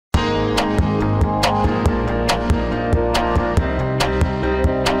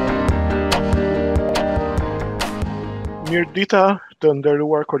Mirë dita të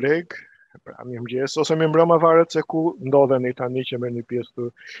nderuar kolegë, pra mirëmëngjes, ose më mbrëma varet se ku ndodheni tani që merrni pjesë këtu.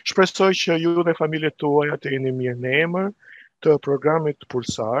 Shpresoj që ju dhe familjet tuaja të jeni mirë në emër të programit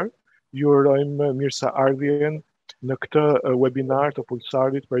PULSAR. Ju urojmë mirëseardhjen në këtë webinar të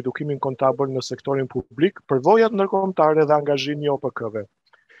PULSARit për edukimin kontabël në sektorin publik, përvojat ndërkombëtare dhe angazhimi i OPK-ve.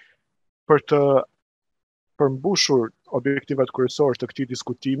 Për të përmbushur objektivat kryesor të këtij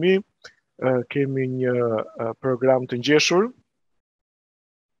diskutimi, kemi një program të ngjeshur.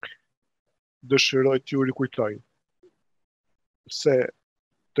 Dëshiroj t'ju rikujtoj se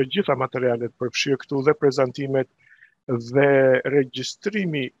të gjitha materialet përfshirë këtu dhe prezantimet dhe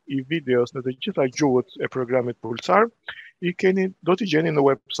regjistrimi i videos në të gjitha gjuhët e programit PULSAR do t'i gjeni në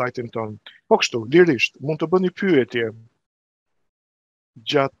website-in tonë. Po kështu, lirisht, mund të bëni pyetje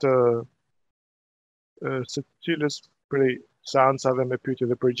gjatë secilës prej seancave me pyetje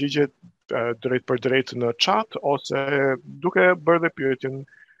dhe përgjigje drejt për drejt në chat ose duke bërë dhe pyetjen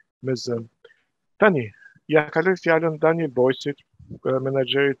me zë. Tani, ja kaloj fjalën Daniel Bojsit,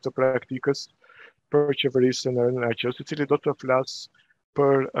 menaxherit të praktikës për qeverisën e RNAQ-s, i cili do të flas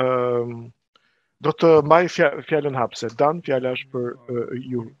për do të mbaj fjalën hapse. Dan, fjala është për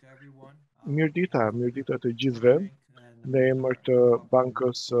ju. Mirëdita të gjithëve, në emër të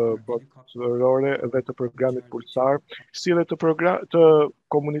Bankës Botërore dhe të programit PULSAR, si dhe të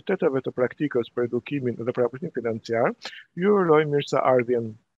komuniteteve të praktikës për edukimin dhe për aposhtim financiar, ju uroj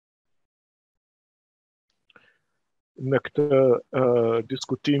mirëseardhjen në këtë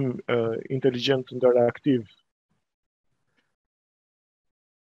diskutim inteligjent interaktiv.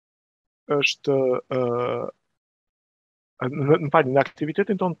 Është në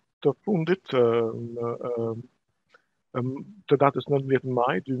aktivitetin tonë të fundit të datës 19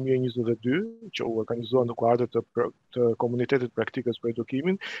 maj 2022, që u organizua në kuadër të komunitetit praktikës për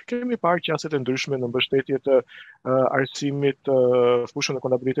edukimin, kemi parë qaset e ndryshme në mbështetje të arsimit fushën e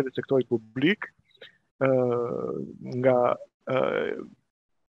kontabilitetit sektorit publik, nga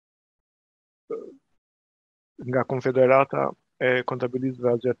Konfederata e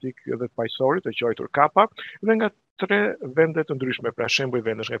Kontabilistëve Aziatik dhe të Paqësorit, e quajtur KAPA, dhe nga 3 vende të ndryshme, pra shembuj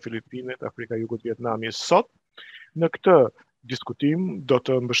vendesh nga Filipinet, Afrika e Jugut, Vietnami. Sot, në këtë diskutim, do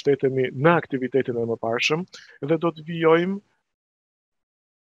të mbështetemi në aktivitetin e mëparshëm dhe do të vijojmë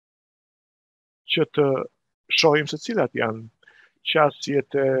që të shohim se cilat janë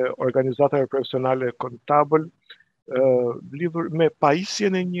qasjet e organizatave profesionale kontabël lidhur me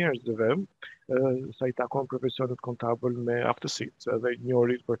pajisjen e njerëzve, sa i takon profesionit kontabël me aftësitë dhe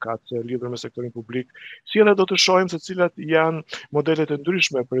njohurit përkatëse lidhur me sektorin publik, si edhe do të shohim se cilat janë modelet e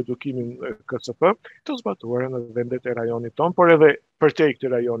ndryshme për edukimin KSP, të zbatuara në vendet e rajonit tonë, por edhe përtej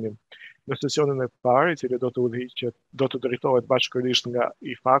këtij rajoni. Në sesionin e parë, i cili do të drejtohet bashkërisht nga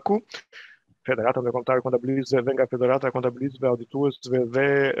IFAK-u, Federata Ndërkombëtare e Kontabilistëve dhe nga Federata e Kontabilistëve Audituesve dhe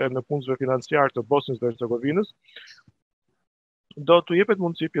në punësve financiar të Bosnjës dhe Hercegovinës, do t'u jepet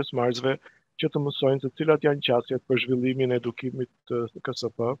mundësi pjesëmarrësve që të mësojnë se cilat janë qasjet për zhvillimin e edukimit të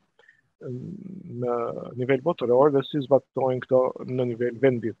KSP në nivel botëror dhe si zbatojnë këto në nivel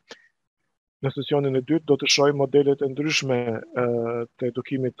vendi. Në sesionin e dytë do të shohim modelet e ndryshme të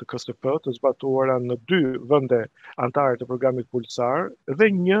edukimit të KSP të zbatuara në 2 vende anëtare të programit PULSAR dhe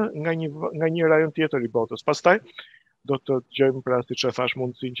nga një rajon tjetër i botës. Pastaj do të dëgjojmë, pra siç e thash,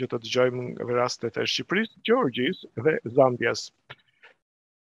 mundësinë që të dëgjojmë rastet e Shqipërisë, Gjeorgjisë dhe Zambias.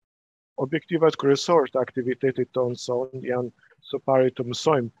 Objektivat kryesor të aktivitetit tonë son janë së pari të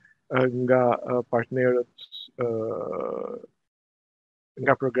mësojmë nga partnerët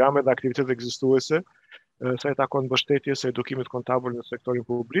nga programet dhe aktivitetet ekzistuese, sa i takon mbështetjes së edukimit kontabël në sektorin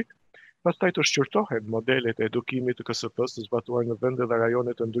publik, pastaj të shqyrtohen modelet e edukimit të KSP-s të zbatuar në vende dhe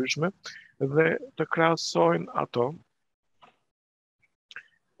rajone të ndryshme dhe të krahasohen ato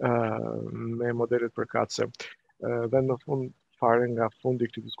me modelet përkatëse. Dhe në fund fare, nga fundi i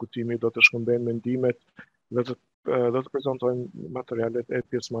këtij diskutimi, do të shkëmbejnë mendimet dhe do të prezantojnë materialet e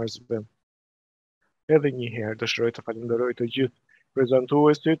pjesëmarrësve. Edhe një herë dëshiroj të falenderoj të gjithë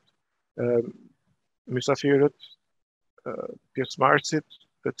prezantuesit, mysafirët, pjesëmarrësit,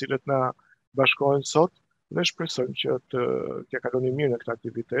 të cilët na bashkohen sot, dhe shpresojmë që t'ja kaloni mirë në këtë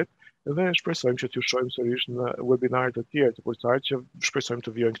aktivitet dhe shpresojmë që t'ju shohim sërish në webinare të tjerë të PULSAR që shpresojmë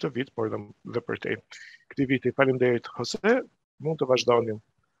të vijojnë këtë vit, por dhe përtej këtij viti. Faleminderit Jose, mund të vazhdoni.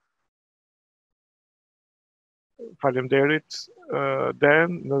 Faleminderit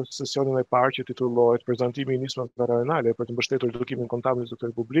Den, në sesionin e parë që titullohet Prezantimi i nismave rajonale për të mbështetur edukimin kontabël në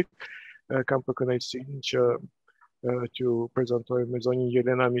sektorin publik, kam për kënaqësinë që t'ju prezantoj me zonjën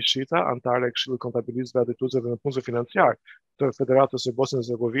Jelena Mishita, antare e Këshillit Kontabilistëve Audituesve në punësve financiar të Federatës së Bosnjës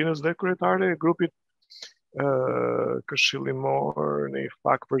dhe Hercegovinës dhe kryetare e grupit këshillimor në një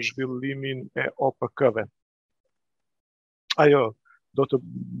fakt për zhvillimin e OPK-ve. Ajo do të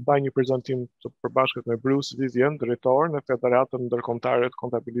baj një prezantim të përbashkët me Bruce Vivian, drejtor në Federatën Ndërkombëtare të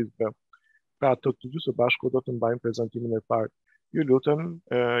Kontabilistëve. Pra të dy së bashku do të mbajmë prezantimin e parë. Ju lutem,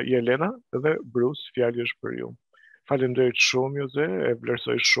 Jelena dhe Bruce, fjali është për ju. Faleminderit shumë Juze, e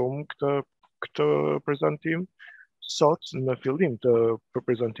vlerësoj shumë këtë prezantim. Sot në fillim të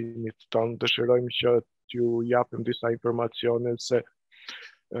prezantimit tonë dëshirojmë që t'ju japim disa informacione se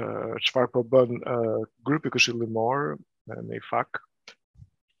çfarë po bën grupi këshillimor në IFAK.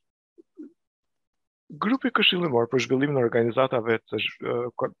 Grupi këshillimor për zhvillimin e organizatave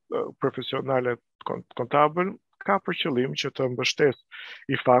profesionale kontabël ka për qëllim që të mbështetë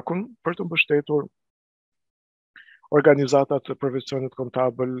IFAK-un për të mbështetur organizatat të profesionit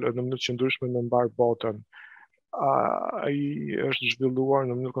kontabël në mënyrë të qëndrueshme në mbar botën. Ai është zhvilluar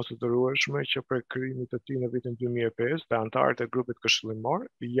në mënyrë konsiderueshme që për krijimin e tij në vitin 2005, të anëtarët e grupit këshillimor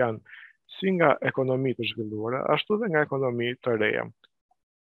janë si nga ekonomi të zhvilluara, ashtu dhe nga ekonomi të reja.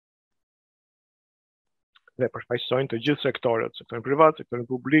 Dhe përfaqësojnë të gjithë sektorët, sektorin privat, sektorin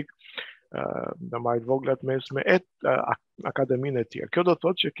publik, ndërmarrjet vogla të mesme e akademinë e tjerë. Kjo do të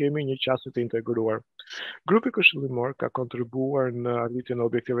thotë që kemi një qasje të integruar. Grupi këshillimor ka kontribuar në arritjen e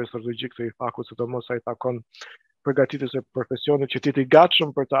objektiveve strategjike të IFAK-ut, sidomos sa i takon përgatitjes së profesionit që të jetë i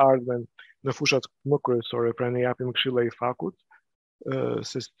gatshëm për të ardhmen në fushat më kryesore. Pra ne japim këshilla IFAK-ut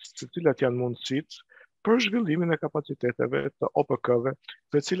se cilat janë mundësitë për zhvillimin e kapaciteteve të OPK-ve,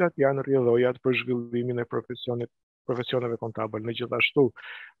 të cilat janë rrjedhojat për zhvillimin e profesioneve kontabël. Ne gjithashtu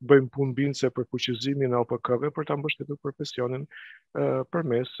bëjmë punë bindëse për fuqizimin e OPK-ve për ta mbështetur profesionin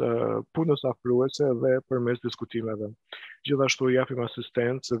përmes punës afruese dhe përmes diskutimeve. Gjithashtu japim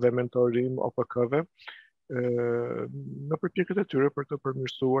asistencë dhe mentorim OPK-ve në përpjekjet e tyre për të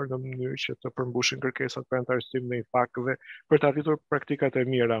përmirësuar në mënyrë që të përmbushin kërkesat për anëtarësim në IFAK dhe për të arritur praktikat e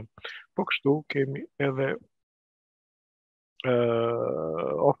mira. Po kështu kemi edhe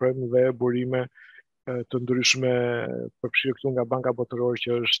ofrojmë dhe burime të ndryshme përfshirë këtu nga Banka Botërore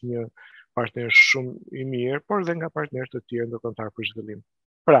që është një partner shumë i mirë, por dhe nga partnerë të tjerë ndërkombëtar për zhvillim.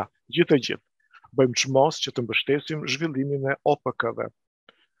 Pra, gjithë bëjmë çmos që të mbështesim zhvillimin e OPK-ve.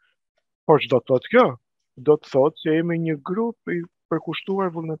 Por ç'do të thotë kjo? Do të thotë që jemi një grup i përkushtuar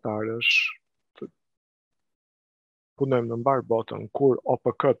vullnetarësh. Punojmë në mbar botën, kur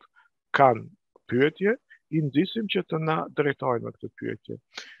OPK-t kanë pyetje, i nxisim që të na drejtojnë me këtë pyetje.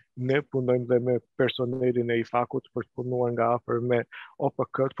 Ne punojmë dhe me personelin e IFAK-ut për të punuar nga afër me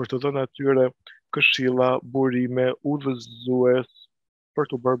OPK-t për të dhënë atyre këshilla, burime, udhëzues për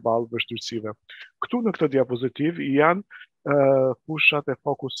të bërë ballë vështirësive. Këtu në këtë diapozitiv janë fushat e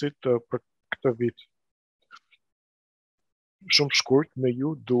fokusit për këtë vit. Shumë shkurt me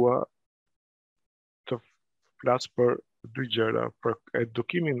ju dua të flas për dy gjëra, për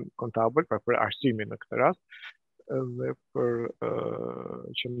edukimin kontabël, për arsimin në këtë rast, dhe për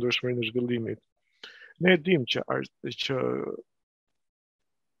qëndrueshmërinë e zhvillimit. Ne e dimë që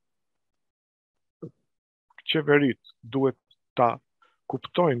qeveritë duhet ta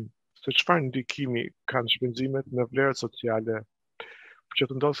kuptojnë se çfarë ndikimi kanë shpenzimet në vlerat sociale. Që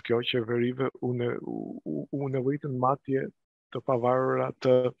të ndodhë kjo, qeverive u nevojitën matje të pavarura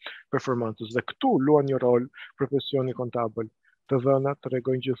të performancës. Dhe këtu luan një rol profesioni kontabël. Të dhënat të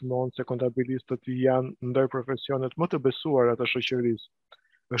regojnë gjithmonë se kontabilistët janë ndër profesionet më të besuara të shoqërisë.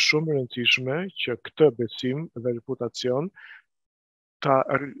 Është shumë e rëndësishme që këtë besim dhe reputacion ta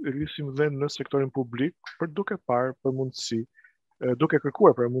rrisim dhe në sektorin publik për duke parë për mundësi, duke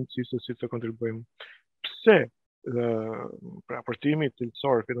kërkuar për mundësi se si të kontribuojmë. Pse raportimi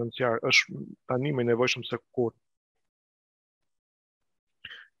cilësor financiar është tani më i nevojshëm se kur?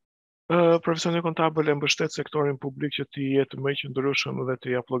 Profesioni kontabël e mbështet sektorin publik që të jetë më i qëndrueshëm dhe të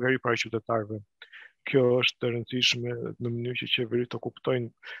jap llogari para qytetarëve. Kjo është e rëndësishme në mënyrë që qeveritë të kuptojnë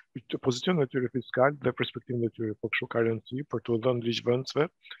pozicionin e tyre fiskal dhe perspektivën e tyre, por kështu ka rëndësi për të dhënë ligjvënësve,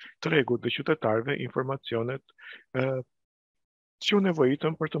 tregut dhe qytetarëve informacionet që u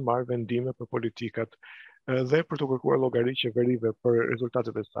nevojitën për të marrë vendime për politikat dhe për të kërkuar llogari qeverive për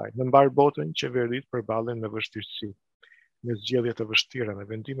rezultatet e saj. Në mbar botën, qeveritë përballen me vështirësi, me zgjedhje të vështira, me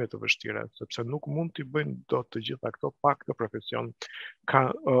vendime të vështira, sepse nuk mund t'i bëjnë dot të gjitha këto, pak të profesion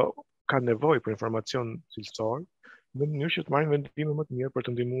ka nevojë për informacion cilësor, në mënyrë që të marrin vendime më të mira për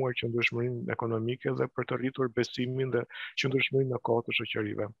të ndihmuar qëndrueshmërinë ekonomike dhe për të rritur besimin dhe qëndrueshmërinë në kohë të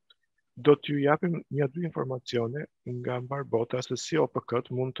shoqërive. Do t'ju japim një dy informacione nga mbar bota se si OPK-t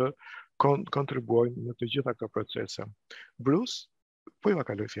mund të kontribuojnë në të gjitha këto procese. Bruce, po ju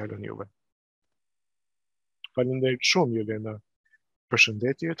kaloj fjalën juve. Faleminderit shumë, Jelena.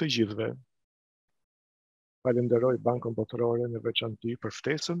 Përshëndetje të gjithëve. Falenderoj Bankën Botërore në veçanti për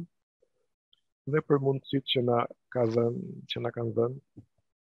ftesën dhe për mundësitë që na kanë dhënë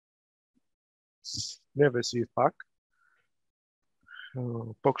neve si fak.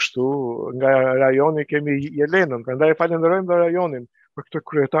 Po kështu, nga rajoni kemi Jelenën, prandaj falenderojmë dhe rajonin për këtë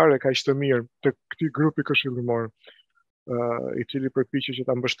kryetare kaq të mirë të këtij grupi këshillimor, i cili përpiqet që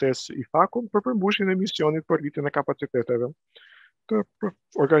ta mbështesë i fakun për përmbushjen e misionit për rritjen e kapaciteteve të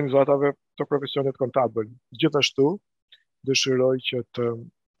organizatave të profesionit kontabël. Gjithashtu, dëshiroj që të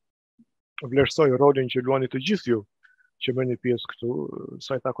vlerësoj rolin që luani të gjithë ju që merrni pjesë këtu,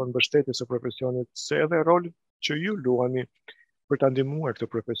 sa i takon mbështetjes së profesionit, se edhe rolin që ju luani për ta ndihmuar këtë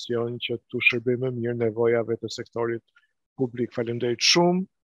profesion që të shërbejë më mirë nevojave të sektorit publik. Faleminderit shumë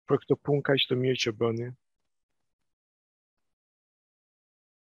për këtë punë kaq të mirë që bëni.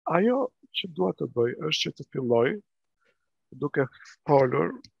 Ajo që dua të bëj është që të filloj duke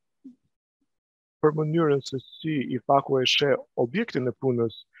folur për mënyrën se si i faku e sheh objektin e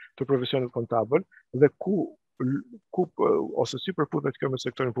punës të profesionit kontabël dhe ku ose si përputet kjo me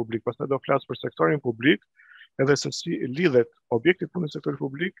sektorin publik. Pastaj do flas për sektorin publik edhe se si lidhet objekti i punës në sektorin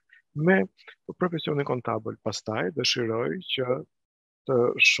publik me profesionin kontabël. Pastaj dëshiroj që të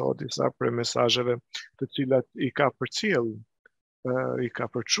shoh disa prej mesazheve të cilat i ka përcjell, i ka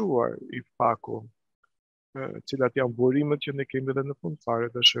përçuar i faku, cilat janë burimet që ne kemi edhe në fund fare.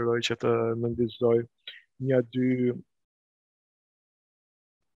 Dëshiroj që të nënvizoj një dy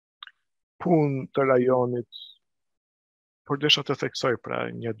punë të rajonit, por desha të theksoj pra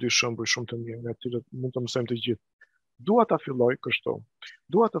një dy shembuj shumë të mirë, nga të cilët mund të mësojmë të gjithë. Dua ta filloj kështu.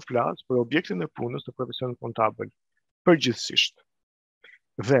 Dua të flas për objektin e punës të profesionit kontabël, përgjithsisht.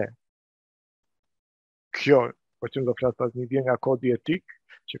 Dhe kjo, po që do flas tani, vjen nga kodi etik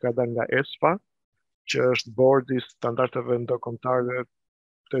që ka dalë nga ESPA, që është bordi i standardeve ndërkombëtare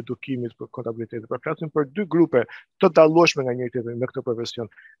të edukimit për kontabilitetin. Por flasim për dy grupe të dallueshme nga njëri tjetri në këtë profesion.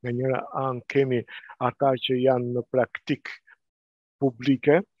 Nga njëra anë kemi ata që janë në praktik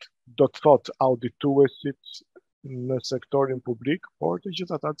publike, do të thotë audituesit në sektorin publik, por të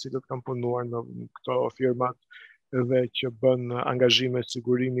gjithë ata të cilët kanë punuar në këto firmat dhe që bën angazhime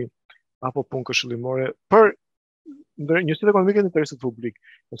sigurimi apo punë këshillimore për njësitë ekonomike në interesit publik.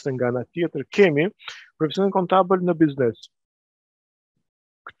 Ose nga ana tjetër kemi profesionin kontabël në biznes.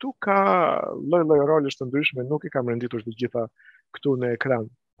 Këtu ka lloj-lloj rolesh të ndryshme, nuk i kam renditur të gjitha këtu në ekran,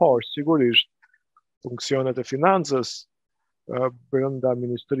 por sigurisht funksionet e financës brenda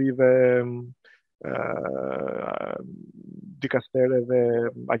ministrive, dikastereve,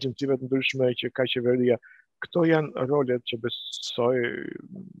 agjencive të ndryshme që ka qeveria. Këto janë rolet që besoj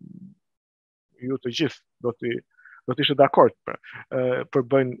ju të gjithë do të ishte dakord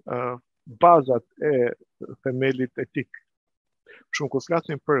përbëjnë bazat e themelit etik. Shumë kur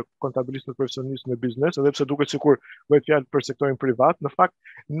flasim për kontabilistët profesionistë në biznes, edhe pse duket sikur bëhet fjalë për sektorin privat, në fakt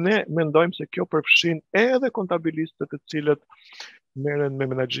ne mendojmë se kjo përfshin edhe kontabilistët të cilët merren me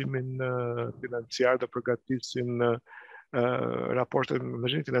menaxhimin financiar dhe përgatisin raportet me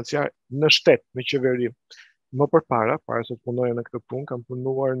menaxhimin financiar në shtet, në qeveri. Më para se të punoja në këtë punë, kam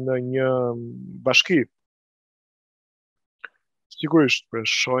punuar në një bashki. Sigurisht,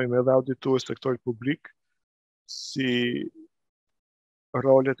 shohim edhe auditues sektorit publik si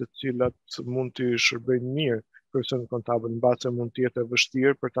rolet të cilat mund të shërbejnë mirë profesionin kontabël, mbase mund të jetë e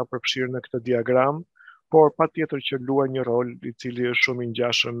vështirë për ta përfshirë në këtë diagram, por patjetër që luajnë një rol i cili është shumë i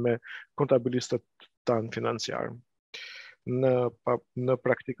ngjashëm me kontabilistët tanë financiar në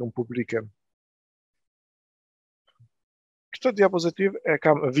praktikën publike. Këtë diapozitiv e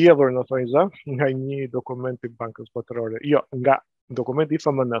kam vjedhur në thonjza nga një dokument i Bankës Botërore. Jo, nga dokumenti i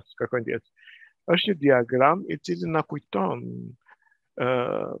FMN-s, kërkojnë tjetër. Është një diagram i cili na kujton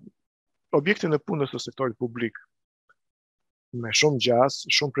objektin e punës së sektorit publik. Me shumë gjas,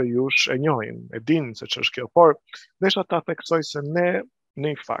 shumë prej jush e njohin, e dinë se ç'është kjo, por desha ta theksoj se ne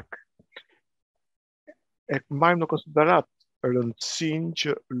në fakt e marrim në konsiderat rëndësinë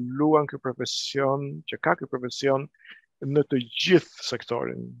që luan ky profesion, që ka ky profesion në të gjithë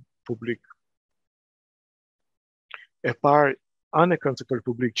sektorin publik. E parë, anë e kënd sektorit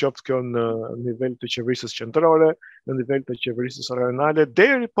publik, qoftë kjo në nivel të qeverisës qendrore, në nivel të qeverisës rajonale,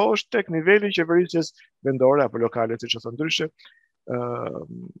 deri poshtë tek niveli i qeverisës vendore apo lokale, siç është ndryshe,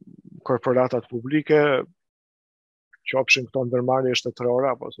 korporatat publike, qofshin këto ndërmarrje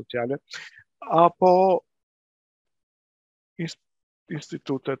shtetërore apo sociale, apo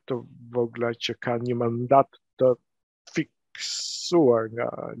institutet të vogla që kanë një mandat të fiksuar nga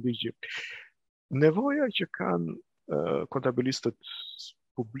ligji. Nevoja që kanë kontabilistët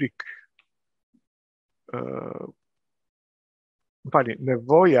publik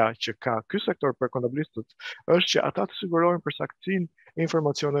nevoja që ka ky sektor për kontabilistët është që ata të sigurohen për saktësinë e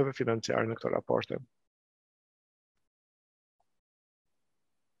informacioneve financiare në këto raporte.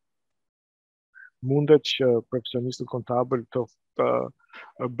 Mundet që profesionistët kontabël të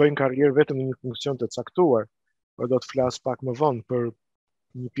bëjnë karrierë vetëm në një funksion të caktuar, por do të flas pak më vonë për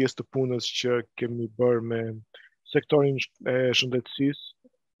një pjesë të punës që kemi bërë me sektorin e shëndetësisë,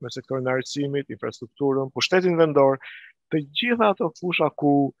 me sektorin e arsimit, infrastrukturën, pushtetin vendor, të gjitha ato fusha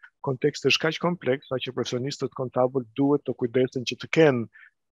ku konteksti është kaq kompleks, sa që profesionistët kontabël duhet të kujdesen që të kenë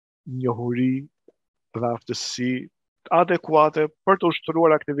njohuri dhe aftësi adekuate për të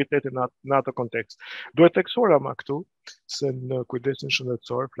ushtruar aktivitetin në atë kontekst. Duhet theksora ma këtu se në kujdesin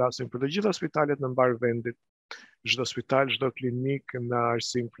shëndetësor flasim për të gjitha spitalet në mbar vendit, çdo spital, çdo klinik në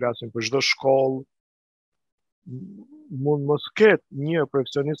arsim flasim për çdo shkollë. Mund mos ketë një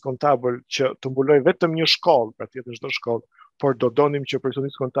profesionist kontabël që të mbuloj vetëm një shkollë, patjetër çdo shkollë, por do donim që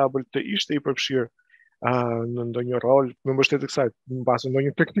profesionist kontabël të ishte i përfshirë në ndonjë rol, në mbështetje kësaj, mbase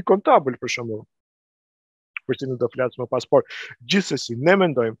ndonjë teknik kontabël për shembull. Për cilën do flas më pas, por gjithsesi ne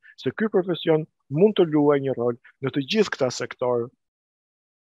mendojmë se ky profesion mund të luajë një rol në të gjithë këta sektor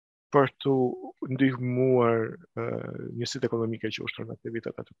për të ndihmuar njësitë ekonomike që ushtrojnë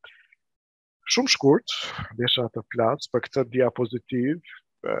aktivitetet. Shumë shkurt, desha të flas për këtë diapozitiv,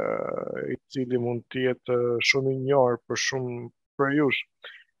 i cili mund të jetë shumë i njohur për shumë për jush.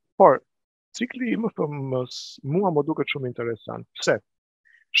 Por cikli i MFM-s mua më duket shumë interesant. Pse?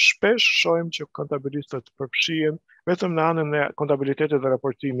 Shpesh shohim që kontabilistët përfshihen vetëm në anën e kontabilitetit dhe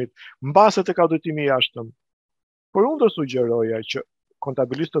raportimit, mbase tek auditimi i jashtëm. Por unë do sugjeroja që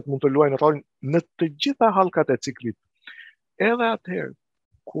kontabilistët mund të luajnë rol në të gjitha hallkat e ciklit. Edhe atëherë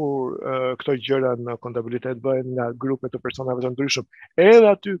kur këto gjëra në kontabilitet bëhen nga grupe të personave të ndryshëm, edhe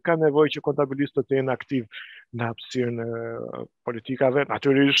aty ka nevojë që kontabilistët të jenë aktiv në hapësirën e politikave,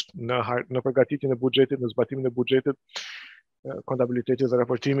 natyrisht në përgatitjen e buxhetit, në zbatimin e buxhetit, kontabiliteti dhe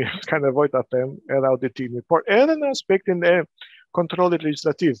raportimi ka nevojë ta them, edhe auditimi, por edhe në aspektin e kontrollit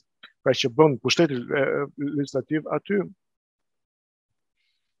legjislativ, pra që bën pushteti legjislativ, aty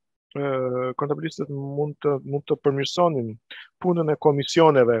kontabilistët mund të përmirësonin punën e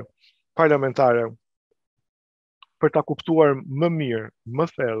komisioneve parlamentare për ta kuptuar më mirë, më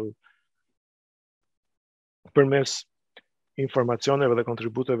thellë, përmes informacioneve dhe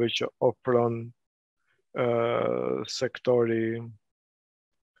kontributeve që ofron sektori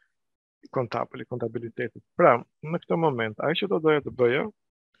kontabël, kontabilitetit. Pra, në këtë moment, ajo që do doja të bëja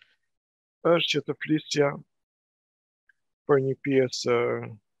është që të flisja për një pjesë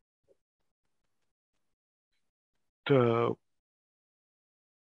të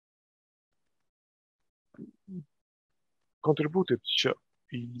kontributit që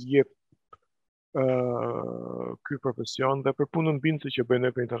jep ky profesion dhe për punën bindëse që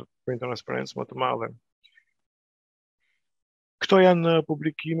bëjnë për një transparencë më të madhe. Këto janë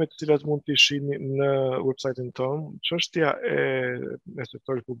publikimet të cilat mund të shihni në website-in tonë. Çështja e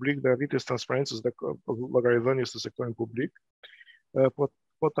sektorit publik dhe arritjes transparencës dhe llogaridhënies të sektorit publik.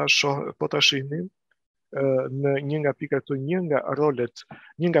 Po ta shihni në një nga pikat këtu,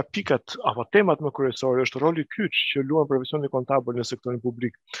 një nga pikat apo temat më kryesore është roli kyç që luan profesioni kontabël në sektorin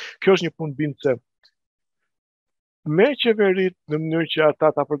publik. Kjo është një punë bindëse me qeverit në mënyrë që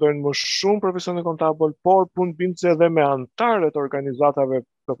ata ta përdorin më shumë profesionin kontabël, por punë bindëse edhe me anëtarët e organizatave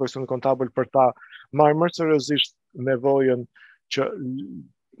të profesionit kontabël për ta marrë më seriozisht nevojën që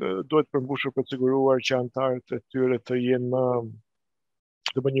duhet përmbushur për të siguruar që anëtarët e tyre të jenë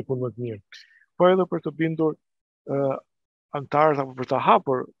të bëjnë një punë më të mirë. Po edhe për të bindur anëtarët apo për të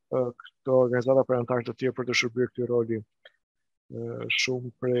hapur këto organizata për anëtarët të tjerë për të shërbyer këtë roli. Shumë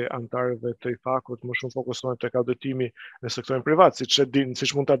prej anëtarëve të IFAK-ut më shumë fokusohen tek auditimi në sektorin privat,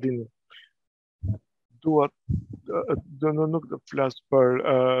 siç mund ta dini. Nuk do të flas për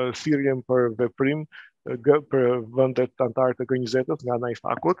thirrjen për veprim për vendet anëtarë të G20-s nga ana e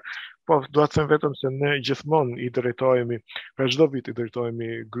IFAK-ut, po do të them vetëm se ne gjithmonë i drejtohemi, pra çdo vit i drejtohemi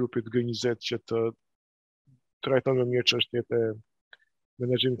grupit G20 që të trajtojnë më mirë çështjet e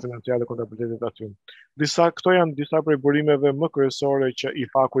menaxhimit financiar dhe kontabilitetit aty. Këto janë disa prej burimeve më kryesore që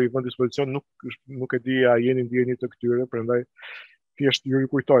IFAK-u i vën dispozicion, nuk e di a jeni ndjeni të këtyre, prandaj thjesht ju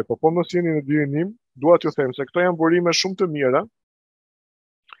rikujtoj. Po mos jeni në dijenim, dua t'ju them se këto janë burime shumë të mira.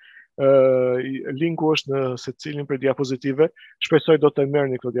 Linku është në secilin për diapozitive. Shpresoj do të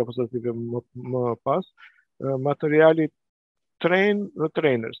merrni këto diapozitive më pas. Materiali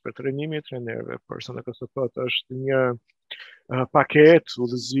trainers, për trajnimi i trajnerëve, personat e KSP është një paket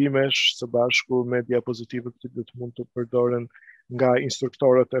udhëzimesh së bashku me diapozitive që mund të përdoren nga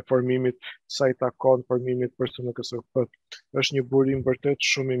instruktorët e formimit sa i takon formimit për SNKSP. Është një burim vërtet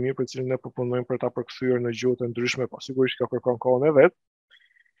shumë i mirë për cilin ne po punojmë për ta përkthyer në gjuhë të ndryshme, po sigurisht kjo kërkon kohën e vet.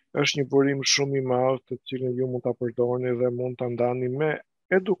 Është një burim shumë i madh të cilin ju mund ta përdorni dhe mund ta ndani me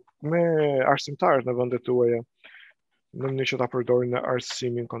arsimtarët në vendet tuaja, në mënyrë që ta përdorin në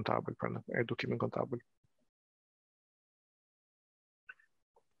arsimin kontabël, pra në edukimin kontabël.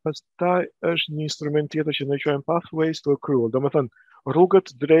 Pastaj është një instrument tjetër që ne quajmë pathways to accrual, domethënë rrugët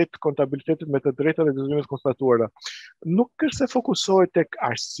drejt kontabilitetit me të drejtat e detyrimet konstatuara. Nuk është se fokusohet tek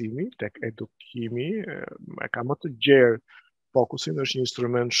arsimi, tek edukimi, e ka më të gjerë fokusin, është një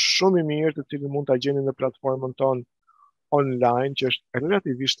instrument shumë i mirë të cilin mund ta gjeni në platformën tonë online, që është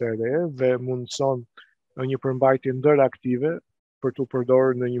relativisht e re dhe mundson një përmbajtje ndëraktive për t'u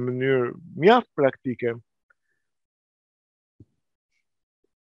përdorur në një mënyrë mjaft praktike.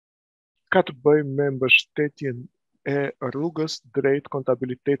 Ka të bëjë me mbështetjen e rrugës drejt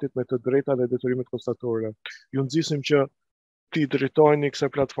kontabilitetit me të drejtat dhe detyrimet konstatuara. Ju nxisim që ti drejtoheni kësaj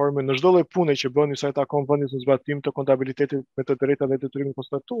platforme në çdo lloj pune që bëni sa i takon vendit në zbatim të kontabilitetit me të drejtat dhe detyrimet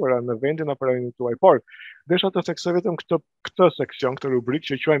konstatuara në vendin apo rajonin tuaj. Por desha të theksoj vetëm këtë seksion, këtë rubrikë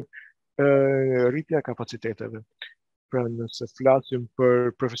që quajmë rritja e kapaciteteve. Pra nëse flasim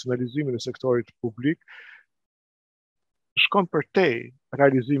për profesionalizimin e sektorit publik, shkon përtej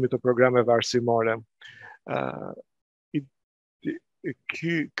realizimit të programeve arsimore.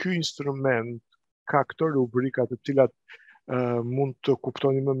 Ky instrument ka këto rubrika të cilat mund të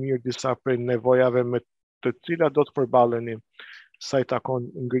kuptoni më mirë disa prej nevojave me të cilat do të përballeni sa i takon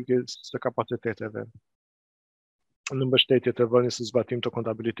ngritjes së kapaciteteve në mbështetje të vendit së zbatim të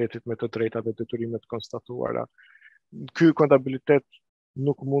kontabilitetit me të drejtat dhe detyrimet konstatuara. Ky kontabilitet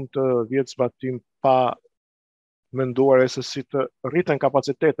nuk mund të vjetë zbatim pa menduar se si të rriten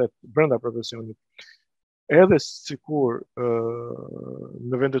kapacitetet brenda profesionit. Edhe sikur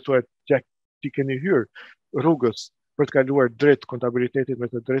në vendet tuaja ti keni hyrë rrugës për të kaluar drejt kontabilitetit me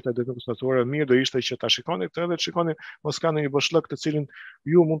të drejtat dhe konstatuara, mirë do ishte që ta shikoni këtë dhe të shikoni mos ka ndonjë boshllëk të cilin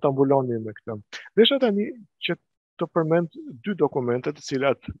ju mund ta mbuloni me këtë. Desha tani që të përmend dy dokumente të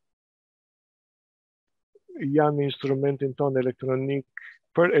cilat janë instrumentin tonë elektronik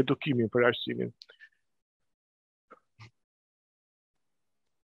për edukimin, për arsimin.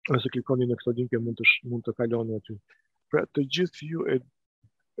 Nëse klikoni në këtë link mund të kaloni aty. Pra të gjithë ju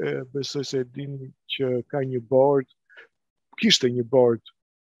besoj se e dini që ka një board, kishte një board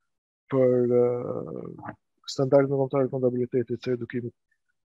për standardet kombëtare të kontabilitetit të edukimit.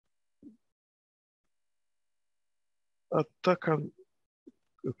 Ata kanë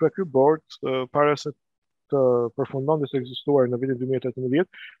për ky board para se të përfundonte të ekzistuar në vitin 2018,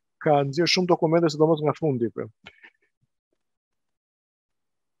 ka nxjerrë shumë dokumente, sidomos nga fundi.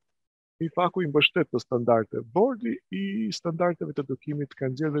 I faku i mbështet të standarde. Bordi i standardeve të edukimit ka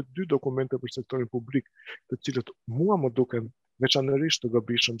nxjerrë dy dokumente për sektorin publik, të cilët mua më duken veçanërisht të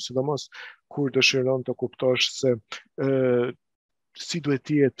dobishëm, sidomos kur dëshiron të kuptosh se si duhet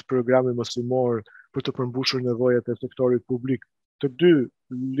të jetë programi mësimor për të përmbushur nevojat e sektorit publik. Të dy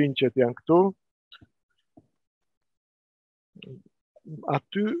linqet janë këtu.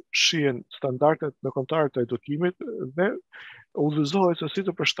 Aty shihen standardet në kombëtare të edukimit dhe udhëzohet se si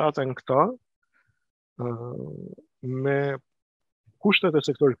të përshtaten këta me kushtet e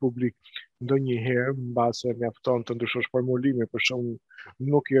sektorit publik. Ndonjëherë, mbase mjafton të ndryshosh formulimin, për shembull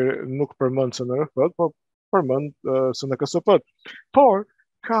nuk përmend CNRF, por përmend SNKSP. Por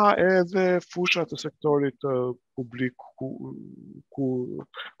ka edhe fusha të sektorit publik ku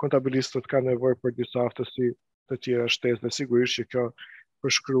kontabilistët kanë nevojë për disa aftësi të tjera shtesë, dhe sigurisht që kjo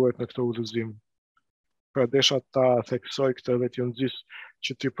përshkruhet në këtë udhëzim. Pra desha ta theksoj këtë dhe t'ju nxis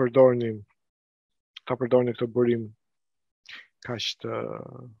që ti përdorni këtë burim kaq të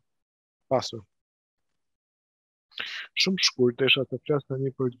pasur. Shumë shkurt desha të flas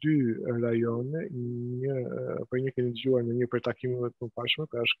tani për dy rajone, për një keni dëgjuar në një prej takimeve të mëparshme,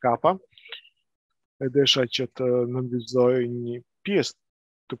 që është Kapa. E desha që të nënvizoj një pjesë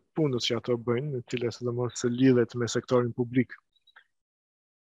të punës që ato bëjnë, në cilës sidomos se lidhet me sektorin publik.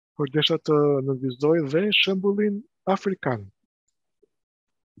 Por desha të nënvizoj dhe shembullin afrikan.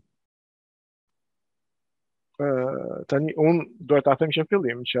 Tani unë duhet ta them që në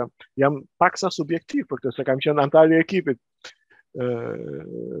fillim që jam paksa subjektiv për këtë, se kam qenë antar i ekipit.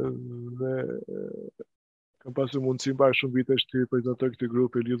 Dhe kam pasur mundësi mbaj shumë vitesh të prezantoj këtë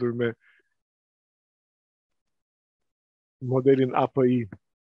grup i lidhur me modelin API,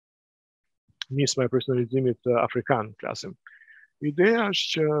 nisma e personalizimit afrikan, flasim. Ideja është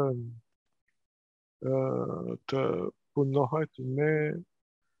që të punohet me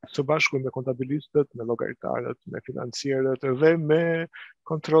së bashku me kontabilistët, me llogaritarët, me financierët dhe me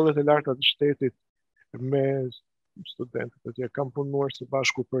kontrollet e larta të shtetit, me studentët e tjerë. Kam punuar së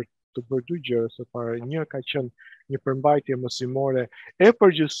bashku për të bërë dy gjëra së pari. Një ka qenë një përmbajtje mësimore e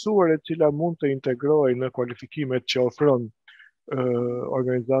përgjithësuar e cila mund të integrohej në kualifikimet që ofron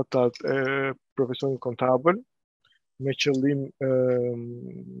organizatat e profesionit kontabël, me qëllim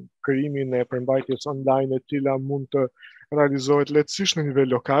krijimin e përmbajtjes online e cila mund të realizohet lehtësisht në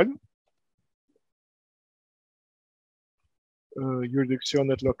nivel lokal.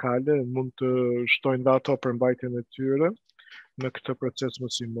 Jurisdiksionet lokale mund të shtojnë dhe ato përmbajtjen e tyre në këtë proces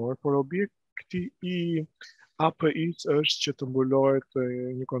mësimor, por objekti i API-s është që të mbulohet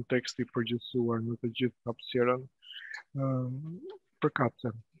një kontekst i përgjithësuar në të gjithë hapësirën përkatëse.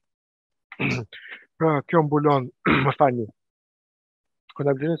 Pra, kjo mbulon, më falni,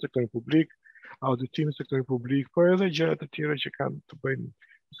 kontabilitetin e sektorit publik, auditimin e sektorit publik, por edhe gjërat të tjera që kanë të bëjnë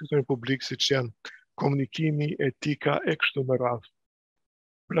në sektorin publik, siç janë komunikimi, etika e kështu me radhë.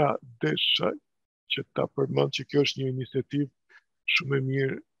 Pra, desha që ta përmend që kjo është një iniciativë shumë e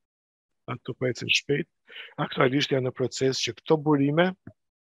mirë, ato po ecën shpejt. Aktualisht janë në proces që këto burime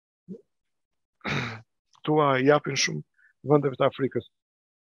tua japin shumë vendeve të Afrikës.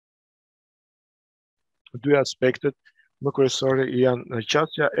 Dy aspektet më kryesore janë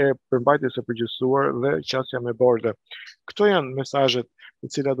qasja e përmbajtjes së përgjithësuar dhe qasja me borde. Këto janë mesazhet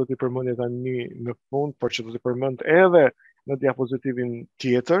të cilat do t'i përmendja tani në fund, por që do t'i përmend edhe në diapozitivin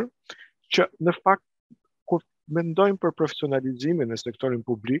tjetër, që në fakt kur mendojmë për profesionalizimin e sektorit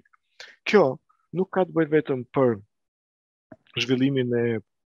publik, kjo nuk ka të bëjë vetëm për zhvillimin e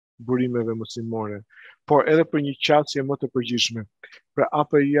burimeve mësimore, por edhe për një qasje më të përgjithshme. Pra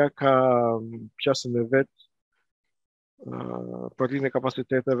API-ja ka qasjen e vet, përtimin e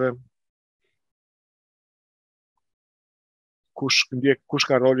kapaciteteve, kush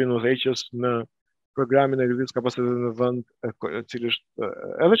ka rolin udhëheqës në programin e rrjedhës kapacitetit në vend, e cili është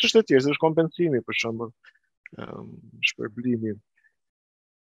edhe çështje tjetër, është kompensimi për shembull, shpërblimi.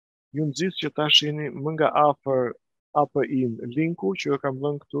 Ju nxis që ta shihni më nga afër API-n, linku që ju kam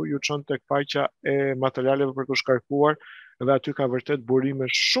dhënë këtu ju çon tek faqja e materialeve për të shkarkuar dhe aty ka vërtet burime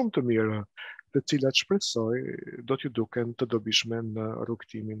shumë të mira, të cilat shpresoj do t'ju duken të dobishme në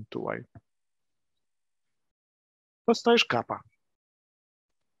rrugtimin tuaj. Pastaj është kapa.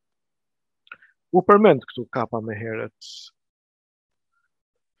 U përmend këtu kapa me heret.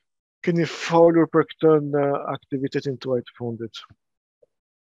 Keni folur për këtë në aktivitetin tuaj të fundit.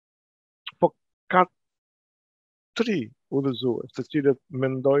 Po ka 3 udhëzues, të cilët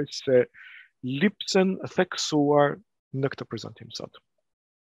mendoj se lipsen theksuar në këtë prezantim sot.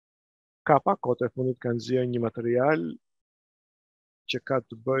 Kapa, kohët e fundit kanë nxjerrë një material që ka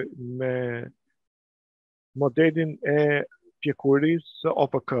të bëjë me modelin e pjekurisë së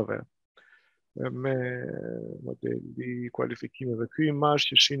OPK-ve, me modeli kualifikimeve. Ky imazh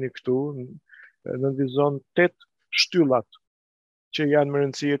që shihni këtu nënvizon 8 shtyllat që janë më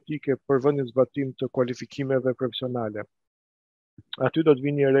rëndësi etike për vendin zbatim të kualifikimeve profesionale. Aty do të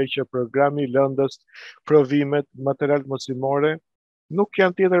vini re që programi i lëndës, provimet, materialet mësimore nuk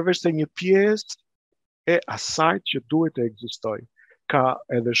janë tjetër veç se një pjesë e asaj që duhet të ekzistojë. Ka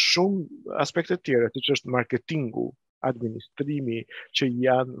edhe shumë aspekte tjera, siç është marketingu, administrimi, që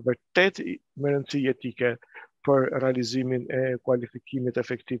janë vërtet me rëndësi etike për realizimin e kualifikimit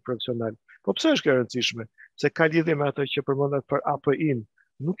efektiv profesional. Po pse është kjo e rëndësishme? Se ka lidhje me atë që përmendat për API-n.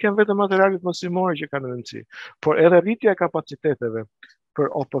 Nuk janë vetëm materialet mësimore që kanë rëndësi, por edhe rritja e kapaciteteve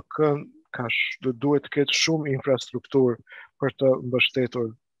për OPK-n duhet të ketë shumë infrastrukturë për të mbështetur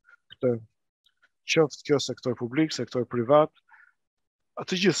këtë, qoftë kjo sektor publik, sektor privat,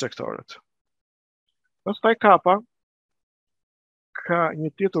 të gjithë sektorët. Pastaj kapa ka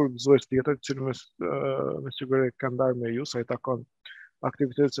një tjetër udhëzues tjetër, i cili me siguri ka ndarë me ju, sa i takon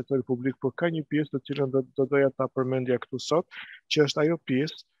aktivitetet e sektorit publik, por ka një pjesë të cilën do doja ta përmendja këtu sot, që është ajo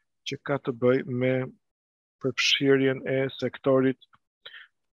pjesë që ka të bëjë me përfshirjen e sektorit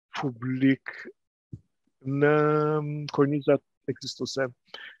publik në kornizat ekzistuese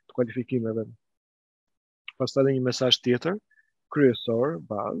të kualifikimeve. Pastaj një mesazh tjetër, kryesor,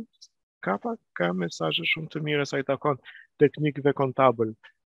 bazë, kapa ka mesazhe shumë të mira sa i takon teknikëve kontabël.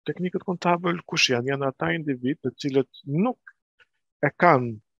 Teknikët kontabël kush janë? Janë ata individ të cilët nuk e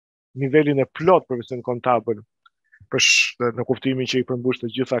kanë nivelin e plot profesion kontabël, në kuptimin që i përmbush të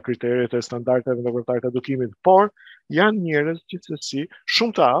gjitha kriteret e standardeve ndërkombëtare të edukimit, por janë njerëz gjithsesi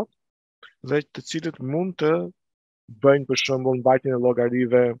shumë të aftë dhe të cilët mund të bëjnë për shembull mbajtjen e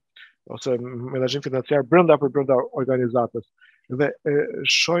llogarive ose menaxhim financiar brenda organizatës. Dhe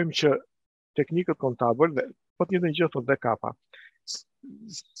shohim që teknikët kontabël dhe po të njëjtën gjë thotë dhe kapa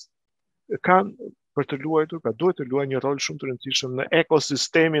kanë për të luajtur, pra duhet të luajnë një rol shumë të rëndësishëm në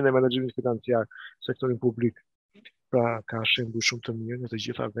ekosistemin e menaxhimit financiar, sektorin publik. Pra ka shembuj shumë të mirë në të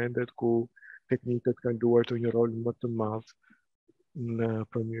gjitha vendet ku teknikët kanë luajtur një rol më të madh në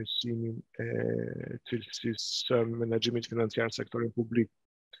përmirësimin e cilësisë së menaxhimit financiar në sektorin publik.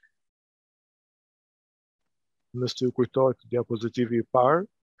 Nëse ju kujtohet diapozitivi i parë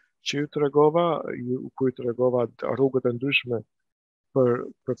që ju tregova rrugët e ndryshme për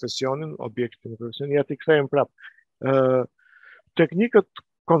profesionin, objektin e profesionit, ja t'i kthejmë prapë. Teknikët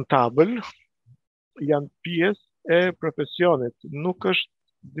kontabël janë pjesë e profesionit, nuk është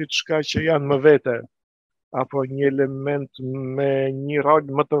diçka që janë më vete, apo një element me një rol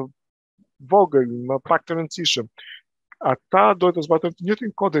më të vogël, më pak të rëndësishëm. Ata duhet të zbatojnë të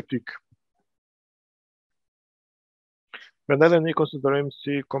njëjtin kod etik. Prandaj ne konsiderojmë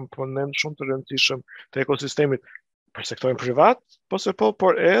si komponent shumë të rëndësishëm të ekosistemit për sektorin privat,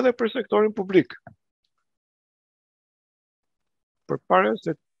 por edhe për sektorin publik. Përpara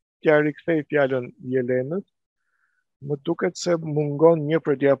se t'ja rikthej fjalën Jelenës, më duket se mungon një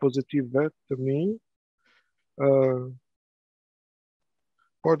për diapozitivëve të mi,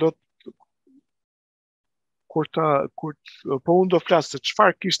 por po unë do flas se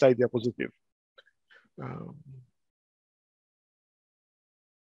çfarë kishte ai diapozitiv.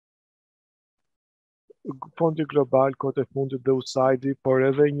 Fondi Global, Kohët e Fundit dhe USAID-i, por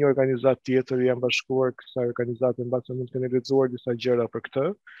edhe një organizatë tjetër janë bashkuar kësaj organizate, mbasi mund të keni lexuar disa gjëra për këtë,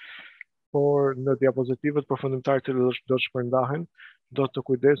 por në diapozitivat përfundimtare që do të shpërndahen, do të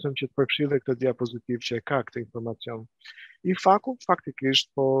kujdesem që të përfshirë këtë diapozitiv që e ka këtë informacion. IFAK-u faktikisht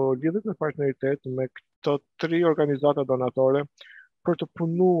po lidhet në partneritet me këto 3 organizata donatore për të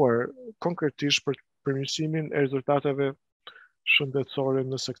punuar konkretisht për përmirësimin e rezultateve shëndetësore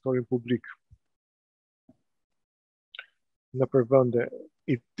në sektorin publik. Në përvende,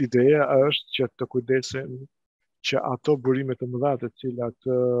 ideja është që të kujdesen që ato burime të mëdha të cilat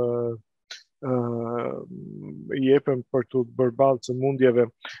jepen për të bërë ballë sëmundjeve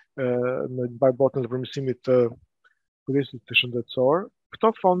në botën e përmirësimit të kujdesit të shëndetësor,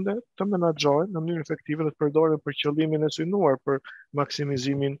 këto fonde të menaxhohen në mënyrë efektive dhe të përdoren për qëllimin e synuar për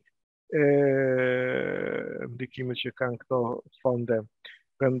maksimizimin e ndikimit që kanë këto fonde.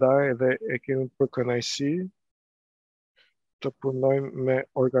 Prandaj edhe e kemi për kënaqësi të punojmë me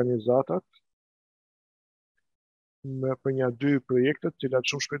organizatat për 2 projekte, të cilat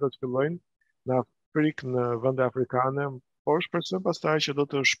shumë shpejt do të fillojnë në Afrikë, në vende afrikane, por shpresojmë pastaj që do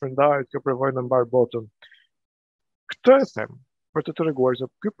të shpërndahet kjo përvojë në mbar botën. Këtë e them për të treguar se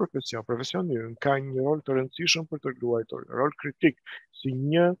ky profesioni ka një rol të rëndësishëm për të luajtur, rol kritik si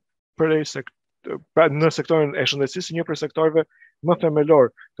një prej në sektorin e shëndetësisë, një prej sektorëve më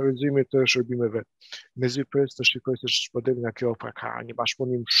themelor të realizimit të shërbimeve. Mezi pres të shikoj se ç'po del nga kjo, pra ka një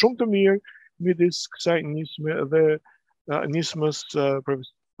bashkëpunim shumë të mirë midis kësaj nisme dhe nismës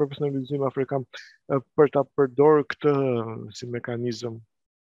profesionalizim afrikan për ta përdorur këtë si mekanizëm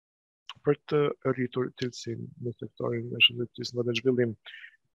për të rritur cilësinë në sektorin e shëndetësisë dhe zhvillim.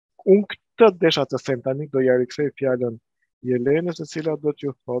 Unë këtë desha të them tani, do ja rikthej fjalën Jelenës, e cila do t'ju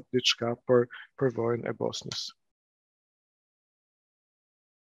thotë diçka për përvojën e Bosnjës.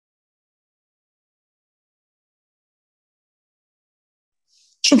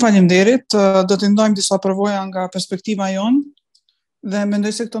 Shumë faleminderit, do t'i ndajmë disa përvoja nga perspektiva jonë dhe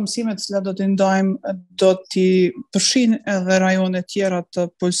mendoj se këto mësime të cilat do t'i ndajmë do t'i përfshin edhe rajone tjera të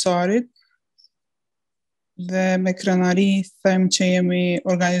PULSAR-it dhe me krenari them që jemi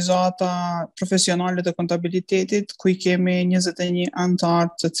organizata profesionale të kontabilitetit, ku i kemi 21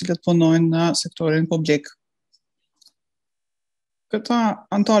 anëtar të cilët punojnë në sektorin publik. Këta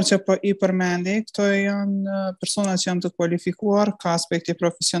anëtar që i përmendi, këto janë persona që janë të kualifikuar, ka aspekti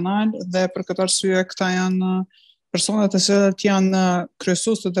profesional dhe për këtë arsye këta janë persona të cilët janë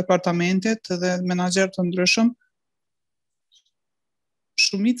kryesues të departamentit dhe menaxher të ndryshëm.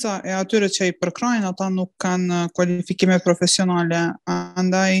 Shumica e atyre që i përkrajnë ata nuk kanë kualifikime profesionale,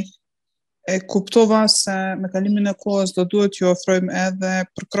 andaj e kuptova se me kalimin e kohës do duhet ju ofrojmë edhe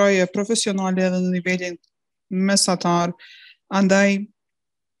përkraje profesionale edhe në nivelin mesatar. Andaj,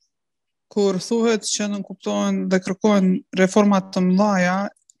 kur thuhet që nuk kuptohen dhe kërkohen reforma të mëdha,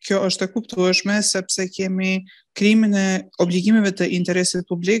 kjo është e kuptueshme sepse kemi krijimin e obligimeve të interesit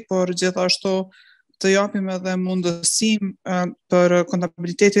publik, por gjithashtu të japim edhe mundësim për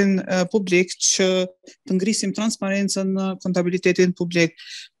kontabilitetin publik që të ngrisim transparencën në kontabilitetin publik.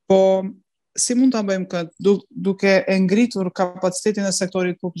 Po, si mund ta bëjmë këtë duke e ngritur kapacitetin e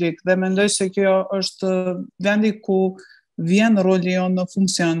sektorit publik dhe mendoj se kjo është vendi ku vjen roli jonë në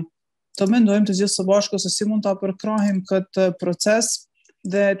funksion. Të mendojmë të gjithë së bashku se si mund ta përkrahim këtë proces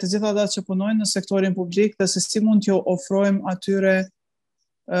dhe të gjitha ata që punojnë në sektorin publik dhe se si mund t'ju ofrojmë atyre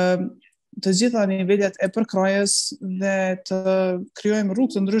të gjitha nivelet e përkrajes dhe të krijojmë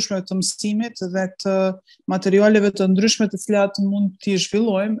rrugë të ndryshme të mësimit dhe të materialeve të ndryshme të cilat mund t'i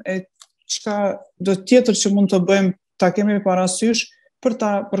zhvillojmë e çka do tjetër që mund të bëjmë ta kemi parasysh për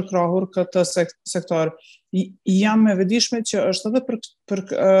ta përkrahur këtë sektor. Jam e vetëdijshme që është edhe për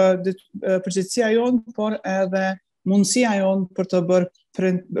përgjegjësia jonë, por edhe mundësia jonë për të bërë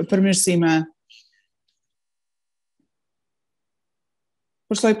përmirësime.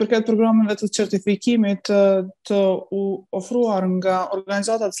 Për sa i përket programeve të certifikimit të ofruar nga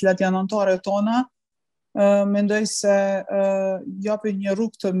organizatat që janë anëtare tona, mendoj se japin një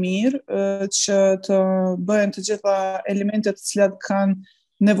rrugë të mirë që të bëhen të gjitha elementet të cilat kanë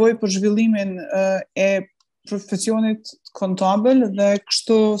nevojë për zhvillimin e profesionit kontabël dhe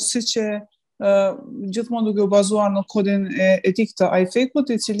kështu siç e gjithmonë duke u bazuar në kodin e etik të IFEC-ut,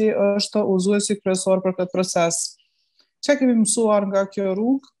 i cili është udhëzuesi kryesor për këtë proces. Çka kemi mësuar nga kjo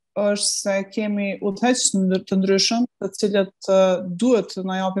rrugë është se kemi udhëheqës të ndryshëm, të cilët duhet të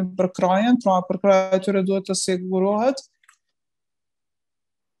na japin përkrajen, pra përkraja e tyre duhet të sigurohet.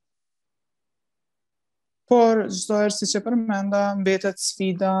 Por çdo herë siç e përmenda, mbetet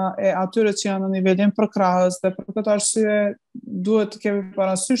sfida e atyre që janë në nivelin përkrahës dhe për këtë arsye duhet të kemi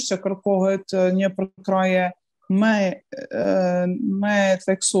parasysh që kërkohet një përkraje më e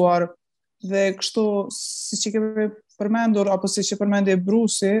theksuar dhe kështu siç e kemi përmendur apo siç e përmendi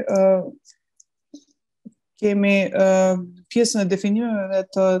Brusi, kemi pjesën e definimeve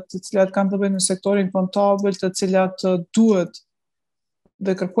të cilat kanë të bëjnë në sektorin kontabël, të cilat duhet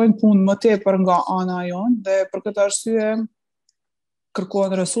dhe kërkojnë punë më tepër nga ana jonë dhe për këtë arsye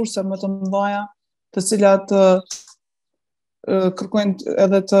kërkohen resurse më të mëdha, të cilat kërkojnë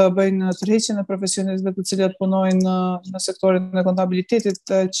edhe të bëjnë tërheqjen e profesionistëve të cilët punojnë në sektorin e kontabilitetit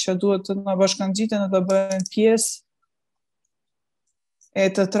që duhet të na bashkangjiten dhe të bëhen pjesë e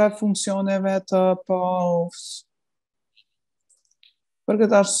të 3 funksioneve të PAOs. Për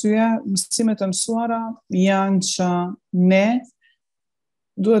këtë arsye, mësimet e mësuara janë që ne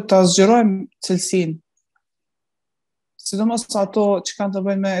duhet të zgjerojmë cilësinë, sidomos ato që kanë të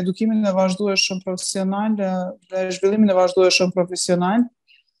bëjnë me edukimin e vazhdueshëm profesional dhe zhvillimin e vazhdueshëm profesional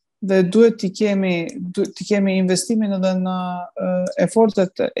dhe duhet të kemi investimin edhe në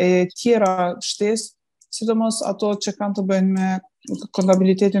efortet e tjera shtesë, sidomos ato që kanë të bëjnë me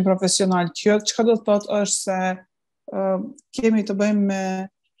kontabilitetin profesional. Kjo çka do të thotë është se kemi të bëjmë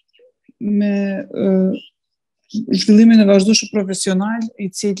me zhvillimin e vazhdueshëm profesional,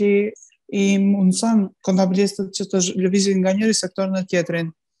 i cili i mundson kontabilistët që të lëvizin nga njëri sektor në tjetrin.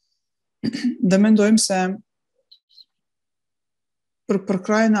 Dhe mendojmë se për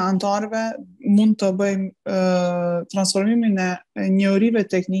përkrajen e anëtarëve mund të bëjmë transformimin e njohurive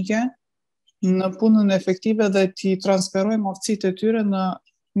teknike në punën efektive dhe t'i transferojmë aftësitë e tyre në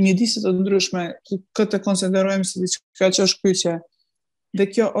mjedise të ndryshme, këtë konsiderojmë si diçka që është kyçe. Dhe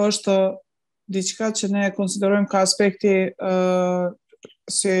kjo është diçka që ne konsiderojmë ka aspekti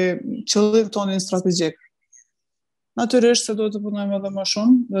si qëllim tonin strategjik. Natyrisht se duhet të punojmë edhe më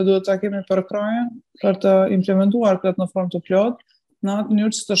shumë dhe duhet ta kemi përkrajen për të implementuar këtë në formë të plotë, në atë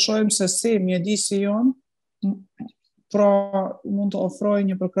mënyrë që të shohim se si mjedisi jonë pra mund të ofrojë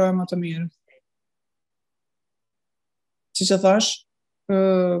një përkraje më të mirë. Siç e thash,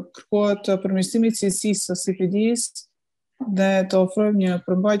 kërkohet përmirësimi i cilësisë së CPD-s dhe të ofrojmë një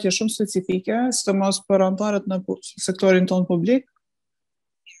përmbajtje shumë specifike, sidomos për anëtarët në sektorin tonë publik.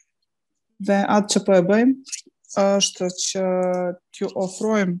 Dhe atë që po e bëjmë është që t'ju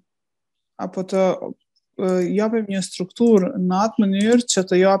ofrojmë apo të japim një strukturë në atë mënyrë që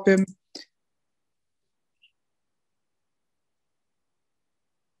të japim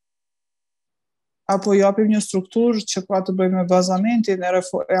një strukturë që ka të bëjë me bazamentin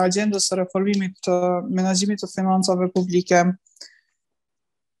e agjendës së reformimit të menaxhimit të financave publike.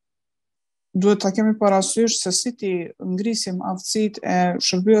 Duhet ta kemi parasysh se si ti ngrisim aftësitë e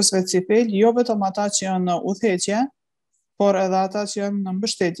shërbyesve civil, jo vetëm ata që janë në udhëheqje, por edhe ata që janë në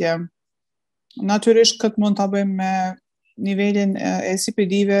mbështetje. Natyrisht këtë mund ta bëjmë me nivelin e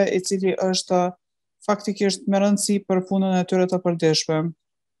CPD-ve, i cili është faktikisht me rëndësi për punën e tyre të përditshme.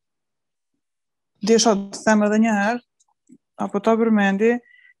 Desha të them edhe një herë, apo ta përmendi,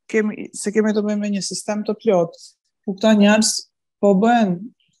 se kemi të bëjmë me një sistem të plotë. Ku këta njerëz po bëhen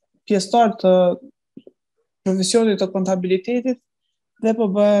pjesëtar të profesionit të kontabilitetit dhe po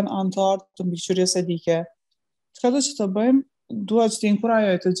bëhen anëtar të mbikëqyrjes etike. Çka do që të bëjmë, dua që të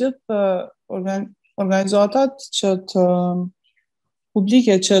inkurajoj të gjithë organizatat që të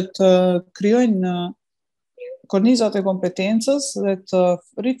publike që të krijojnë kornizat e kompetencës dhe të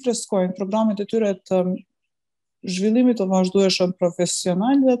rifreskojnë programet e tyre të zhvillimit të vazhdueshëm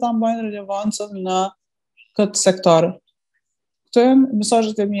profesional dhe ta mbajnë relevancën në këtë sektor. Këto janë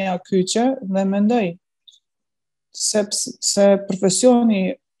mesazhet e mia kyçe dhe mendoj se profesioni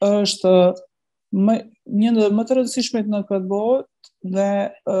është një ndër më të rëndësishmet në këtë botë dhe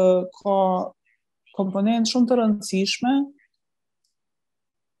ka komponentë shumë të rëndësishme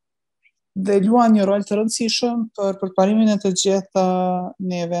dhe luan një rol të rëndësishëm për përparimin e të gjitha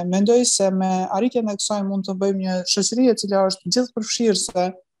neve. Mendoj se me arritjen e kësaj mund të bëjmë një shoqëri e cila është gjithëpërfshirëse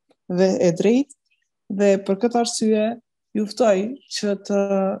dhe e drejtë, dhe për këtë arsye ju ftoj që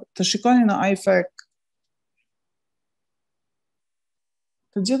të shikoni në iFact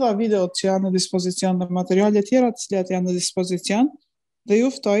të gjitha videot që janë në dispozicion dhe materiale tjera të cilat janë në dispozicion, dhe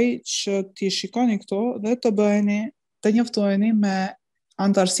ju ftoj që t'i shikoni këto dhe të njoftoheni me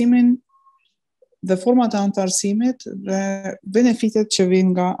antarësimin dhe format e antarësimit dhe benefitet që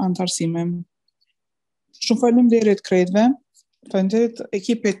vijnë nga antarësimi. Shumë faleminderit krejtëve, faleminderit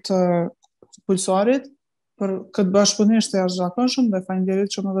ekipit të PULSARit për këtë bashkëpunim të jashtëzakonshëm dhe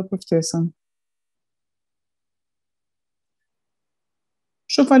faleminderit shumë edhe për ftesën.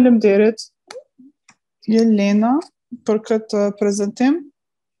 Shumë faleminderit Jelena për këtë prezantim,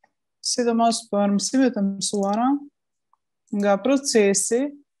 sidomos për mësimet e mësuara nga procesi,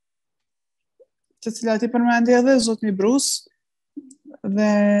 të cilat i përmendi edhe zotni Brus, dhe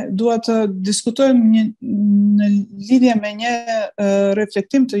dua të diskutojmë në lidhje me një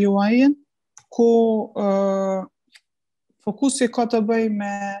reflektim të juajin, ku fokusi ka të bëjë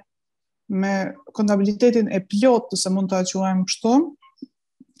me kontabilitetin e plot, nëse mund ta quajmë kështu,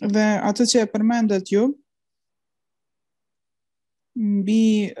 dhe atë që e përmendet ju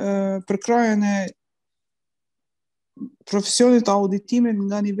mbi përkrajen e profesionit të auditimit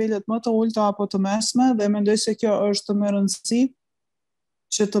nga nivelet më të ulta apo të mesme, dhe mendoj se kjo është më rëndësi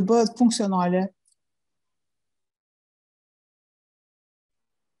që të bëhet funksionale.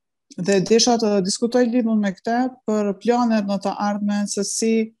 Dhe desha të diskutoj lidhur me këtë për planet në të ardhmen, se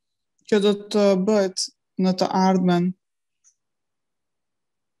si kjo do të bëhet në të ardhmen.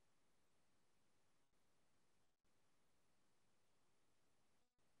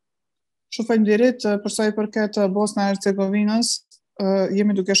 Shumë faleminderit për sa i përket Bosna e Hercegovinës,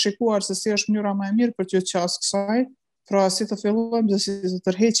 jemi duke shikuar se si është mënyra më e mirë për t'ju qasë kësaj, pra si të fillojmë dhe si të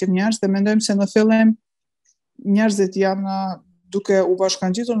tërheqim njerëz, dhe mendojmë se në fillim njerëzit janë duke u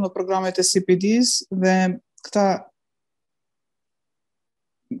bashkangjitur në programet e CPD-s dhe këta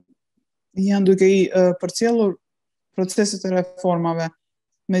janë duke i përcjellur proceset e reformave.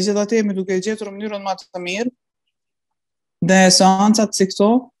 Megjithatë jemi duke gjetur mënyrën më të mirë dhe seancat si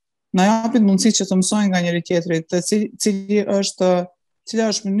këto na japin mundësi që të mësojnë nga njëri tjetri, të cila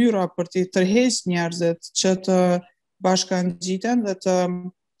është mënyra për të tërhequr njerëzit që të bashkangjiten dhe të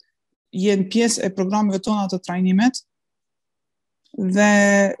jenë pjesë e programeve tona të trajnimit, dhe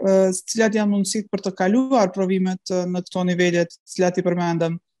cilat janë mundësit për të kaluar provimet në këto nivelet, cilat i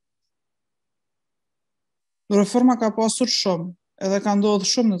përmendëm. Reforma ka pasur shumë, edhe ka ndodhur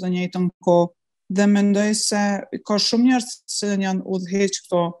shumë në të njëjtën kohë, dhe mendoj se ka shumë njerëz që janë udhëheq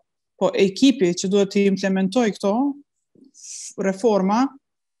këto, po ekipi që duhet të implementoj këto reforma,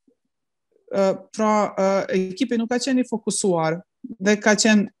 pra ekipi nuk ka qenë i fokusuar, dhe ka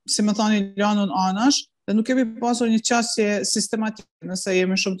qenë, si më thoni, lanun anash, dhe nuk kemi pasur një qasje sistematike, nëse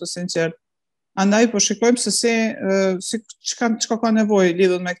jemi shumë të sinqertë. Andaj po shikojmë se çka ka nevojë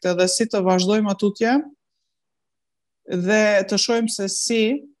lidhur me këtë, dhe si të vazhdojmë atutje, dhe të shohim se si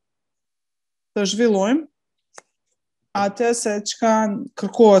të zhvillojmë atë se çka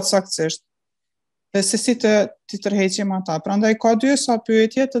kërkohet saktësisht, dhe se si të tërheqim ata. Prandaj ka dy sa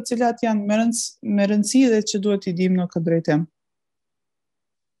pyetje të cilat janë me rëndësi dhe që duhet t'i dimë në këtë drejtim.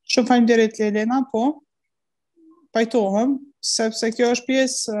 Shumë faleminderit Elena, po pajtohem, sepse kjo është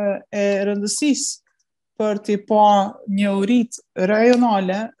pjesë e rëndësisë për t'i pa njohuritë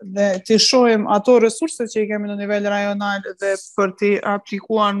rajonale dhe t'i shohim ato resurse që i kemi në nivel rajonal dhe për t'i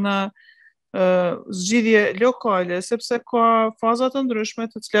aplikuar në zgjidhje lokale, sepse ka faza të ndryshme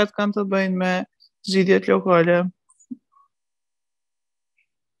të cilat kanë të bëjnë me zgjidhjet lokale.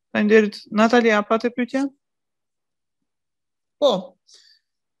 Faleminderit. Natalia, pa të pyetje? Po.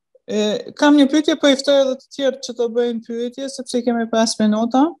 Kam një pyetje, po i ftoj edhe të tjerë që të bëjnë pyetje, sepse kemi 5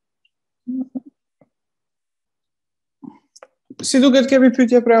 minuta. Si duket kemi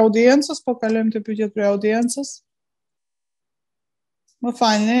pyetje për audiencës, po kalojmë të pyetjet për audiencës. Më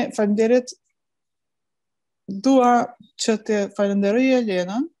falni, faleminderit. Dua që të falenderoj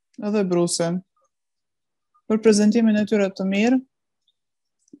Elenën edhe Brusen për prezantimin e tyre të mirë,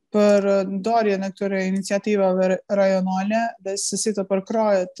 për ndarjen e këtyre iniciativave rajonale dhe se si të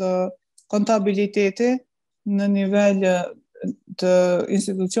përkrahet kontabiliteti në nivel të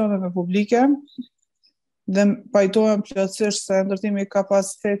institucioneve publike dhe pajtohem plotësisht se ndërtimi i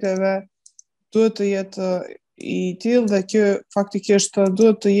kapaciteteve duhet të jetë i tillë dhe kjo faktikisht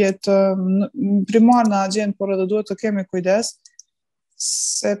duhet të jetë primar në agjendë, por edhe duhet të kemi kujdes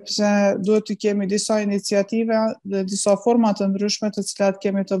sepse duhet të kemi disa iniciative dhe disa forma të ndryshme të cilat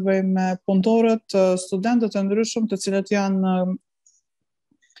kemi të bëjmë me punëtorët, studentët e ndryshëm, të cilët janë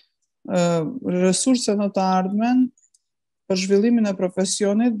resurse në të ardhmen për zhvillimin e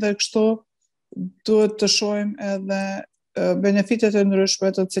profesionit dhe kështu duhet të shohim edhe benefitet e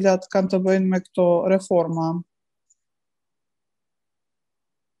ndryshme të cilat kanë të bëjnë me këto reforma.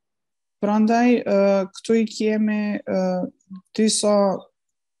 Prandaj, këtu i kemi disa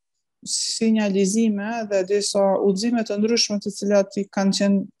sinjalizime dhe disa udhëzime të ndryshme të cilat i kanë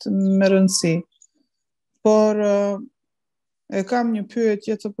qenë me rëndësi. Por e kam një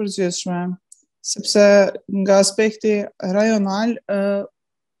pyetje të përgjithshme, sepse nga aspekti rajonal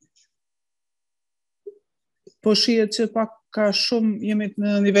po shihet që pak ka shumë jemi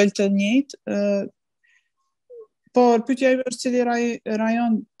në nivel të njëjtë, por pyetja ime është cili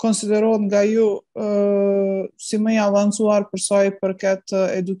rajon konsiderohet nga ju si më i avancuar për sa i përket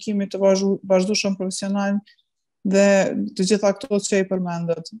edukimit të vazhdueshëm profesional dhe të gjitha këto që i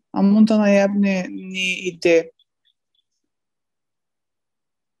përmendët. A mund të na jepni një ide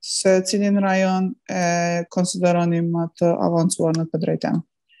se cilin rajon e konsideroni më të avancuar në këtë drejtim?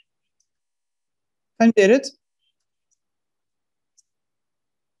 Faleminderit.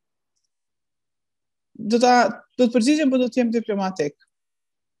 Do të përgjigjem, por do të jem diplomatik.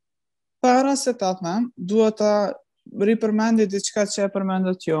 Para se ta them, duhet ta ripërmendi diçka që e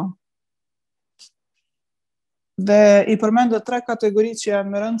përmendët ju. Dhe i përmendët 3 kategori që janë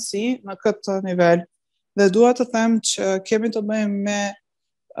me rëndësi në këtë nivel. Dhe dua të them që kemi të bëjmë me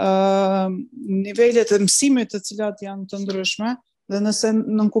nivelet e mësimit të cilat janë të ndryshme dhe nëse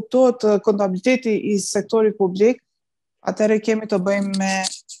nënkuptohet kontabiliteti i sektorit publik, atëherë kemi të bëjmë me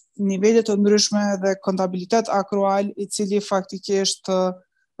nivelet të ndryshme dhe kontabilitet akrual i cili faktikisht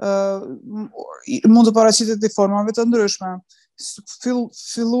mund të paraqitet në formave të ndryshme.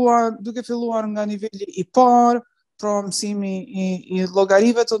 Duke filluar nga niveli i parë, pra mësimi i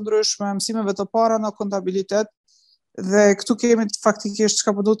llogarive të ndryshme, mësimeve të para në kontabilitet, dhe këtu kemi faktikisht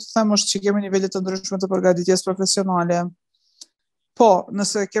çka po do të them është që kemi nivele të ndryshme të përgatitjes profesionale. Po,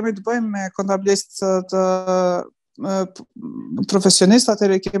 nëse kemi të bëjmë me kontabilistë të profesionistë,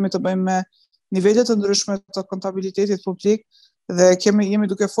 atëherë kemi të bëjmë me nivele të ndryshme të kontabilitetit publik dhe jemi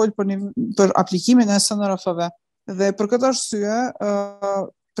duke folur për aplikimin e SNRF-ve. Dhe për këtë arsye,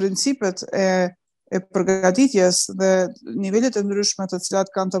 principet e përgatitjes dhe nivelet e ndryshme të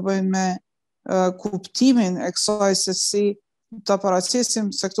cilat kanë të bëjnë me kuptimin e kësaj se si të paraqisim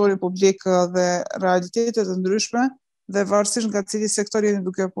sektorin publik dhe realitetet e ndryshme dhe varësisht nga cili sektor jeni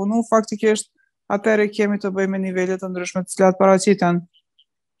duke punu, faktikisht atëherë kemi të bëjmë me nivele të ndryshme të cilat paraqiten.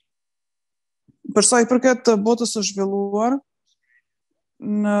 Për sa i përket botës së zhvilluar,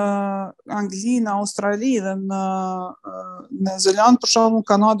 në Angli, në Australi dhe në Zeland, për shembull,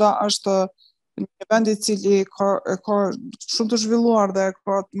 Kanada është një vend i cili ka shumë të zhvilluar dhe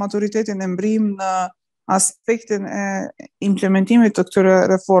ka maturitetin e mbrim në aspektin e implementimit të këtyre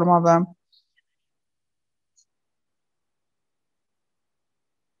reformave.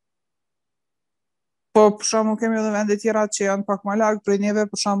 Po, për shembull, kemi edhe vende tjera që janë pak më larg prej neve,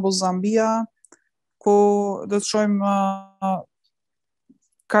 për shembull Zambia, ku do të shohim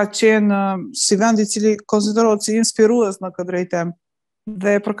ka qenë si vend i cili konsiderohet si inspirues në këtë drejtim.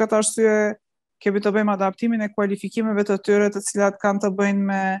 Dhe për këtë arsye kemi të bëjmë adaptimin e kualifikimeve të tyre të cilat kanë të bëjnë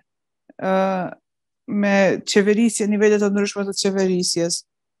me qeverisje, nivelet të ndryshme të qeverisjes.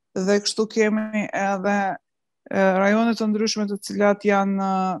 Dhe kështu kemi edhe rajone të ndryshme të cilat janë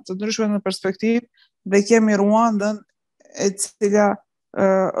të ndryshme në perspektivë dhe kemi Ruandën e cila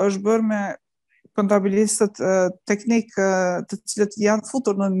është bërë me kontabilistët teknik të cilët janë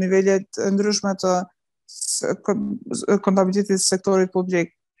futur në nivelet e ndryshme të kontabilitetit të sektorit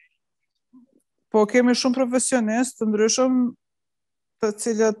publik. Po kemi shumë profesionistë të ndryshëm të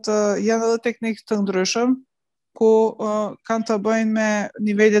cilët janë edhe teknik të ndryshëm, ku kanë të bëjnë me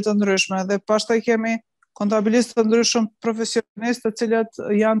nivelet të ndryshme dhe pastaj kemi kontabilistë të ndryshëm profesionistë të cilët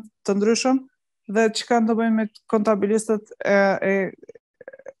janë të ndryshëm dhe që kanë të bëjnë me kontabilistët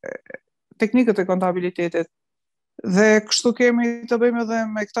teknikët e kontabilitetit. Dhe kështu kemi të bëjmë edhe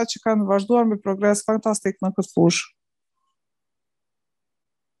me këta që kanë vazhduar me progres fantastik në këtë fushë.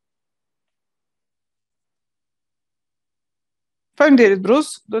 Faleminderit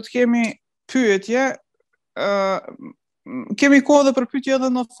Brus, do të kemi pyetje, kemi kohë dhe për pyetje edhe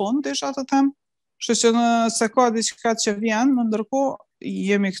në fund, desha të them, kështu që nëse ka diçka që vjen, në ndërkohë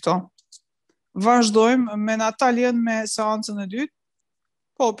jemi këto. Vazhdojmë me Natalien me seancën e dytë.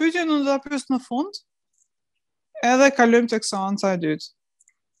 Po, pyetjen unë do ta pyes në fund, edhe kalojmë tek seanca e dytë.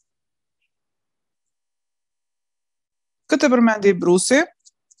 Këtë përmendi Brusi,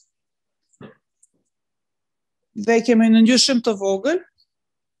 dhe kemi në ngjyshim të vogël,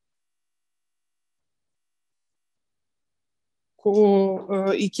 ku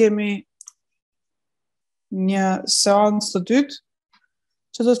i kemi një seancë të dytë,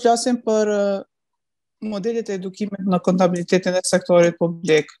 që do të flasim për modelet e edukimit në kontabilitetin e sektorit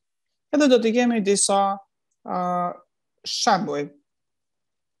publik. Edhe do të kemi disa shembuj.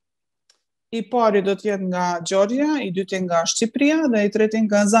 I pari do të jetë nga Georgia, i dyti nga Shqipëria dhe i treti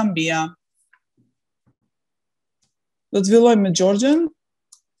nga Zambia. Do të fillojmë me Georgian.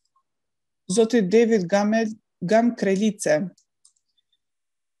 Zoti David Gamkrelice.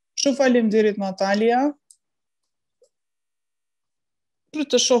 Shumë faleminderit Natalia. Për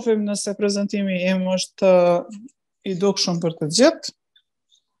të shohim nëse prezantimi im është i dukshëm për të gjithë.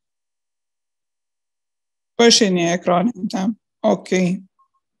 Po e shihni ekranin tim. Okej.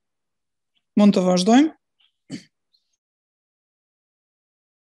 Mund të vazhdojmë?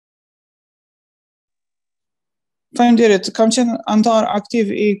 Faleminderit, kam qenë antar aktiv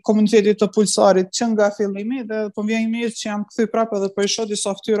i komunitetit të PULSARit që nga fillimi dhe po vjen mirë që jam kthy prapë dhe po i shoh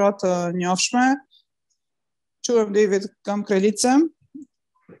disa fytyra të njohshme. Quhem David Gamkrelice.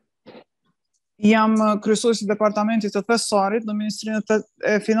 Jam kryesuesi i departamentit të thesarit në Ministrinë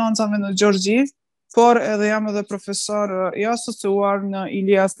e Financave në Georgi, por jam edhe profesor i asociuar në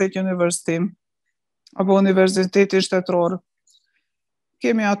Ilia State University, apo Universiteti Shtetëror.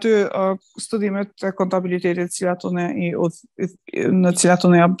 Kemi aty studimet e kontabilitetit në cilat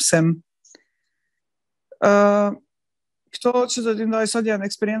unë jam mësim. Këto që do t'i ndaj sot janë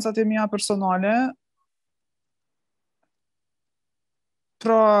eksperiencat e mia personale,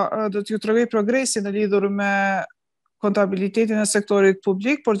 pra do t'ju tregoj progresin e lidhur me kontabilitetin e sektorit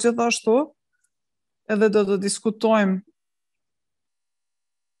publik, por gjithashtu edhe do të diskutojmë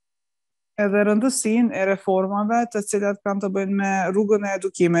edhe rëndësinë e reformave të cilat kanë të bëjnë me rrugën e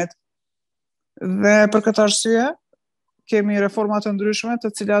edukimit. Dhe për këtë arsye kemi reforma të ndryshme të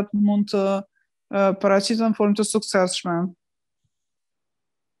cilat mund të paraqiten në formë të suksesshme.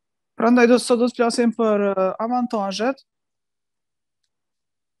 Prandaj sot do të flasim për avantazhet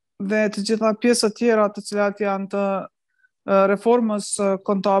dhe të gjitha pjesët tjera të cilat janë të reformës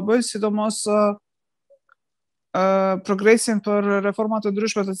kontabël, sidomos progresin për reformat të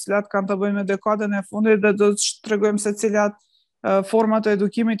ndryshme të cilat kanë të bëjnë me dekadën e fundit dhe do të tregojmë se cilat format të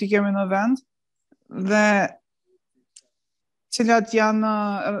edukimit i kemi në vend dhe cilat janë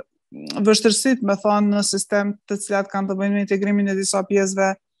vështirësitë, me thonë, në sistem të cilat kanë të bëjnë me integrimin e disa pjesëve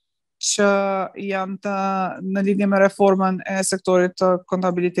që janë në lidhje me reformën e sektorit të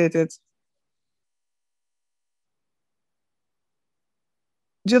kontabilitetit.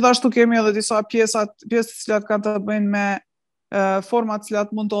 Gjithashtu kemi edhe disa pjesë të cilat kanë të bëjnë me format të cilat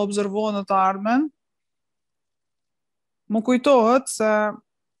mund të observohen në të ardhmen. Më kujtohet se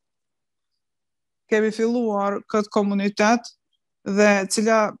kemi filluar këtë komunitet dhe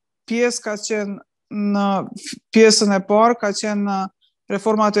cila pjesë ka qenë në pjesën e parë, ka qenë në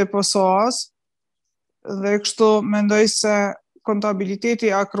reformat e PAOs, dhe kështu mendoj se kontabiliteti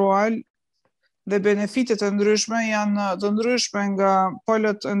akrual dhe benefitet e ndryshme janë të ndryshme nga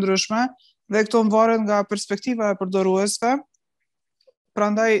palët e ndryshme dhe këto varen nga perspektiva e përdoruesve.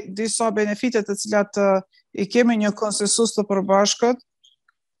 Prandaj disa benefitet të cilat i kemi një konsensus të përbashkët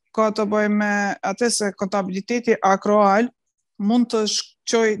ka të bëjë me atë se kontabiliteti akrual mund të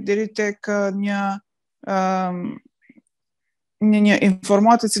shkojë deri tek një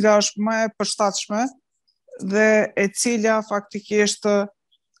informatë e cila është më e përshtatshme dhe e cila faktikisht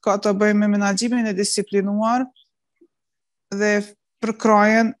ka të bëjë me menaxhimin e disiplinuar dhe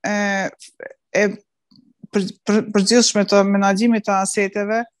përkrajen e përgjithshme të menaxhimit të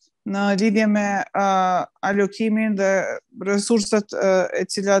aseteve në lidhje me alokimin dhe resurset e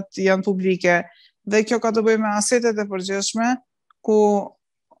cilat janë publike. Dhe kjo ka të bëjë me asetet e përgjithshme, ku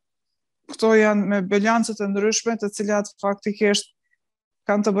këto janë me bilancet e ndryshme të cilat faktikisht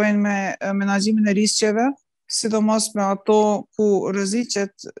kanë të bëjnë me menaxhimin e riskjeve, sidomos me ato ku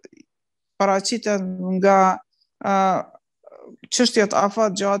rreziqet paraqiten nga çështjet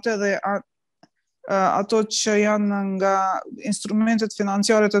afatgjate dhe ato që janë nga instrumentet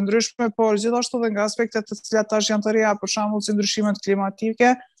financiare të ndryshme, por gjithashtu dhe nga aspektet të cilat tash janë të reja, për shembull si ndryshimet klimatike,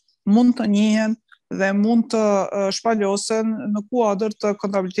 mund të njihen dhe mund të shpalosen në kuadër të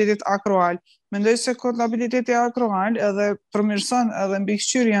kontabilitetit akrual. Mendoj se kontabiliteti akrual edhe përmirëson edhe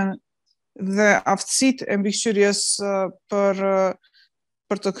mbikëqyrjen dhe aftësitë e mbikëqyrjes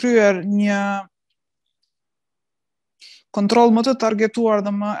për të kryer një kontroll më të targetuar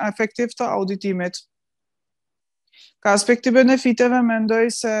dhe më efektiv të auditimit. Ka aspekti benefiteve, mendoj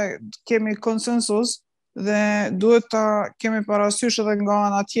se kemi konsensus dhe duhet ta kemi parasysh edhe nga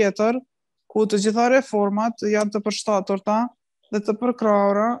ana tjetër, ku të gjitha reformat janë të përshtaturta dhe të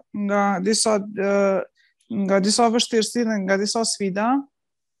përkrahura nga disa vështirësi dhe nga disa sfida,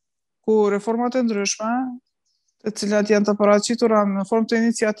 ku reformat e ndryshme, të cilat janë të paraqitura në formë të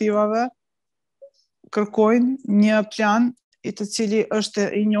iniciativave, kërkojnë një plan i të cili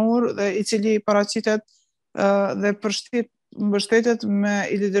është i njohur dhe i cili paraqitet dhe mbështetet me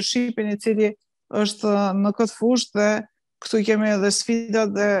leadershipin i cili është në këtë fushë dhe këtu kemi edhe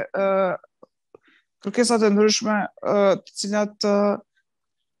sfidat dhe kërkesat e ndryshme të cilat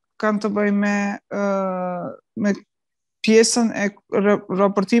kanë të bëjnë me pjesën e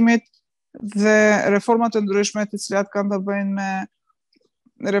raportimit dhe reformat e ndryshme të cilat kanë të bëjnë me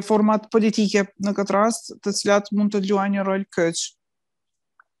reformat politike në këtë rast, të cilat mund të luajnë një rol kyç.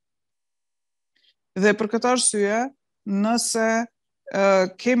 Dhe për këtë arsye, nëse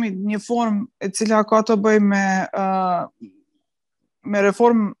kemi një formë e cila ka të bëjë me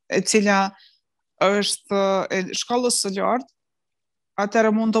reformë e cila është e shkallës së lartë,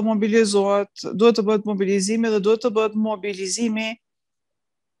 atëherë mund të mobilizohet, duhet të bëhet mobilizimi dhe duhet të bëhet mobilizimi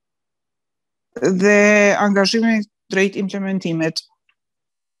dhe angazhimi drejt implementimit.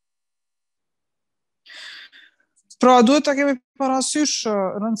 Pra, duhet të kemi parasysh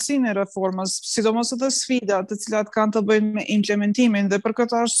rëndësinë e reformës, sidomos edhe sfidat të cilat kanë të bëjnë me implementimin dhe për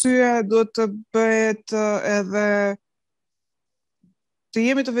këtë arsye duhet të bëhet edhe të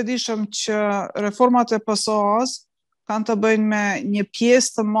jemi të vetëdijshëm që reformat e PAOs kanë të bëjnë me një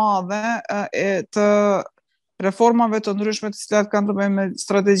pjesë të madhe të reformave të ndryshme të cilat kanë të bëjnë me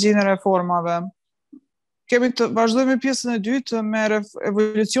strategjinë e reformave. Vazhdojmë pjesën e dytë me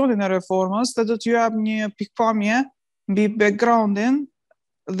evolucionin e reformës, dhe do t'ju jap një pikpamje mbi backgroundin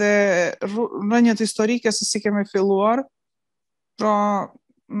dhe rrënjët historike se si kemi filluar. Pra,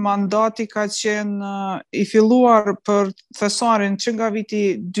 mandati ka qenë i filluar për thesarin që nga viti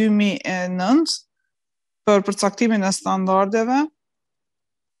 2009 për përcaktimin e standardeve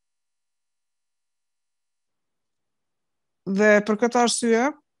dhe për këtë arsye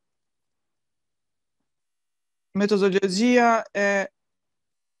metodologjia e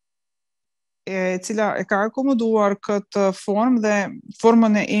cila e ka akomoduar këtë formë dhe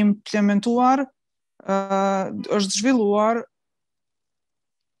formën e implementuar është zhvilluar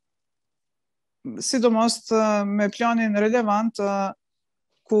sidomos me planin relevant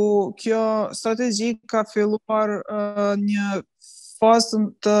ku kjo strategji ka filluar një fazë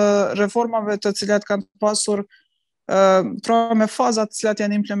të reformave të cilat kanë pasur pra me fazat të cilat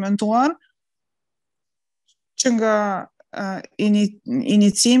janë implementuar që nga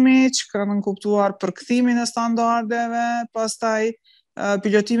inicimi që kanë nënkuptuar përkthimin e standardeve, pastaj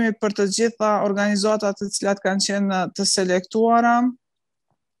pilotimi për të gjitha organizatat të cilat kanë qenë të selektuara,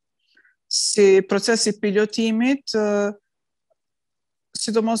 si procesi pilotimit,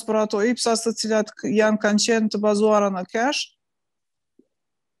 sidomos për ato IPSAS të cilat kanë qenë të bazuara në cash,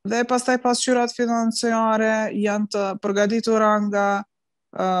 dhe pastaj pasqyrat financiare janë të përgatitura nga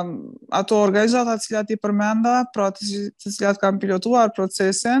ato organizata të cilat i përmenda, pra të cilat kanë pilotuar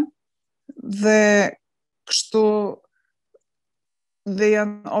procesin dhe kështu dhe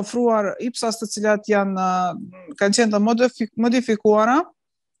janë ofruar IPSAS të cilat kanë qenë të modifikuara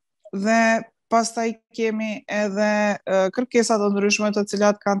dhe pastaj kemi edhe kërkesat të ndryshme të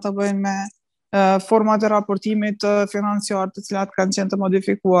cilat kanë të bëjnë me format e raportimit financiar të cilat kanë qenë të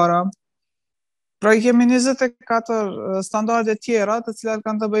modifikuara. Pra i kemi 24 standarde tjera të cilat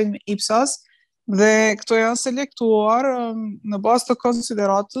kanë të bëjnë me IPSAS dhe këto janë selektuar në bazë të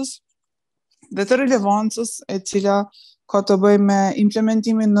konsideratës dhe të relevancës e cila ka të bëjnë me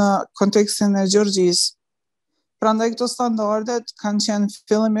implementimin në kontekstin e Gjergjisë. Prandaj këto standardet kanë qenë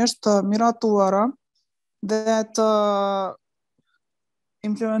fillimisht të miratuara dhe të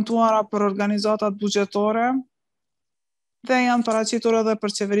implementuara për organizatat buxhetore dhe janë paraqitur edhe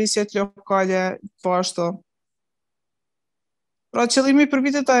për qeverisjet lokale po ashtu. Pra qëllimi për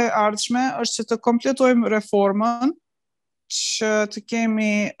vitet e ardhshme është që të kompletojmë reformën, që të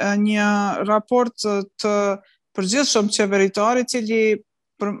kemi një raport të përgjithshëm qeveritar i cili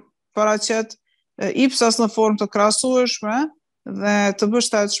paraqet IPSAS në formë të krahasueshme dhe të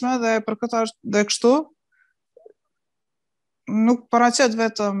mbështetshme dhe për këtë dhe kështu nuk paraqet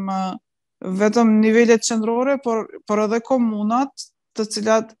vetëm vetëm nivelet qendrore, por edhe komunat, të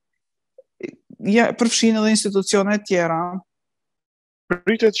cilat përfshin edhe institucione tjera.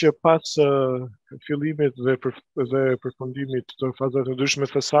 Pritet që pas fillimit dhe përfundimit të fazave të ndryshme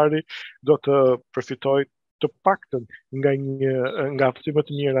thesari do të përfitojë të paktën nga aftësimet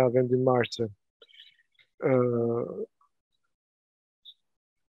të mira vendimarrëse.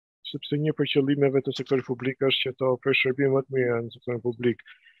 Sepse një për qëllimeve të sektorit publik është që të ofrojë shërbime më të mira në sektorin publik.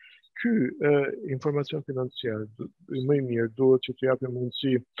 Ky informacion financiar më i mirë duhet që të japë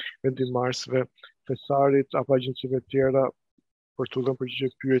mundësi vendimarrësve, thesarit apo agjencive tjera për të dhënë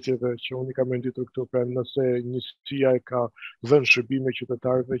përgjigje pyetjeve që unë kam renditur këtu, pra nëse njësia e ka dhënë shërbime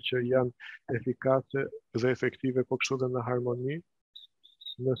qytetarëve që janë efikase dhe efektive, po kështu dhe në harmoni,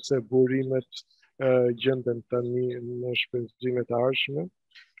 nëse burimet gjenden tani në shpenzimet e ardhshme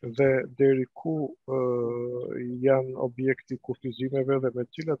dhe deri ku janë objekti kufizimeve dhe me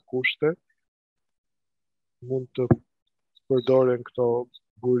cilat kushte mund të përdoren këto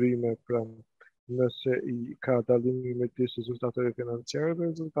burime, pra nëse i ka dallimi midis rezultateve financiare dhe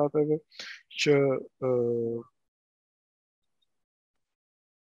rezultateve që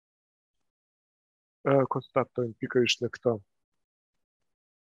konstatojnë pikërisht në këto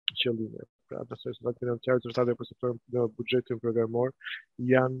qëllime. Pra, nëse rezultatet financiare, rezultatet për sektorin në buxhetin programor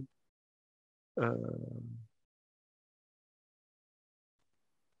janë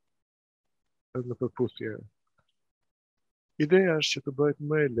në përputhje. Ideja është që të bëhet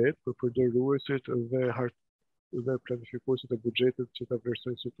më e lehtë për përdoruesit dhe planifikuesit e buxhetit që të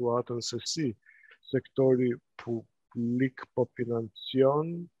vlerësojnë situatën se si sektori publik po financion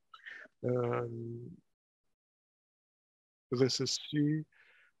dhe se si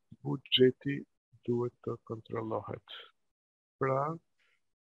buxheti duhet të kontrollohet. Pra,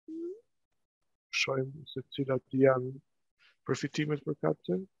 shohim se cilat janë përfitimet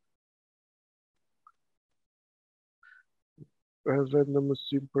përkatëse, edhe në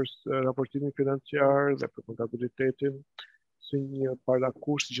mësim për raportimin financiar dhe për kontabilitetin, si një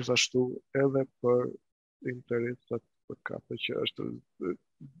parakusht gjithashtu edhe për interesat përkatëse, që është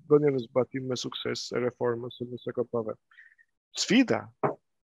dhënia në zbatim me sukses e reformës së SKP-ve. Sfida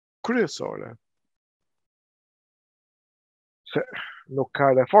kryesore, se nuk ka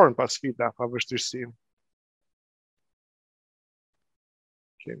reformë pa sfida, pa vështirësi.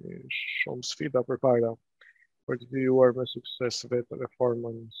 Kemi shumë sfida përpara për të krijuar me sukses vetë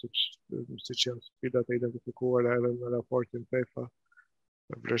reformën, siç janë sfidat e identifikuara edhe në raportin PEFA,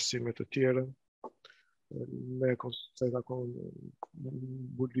 me vlerësime të tjera, me konsekvenca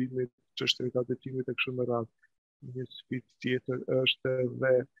burimit, çështjet e auditimit e kështu me radhë. Një sfidë tjetër është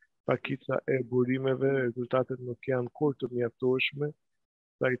edhe pakica e burimeve, rezultatet nuk janë kur të mjaftueshme,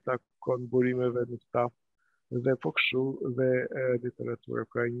 sa i takon burimeve në staf dhe po kështu dhe literaturë.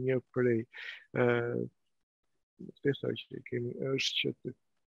 Pra një prej pjesa që kemi është që të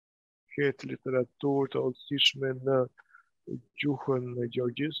ketë literaturë të hollësishme në gjuhën e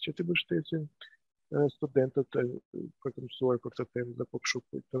Gjergjisë që të mbështesin studentët për të mësuar për këtë temë dhe po kështu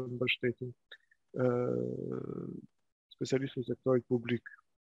për të mbështesin specialistët e sektorit publik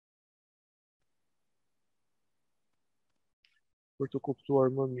për të kuptuar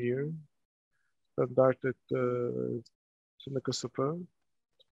më mirë standardet së KSP,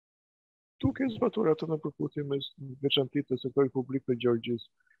 duke zbatuar ato në përputhje me veçantitë të sektorit publik të Gjergjisë.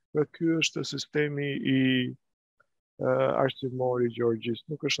 Pra ky është sistemi i arsimor i Gjergjisë,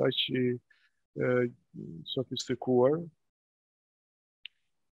 nuk është aq i sofistikuar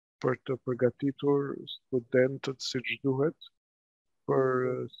për të përgatitur studentët siç duhet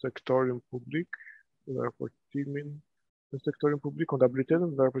për sektorin publik dhe raportimin në sektorin publik,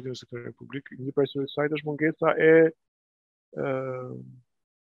 kontabilitetin dhe raportimin në sektorin publik. Një prej saj është mungesa e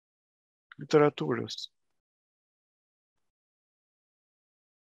literaturës.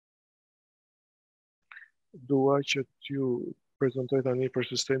 Dua që t'ju prezantoj tani për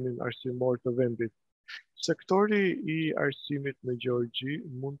sistemin arsimor të vendit. Sektori i arsimit në Gjergji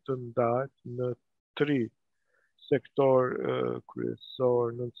mund të ndahet në 3 sektor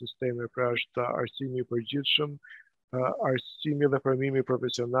kryesor në sisteme, pra është arsimi i përgjithshëm, arsimi dhe formimi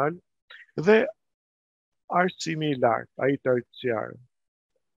profesional dhe arsimi i lartë, ai terciar.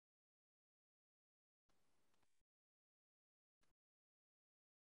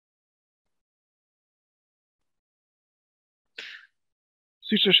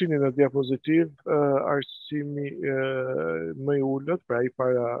 Siç e shihni në diapozitiv, arsimi më i ulët, pra ai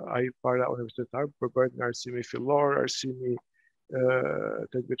para universitar, përbohet nga arsimi fillor, arsimi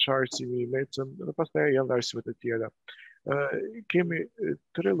tetëvjeçar, arsimi i mecëm, dhe pastaj janë dhe arsimet e tjera. Kemi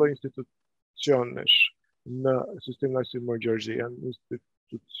 3 lloj institucionesh në sistemin arsimor Gjergji. Janë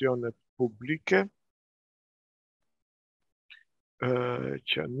institucionet publike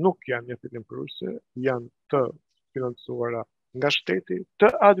që nuk janë një fillimpruese, janë të financuara nga shteti, të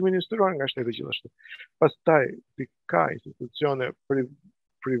administruar nga shteti gjithashtu. Pastaj ka institucione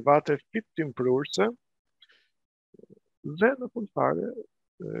private fitimpruese dhe në fund fare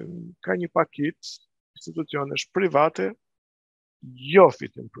ka një paketë institucionesh private jo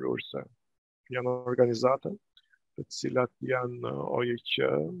fitimpruese. Janë organizata të cilat janë OJQ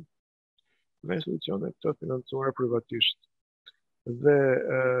dhe institucione të financuara privatisht. Dhe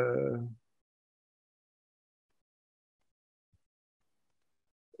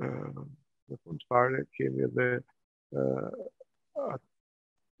në fund fare kemi edhe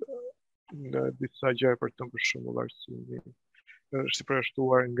në disa gjëra për të, për shembull arsimi është i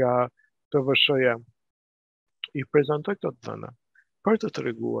përshtuar nga TVSH-ja. I prezantoj këto të dhëna për të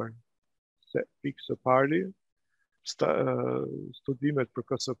treguar se pikë së pari studimet për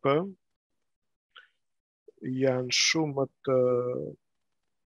KSP janë shumë më të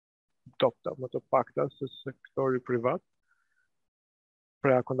dobta, më të pakta se sektori privat.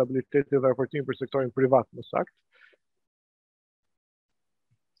 Pra kontabiliteti dhe raportimi për sektorin privat më saktë.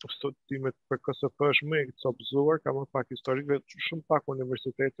 Studimet për KSP është më i copëzuar, ka më pak historik dhe shumë pak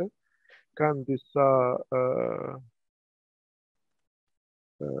universitete kanë disa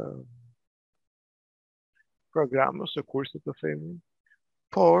programe ose kurse të themi,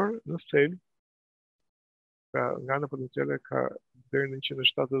 por në thelb nga ana potenciale ka deri në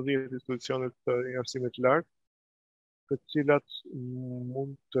 170 institucione të arsimit të lartë, të cilat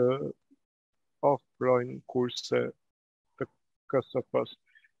mund të ofrojnë kurse të KSP-s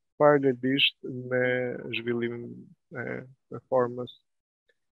paralelisht me zhvillimin e reformës.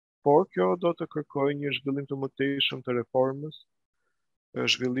 Por kjo do të kërkojë një zhvillim të mëtejshëm të reformës,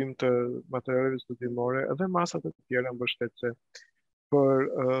 zhvillim të materialeve studimore dhe masa të tjera mbështetëse për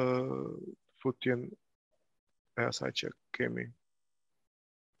futjen e asaj që kemi.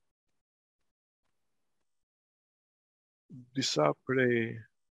 Disa prej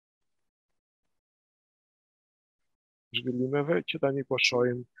zhvillimeve që tani po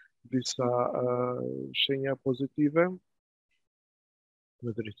shohim disa shenja pozitive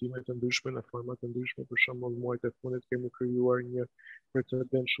në drejtime të ndryshme, në forma të ndryshme. Për shembull, muajt e fundit kemi krijuar një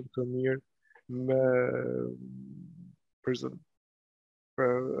precedent shumë të mirë me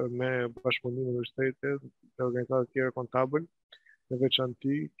bashkëpunime me universitetet dhe organizata të tjera kontabël. Në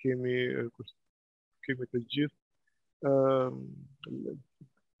veçanti kemi të gjithë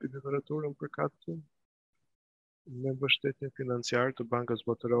literaturën përkatëse me mbështetjen financiare të Bankës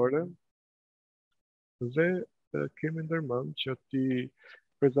Botërore dhe kemi ndërmend që ti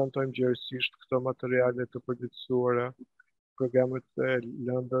prezantojmë gjerësisht këto materiale të përditësuara, programet e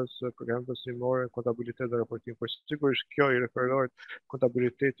lëndës, programet pasimore, kontabilitet dhe raportim. Por sigurisht kjo i referohet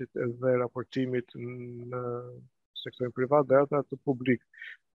kontabilitetit dhe raportimit në sektorin privat dhe ata të publik.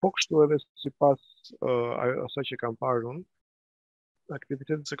 Po kështu edhe sipas asaj që kam parë unë,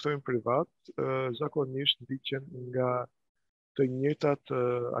 aktivitetet në sektorin privat zakonisht ndiqen nga të njëjtat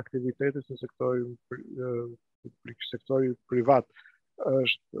aktivitetet në sektorin publik. Sektori privat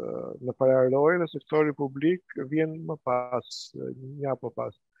është në paraloj dhe sektori publik vjen më pas, një apo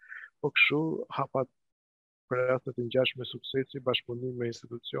pas. Po kështu hapat për raste të ngjashme suksesi, bashkëpunim me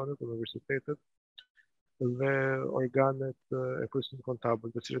institucionet, universitetet dhe organet e përgjithshme kontabël,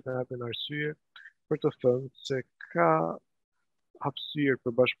 të cilët na japin arsye për të thënë se ka hapësirë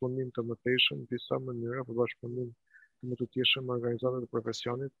për bashkëpunim të mëtejshëm, disa mënyra për bashkëpunim të më të tjeshëm me organizatat e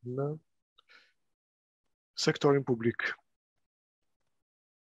profesionit në sektorin publik.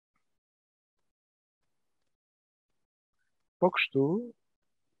 Po kështu,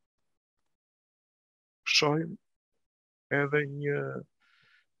 shohim edhe një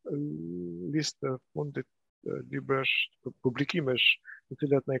listë fundit librash, publikimesh, të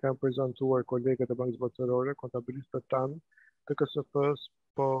cilat ne kanë prezantuar kolegët e Bankës Botërore, kontabilistët tanë të KSP-s,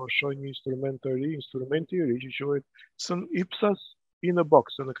 po shoh një instrument të ri, instrumenti i ri që quhet IPSAS in a box,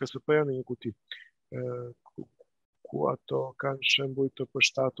 në KSP-ja në një kuti, ku ato kanë shembuj të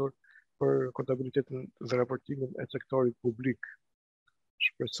përshtatur për kontabilitetin dhe raportimin e sektorit publik.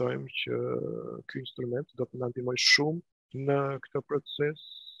 Shpresojmë që ky instrument do të na ndihmojë shumë në këtë proces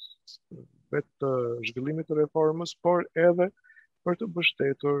vetë të zhvillimit të reformës, por edhe për të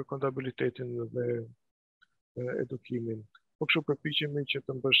mbështetur kontabilitetin dhe edukimin. Po kështu përpiqemi që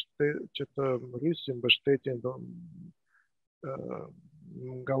të rrisim mbështetjen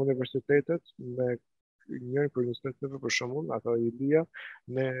nga universitetet me njëri për universiteteve, për shembull, ato ILIA,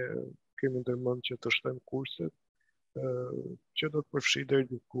 ne kemi ndërmend që të shtojmë kurset që do të përfshi deri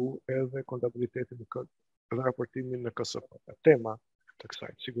diku edhe kontabilitetin dhe raportimin në KSP. Tema të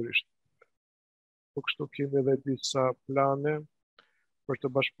kësaj, sigurisht. Po kështu kemi edhe disa plane për të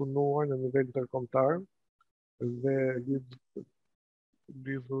bashkëpunuar në nivel ndërkombëtar dhe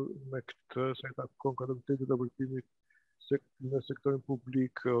lidhur me këtë, se ta konkurrencën e vërtetimit në sektorin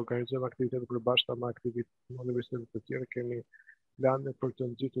publik, organizojmë aktivitete përbashkëta me aktivitetet në universitetet të tjera, kemi plane për të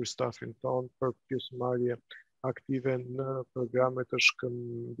nxitur stafin ton për pjesëmarrje aktive në programe të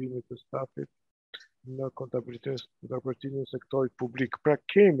shkëmbimit të stafit në kontabilitetin dhe raportimin e sektorit publik. Pra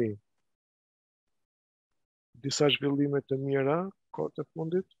kemi disa zhvillime të mira kohët e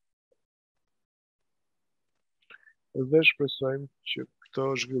fundit dhe shpresojmë që këto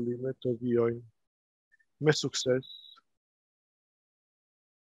zhvillime të vijojnë me sukses.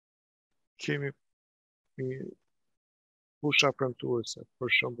 Kemi fusha premtuese, për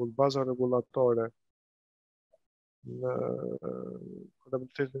shembull baza rregullatore në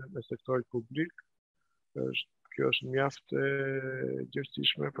kontabilitetin e sektorit publik. Kjo është mjaft e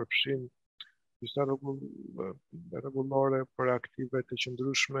gjerësishme, përfshin disa rregullore për aktive të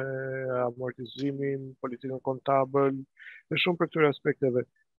qëndrueshme, amortizimin, politikën kontabël, dhe shumë për këtyre aspekteve.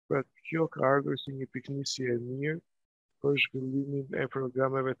 Pra kjo ka ardhur si një piknisje e mirë për zhvillimin e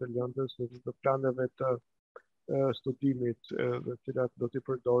programeve të lëndës dhe të planeve të studimit, dhe të cilat do t'i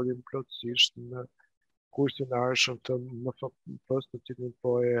përdorim plotësisht në kursin e ardhshëm të MFP-s, të cilin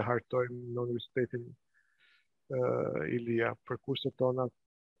po e hartojmë në Universitetin Ilia për kurset tona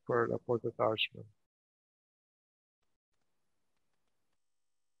për raportet e ardhshme.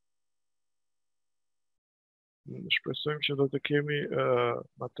 Shpresojmë që do të kemi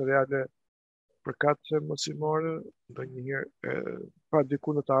materiale përkatëse mësimore, ndonjëherë pa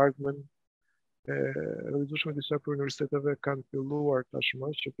diku në të ardhmen e realizueshme disa për universiteteve kanë filluar tashmë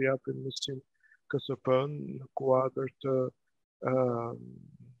që të japin mësim KSP-n në kuadër të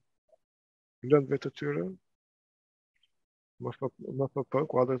lëndëve të tyre, MFP,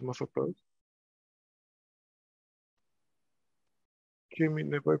 kuadrët MFP-s. Kemi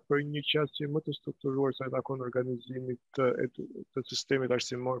nevojë për një qasje më të strukturuar sa i takon organizimit të sistemit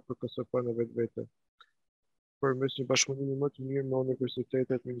arsimor për KSP në vetvete. Përmes një bashkëpunimi më të mirë me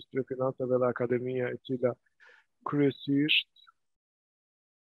universitetet, Ministrinë e Financave dhe akademia, e cila kryesisht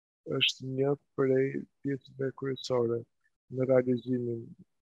është një prej pjesëve kryesore në realizimin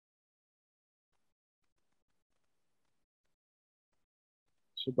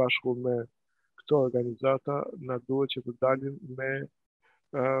së bashku me këto organizata, na duhet që të dalim me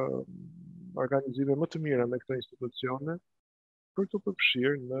organizime më të mira me këto institucione për të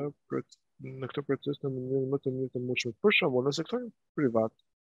përfshirë në këtë proces në mënyrë më të mirë të mundshme. Për shembull, në sektorin privat,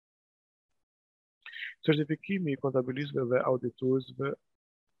 certifikimi i kontabilistëve dhe audituesve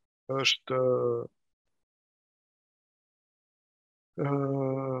është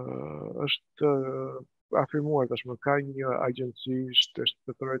afirmuar tashmë. Ka një agjenci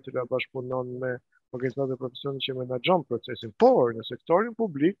shtetërore e cila bashkëpunon me organizatat e profesionit që menaxhon procesin, por në sektorin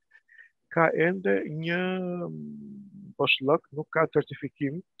publik ka ende një boshllëk, nuk ka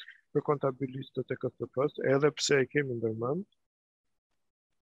certifikim për kontabilistët e KSP-s, edhe pse e kemi ndërmend.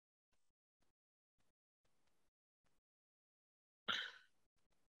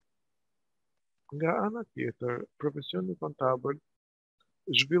 Nga ana tjetër, profesioni kontabël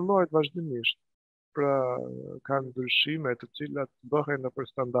zhvillohet vazhdimisht. Pra ka ndryshime të cilat bëhen nëpër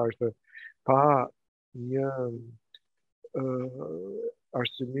standarde, pa një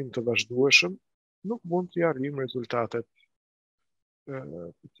arsimim të vazhdueshëm, nuk mund të arrijmë rezultatet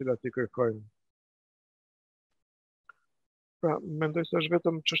të cilat i kërkojmë. Pra, mendoj se është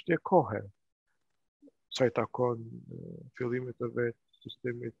vetëm çështje kohe, sa i takon fillimit të vetë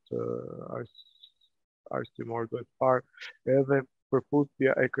sistemit arsimor. Duhet parë edhe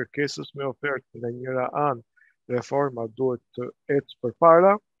përputhja e kërkesës me ofertë. Nga njëra anë, reforma duhet të ecë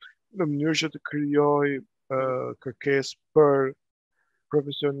përpara në mënyrë që të krijojë kërkesë për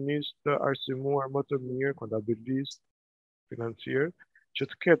profesionistë të arsimuar më të mirë, kontabilist, financier, që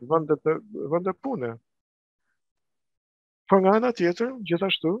të ketë vende pune. Por nga ana tjetër,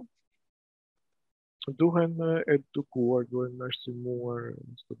 gjithashtu, duhen edukuar, duhen arsimuar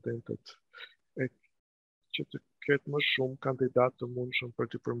studentët që të ketë më shumë kandidatë të mundshëm për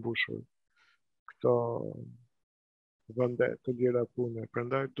të përmbushur këto vende të lira pune.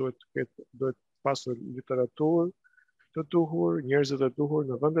 Prandaj duhet pasur literaturë të duhur, njerëzit e duhur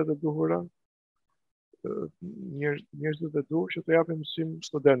në vendet e duhura, njerëzit e duhur që të japin mësim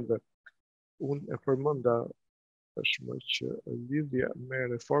studentëve. Unë e përmenda tashmë që lidhja me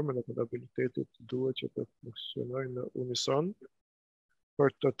reformën e kontabilitetit duhet që të funksionojë në unison për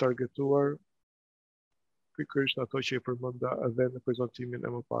të targetuar pikërisht ato që i përmenda edhe në prezantimin e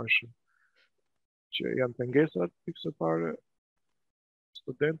mëparshëm, që janë pengesat pikë së pare,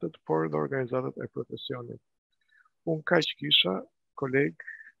 studentët, por dhe organizatat e profesionit. Unë kaq kisha, kolegë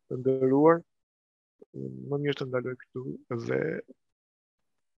të nderuar, më mirë të ndaloj këtu dhe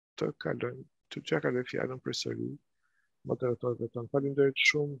të kaloj fjalën përsëri moderatorëve tonë. Faleminderit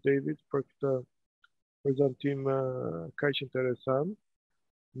shumë David për këtë prezantim kaq interesant.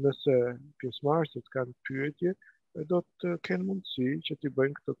 Nëse pjesëmarrësit kanë pyetje, do të kenë mundësi që t'i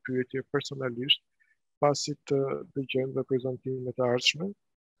bëjnë këtë pyetje personalisht pasi të dëgjojnë dhe prezantimet e ardhshme,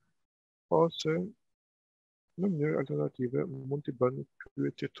 ose në mënyrë alternative mund t'i bëni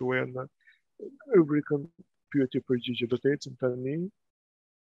pyetjet tuaja në rubrikën pyetje përgjigje. Do të ecim tani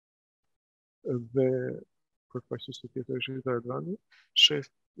dhe përfaqësuesi tjetër është Rita Erdhani,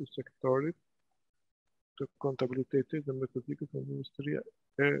 shef i sektorit të kontabilitetit dhe metodikës në Ministria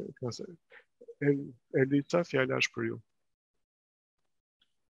e Finansave. Elita, fjala është për ju.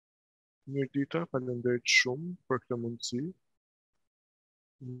 Mirë dita, faleminderit shumë për këtë mundësi.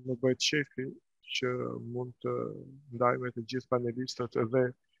 Më bëhet qefi që mund të ndaj me të gjithë panelistët dhe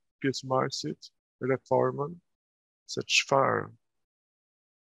pjesëmarrësit reformën se çfarë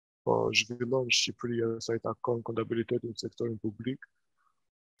po zhvillon Shqipëria sa i takon kontabilitetin në sektorin publik.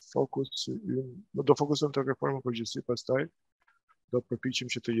 Do fokuson të reformën përgjithësi, pastaj do të përpiqem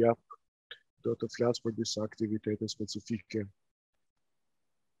që do të flas për disa aktivitete specifike.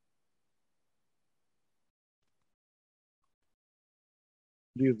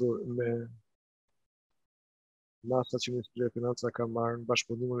 Lidhur me masat që Ministria e Financave ka marrë në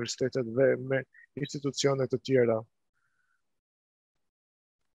bashkëpunim me universitetet dhe me institucione të tjera.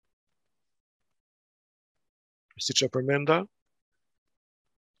 Siç e përmenda,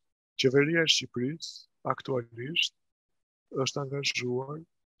 qeveria e Shqipërisë aktualisht është angazhuar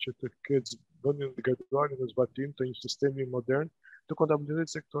që të ketë vendin graduale në zbatim të një sistemi modern të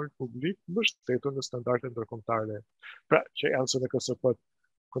kontabilitetit sektorit publik mbështetur në standarde ndërkombëtare. Pra, që janë në KSP.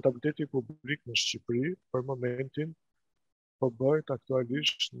 Kontabiliteti publik në Shqipëri për momentin po bëhet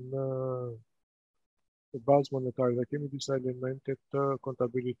aktualisht në bazë monetare dhe kemi disa elemente të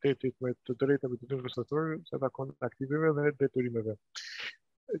kontabilitetit me të drejtave të investitorëve sa takon aktiveve dhe detyrimeve.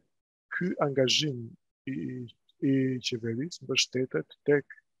 Ky angazhim i qeverisë mbështetet tek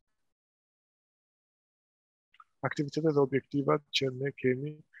aktivitetet dhe objektivat që ne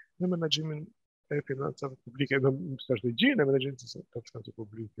kemi në menaxhimin e financave publike, në strategjinë e menaxhimit të financave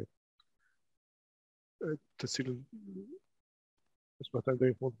publike, të cilën zbatojmë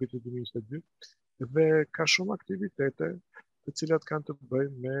deri në fund vitit 2022, dhe ka shumë aktivitete të cilat kanë të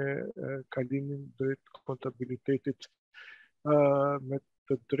bëjnë me kalimin drejt kontabilitetit me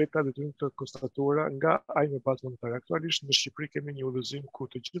të drejta detyrim të konstatuara nga ai me bazë monetare. Aktualisht në Shqipëri kemi një udhëzim ku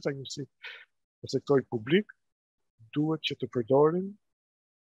të gjitha njësitë e sektorit publik duhet që të përdorin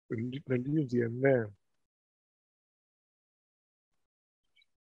në lidhje me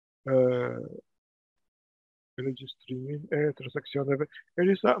regjistrimin e transaksioneve.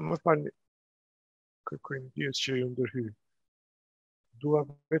 Elisa, më falni, kërkoj ndjes që ju ndërhyj. Dua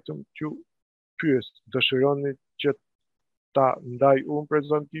vetëm t'ju pyes, dëshironi që ta ndaj unë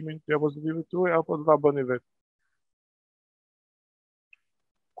prezantimin të diapozitivit tuaj apo do ta bëni vetë?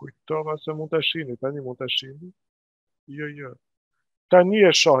 Kujtova se mund ta shihni, tani mund ta shihni? Jo. Tani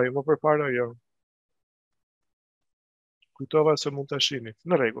e shohim, më përpara jo. Kujtova se mund ta shihni.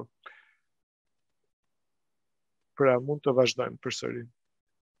 Në rregull. Pra, mund të vazhdojmë përsëri.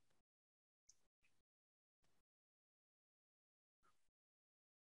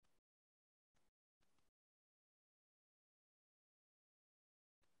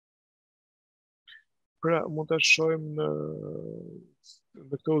 Pra, mund të shohim në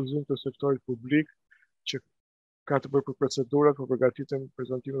këtë udhëzim të sektorit publik që ka të bërë për procedurat për përgatitjen,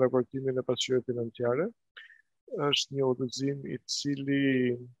 prezantimin dhe raportimin e pasqyrave financiare. Është një udhëzim i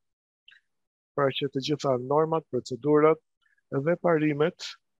cili paraqet të gjitha normat, procedurat dhe parimet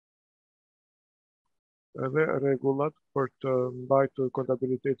dhe rregullat për të mbajtur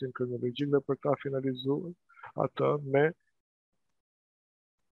kontabilitetin kronologjik dhe për ta finalizuar atë me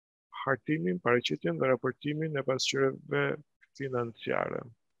hartimin, paraqitjen dhe raportimin e pasqyrave financiare.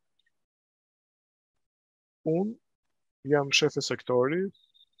 Unë jam shef e sektorit,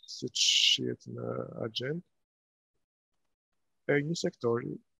 siç shihet në agjendë, e një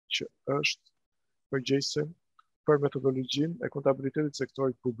sektori që është përgjegjëse për metodologjinë e kontabilitetit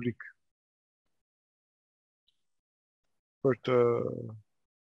sektorit publik. Për të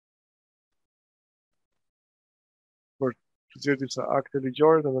zgjedhur disa akte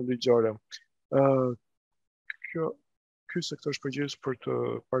ligjore dhe nënligjore. Ky sektor është përgjegjës për të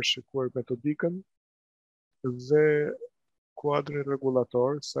parashikuar metodikën dhe kuadrin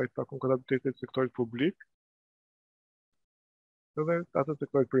rregullator sa i takon kontabilitetit sektorit publik edhe atë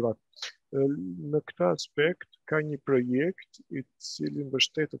sektorit privat. Në këtë aspekt ka një projekt i cili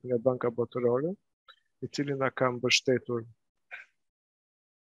mbështetet nga Banka Botërore, i cili na ka mbështetur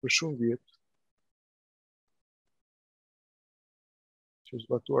për shumë vjet, që është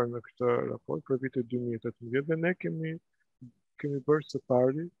zbatuar në këtë raport për vitin 2018 dhe ne kemi bërë së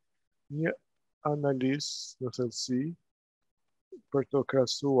pari një analizë në thellësi për të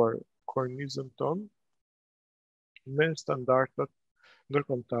krahasuar kornizën tonë me standardet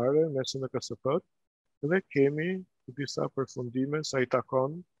ndërkombëtare me SNKSP-t dhe kemi disa përfundime sa i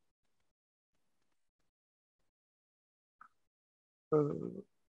takon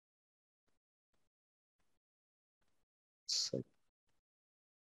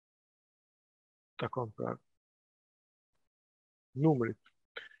pra numrit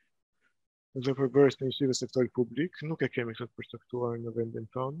dhe përbërës në njësive sektorit publik, nuk e kemi këtë përcaktuar në vendin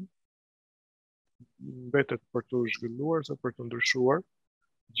tonë, mbetet për të zhvilluar ose për të ndryshuar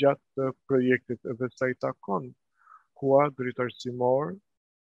gjatë projektit edhe sa i takon kuadrit arsimor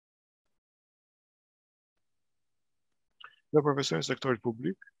dhe profesionit sektorit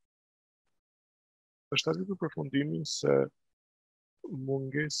publik, është arritur përfundimin se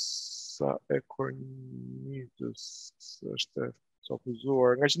mungesa e kornizës është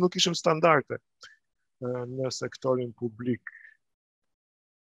akuzuar, nga që nuk ishim standarde në sektorin publik.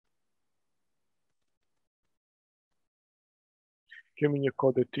 Kemi një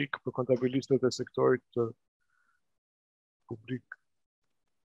kod etik për kontabilistët e sektorit publik,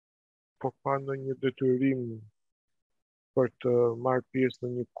 po pa në një detyrim për të marrë pjesë në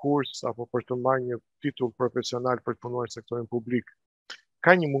një kurs apo për të marrë një titull profesional për të punuar në sektorin publik.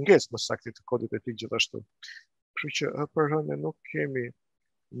 Ka një mungesë më saktë të kodit etik gjithashtu. Kështu që për hënë nuk kemi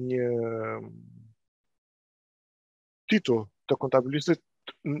një titull të kontabilistit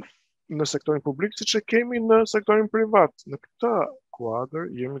në sektorin publik, siç e kemi në sektorin privat. Në këtë kuadër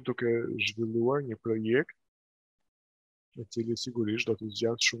jemi duke zhvilluar një projekt i cili sigurisht do të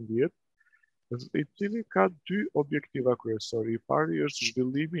zgjatë shumë vjet, i cili ka dy objektiva kryesore. I pari është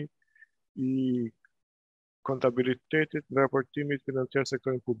zhvillimi i kontabilitetit dhe raportimit financiar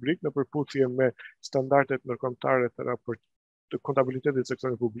sektorin publik në përputhje me standardet ndërkombëtare të kontabilitetit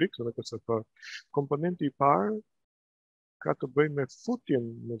sektorin publik, në KSP. Komponenti i parë ka të bëjë me futjen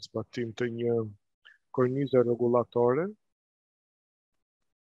në zbatim të një kornize rregullatore.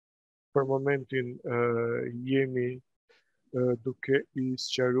 Për momentin jemi duke i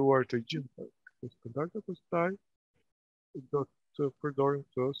sqaruar të gjitha standardet, pastaj do të përdorim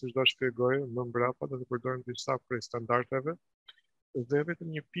këto, siç do shpjegoj më mbrapa, do të përdorim disa prej standardeve dhe vetëm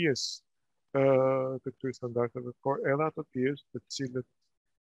një pjesë të këtyre standardeve, por edhe ato pjesë të cilët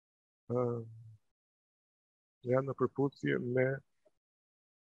janë në përputhje me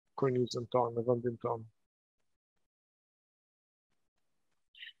kornizën tonë, në vendin tonë.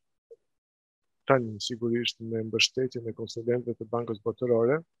 Tani, sigurisht, me mbështetjen e konsulentëve të Bankës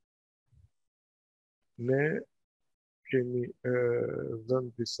Botërore, ne kemi dhënë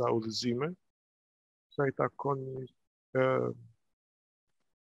disa udhëzime sa i takon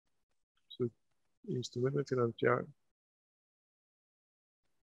instrumente financiare.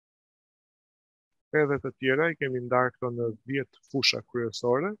 Edhe të tjera i kemi ndarë këto në 10 fusha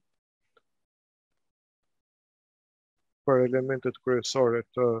kryesore për elementet kryesore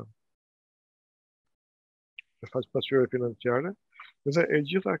të pasqyrave financiare, dhe e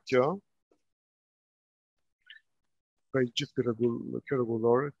gjitha kjo, pra i gjithë kjo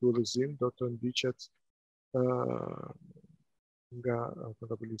rregullore, kjo udhëzim do të ndiqet nga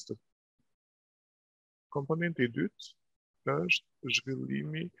kontabilistët. Komponenti i dytë është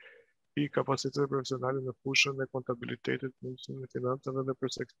zhvillimi i kapacitetit profesionale në fushën e kontabilitetit, në financave dhe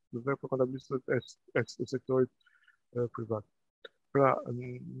për kontabilistët e sektorit privat. Pra,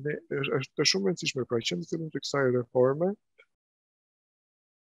 është shumë e rëndësishme, pra që në fillim të kësaj reforme,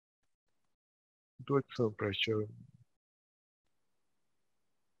 duhet të thëmë, pra që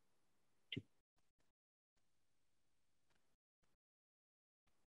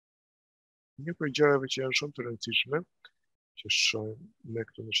një për gjërave që janë shumë të rëndësishme, që shohim ne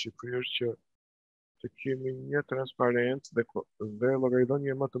këtu në Shqipëri, është që të kemi një transparencë dhe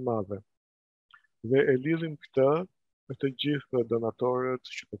llogaridhënie më të madhe. Dhe e lidhim këtë me të gjithë donatorët,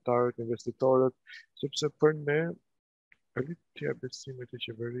 qytetarët, investitorët, sepse për ne rritja e besimit të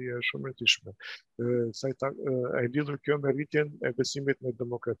qeveria është shumë e rëndësishme. E lidhur kjo me rritjen e besimit në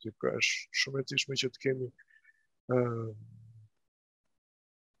demokraci. Pra është shumë e rëndësishme që të kemi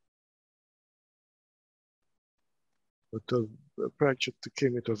pra që të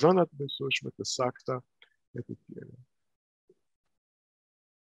kemi të dhënat besueshme, të sakta e të tjera.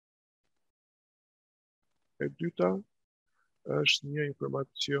 E dyta është një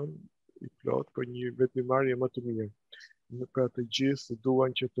informacion i plot për një vendimarrje më të mirë. Në pra të gjithë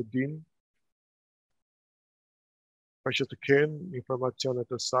duan që të dinë, për që të kenë informacionet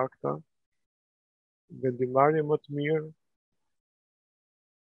të sakta, vendimarrje më të mirë,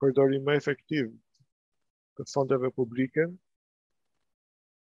 përdorim më efektiv të fondeve publike,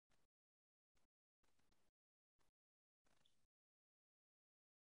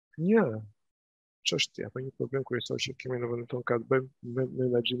 një çështje apo një problem kryesor që kemi në vendin tonë ka të bëjë me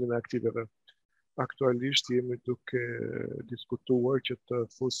menaxhimin e aktiveve. Aktualisht jemi duke diskutuar që të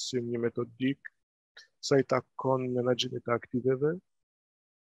fusim një metodik sa i takon menaxhimit të aktiveve,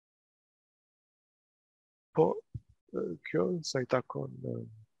 po kjo sa i takon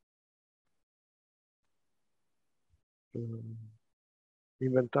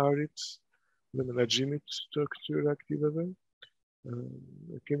inventarit dhe menaxhimit të këtyre aktiveve.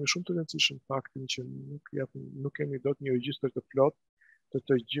 Kemi shumë të rëndësishëm faktin që nuk kemi dot një regjistër të plot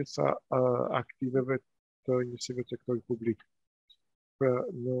të gjitha aktiveve të njësive të sektorit publik. Pra,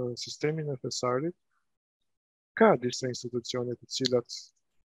 në sistemin e thesarit, ka disa institucione të cilat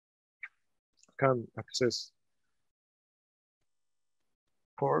kanë akses,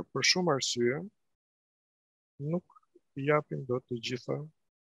 por për shumë arsye nuk japin dot të gjitha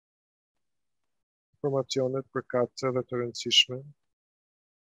informacionet përkatëse të rëndësishme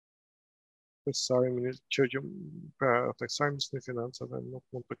thesari pra thesari Ministrisë së Financave nuk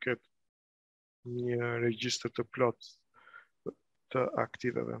mund të ketë një regjistër të plot të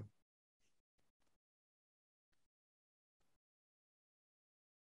aktiveve.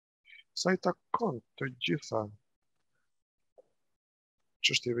 Sa i takon të gjitha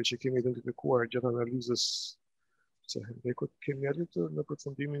çështjeve që kemi identifikuar gjatë analizës së Hendekut, kemi arritur në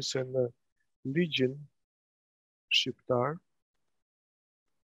përfundimin se në ligjin shqiptar,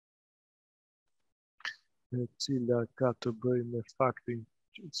 e cila ka të bëjë me faktin,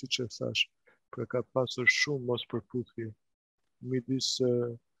 siç e thash, pra ka pasur shumë mospërputhje midis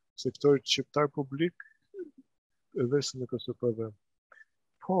sektorit shqiptar publik dhe SNKSP-ve.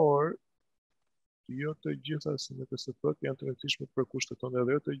 Por jo të gjitha SNKSP-t janë të rëndësishme për kushtet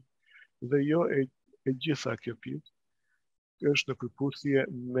tonë dhe jo e gjitha kjo pjesë është në përputhje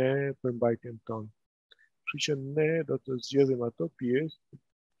me përmbajtjen tonë. Kështu që ne do të zgjedhim ato pjesë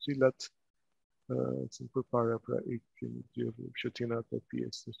cilat si përpara pra i kemi zgjedhur që t'jena ato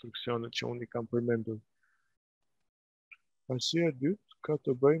pjesë instruksionet që unë i kam përmendur. Arsyeja e dytë ka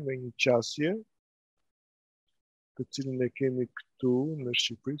të bëjë me një qasje të cilën e kemi këtu në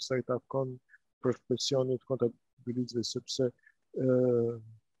Shqipëri sa i takon profesionit kontabilistëve, sepse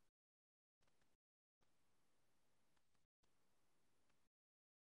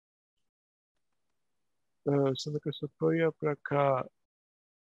SNKSP-ja pra ka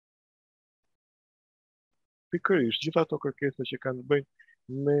pikërisht gjitha ato kërkesa që kanë bëjnë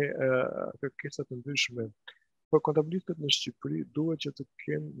me kërkesa të ndryshme. Por kontabilistët në Shqipëri duhet që të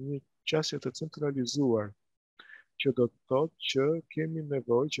kenë një qasje të centralizuar, që do të thotë që kemi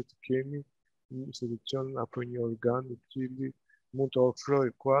nevojë që të kemi një institucion apo një organ i cili mund të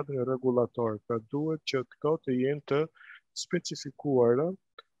ofrojë kuadrin rregullator. Pra duhet që këto të jenë të specifikuara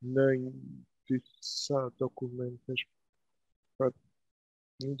në disa dokumente. Pra,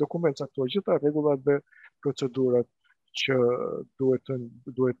 një dokument caktuar gjitha rregullat dhe procedurat që duhet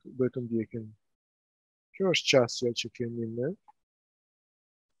të ndjekin. Kjo është qasja që kemi ne.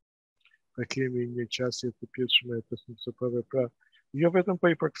 Pra kemi një qasje të pjesshme të SNKSP-ve, pra jo vetëm po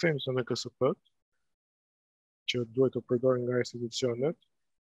i përkthejmë SNKSP-t, që duhet të përdoren nga institucionet,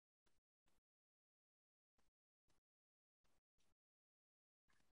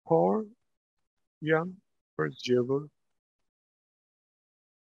 por janë përzgjedhur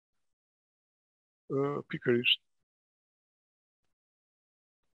pikërisht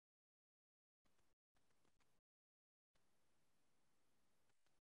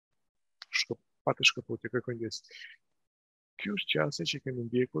patë shkëputje, kërkoj ndjesë. Kjo është qasje që kemi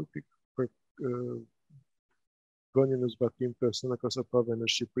ndjekur për vënien në zbatim të SNKSP-ve në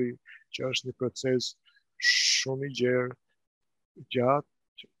Shqipëri, që është një proces shumë i gjerë, gjatë,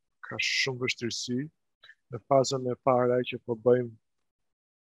 ka shumë vështirësi. Në fazën e para që po bëjmë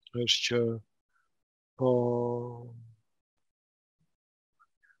është që po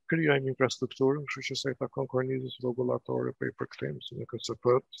krijojmë infrastrukturën, kështu që sa i takon kornizës rregullatore për i përkthejmë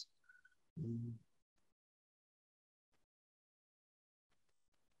SNKSP-t.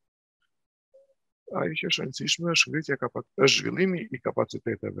 Ajo që është rëndësishme është zhvillimi i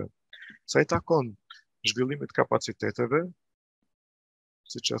kapaciteteve. Sa i takon zhvillimit kapaciteteve,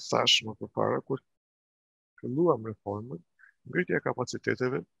 siç e thash më përpara kur filluam reformën, ngritja e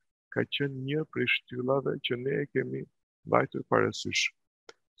kapaciteteve ka qenë një prej shtyllave që ne e kemi mbajtur parasysh,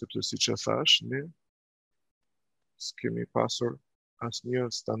 sepse siç e thash, ne s'kemi pasur asnjë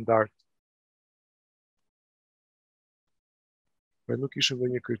standard. Dhe nuk ishim dhe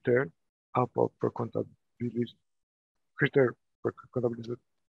një kriter apo për kriter për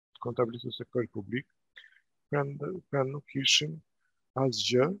kontabilistë të sektorit publik, pra nuk ishim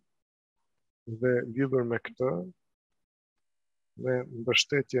asgjë dhe lidhur me këtë, me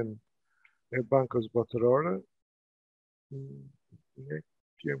mbështetjen e bankës botërore, ne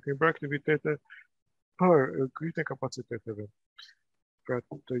kemi bërë aktivitete për ngritjen e kapaciteteve. Pra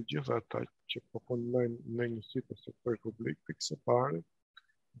të gjitha ata që po punojnë në njësi të sektorit publik, pikë së pari,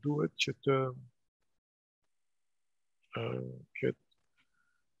 duhet që të ketë,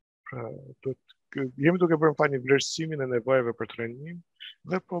 pra, jemi duke bërë një vlerësimin e nevojave për trajnim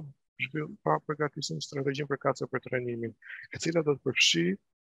dhe po përgatisim strategjinë përkatëse për trajnimin, e cila do të përfshijë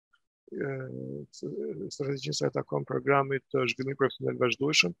strategjinë sa e takon programit të zhvillimit profesional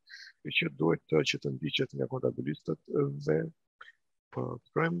vazhdueshëm, që duhet që të ndiqet nga kontabilistët dhe po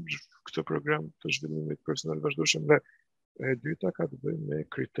krojmë këtë program të zhvillimit profesional vazhdueshëm dhe e dyta ka të bëjë me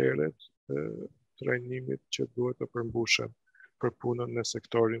kriteret e trajnimit që duhet të përmbushen për punën në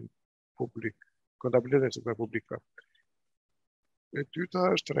sektorin publik, kontabilitetin në sektorin publik. E dyta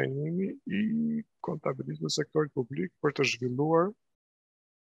është trajnimi i kontabilistëve të sektorit publik për të zhvilluar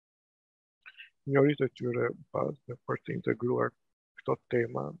njohuritë e tyre bazë për të integruar këto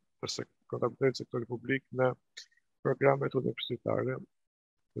tema të kontabilitetit të sektorit publik në programet universitare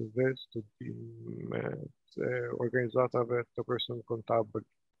dhe studimet e organizatave të profesionit kontabël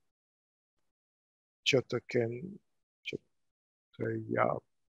që të kenë, që të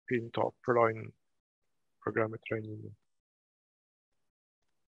japin të ofrojnë programet trajnimi.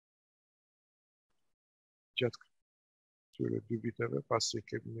 Gjatë këtyre 2 viteve, pasi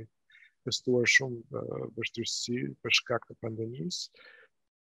kemi testuar shumë vështirësi për shkak të pandemisë,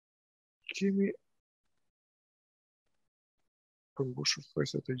 kemi përmbushur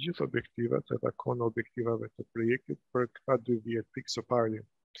thjesht të gjithë objektivat e takon objektivave të projektit për këta 2 vjet. Pikë së pari,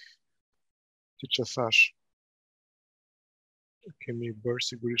 siç e thash, kemi bërë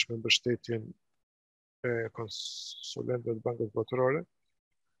sigurisht me mbështetjen e konsulentëve të Bankës Botërore,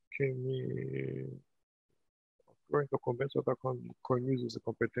 kemi ofruar dokumente të takon kornizës e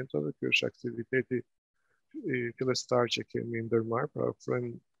kompetencave. Ky është aktiviteti fillestar që kemi ndërmarrë, pra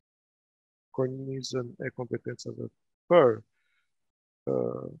ofrojmë kornizën e kompetencave për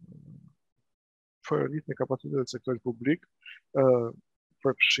rritjen e kapacitetit të sektorit publik,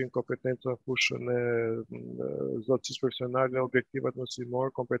 përfshin kompetenca në fushën e zotësisë profesionale, objektivat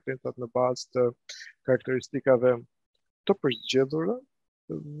mësimor, kompetencat në bazë të karakteristikave të përzgjedhura,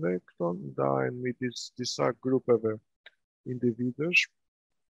 dhe këto ndahen midis disa grupeve individësh,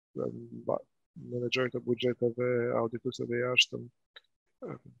 menaxherët e buxheteve, audituesët e jashtëm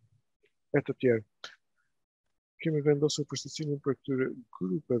e të tjerë. Kemi vendosur përshtatësimin për këtyre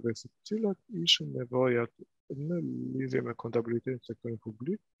grupeve, se cilat ishin nevojat në lidhje me kontabilitetin në sektorin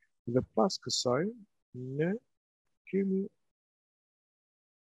publik, dhe pas kësaj ne kemi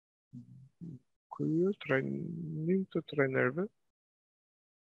kryer trajnim të trajnerëve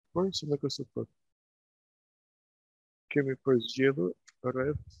për SMKSP. Kemi përzgjedhur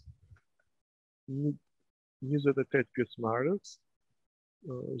rreth 28 pjesëmarrës,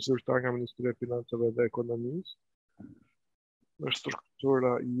 zyrtar nga Ministria e Financave dhe Ekonomisë, në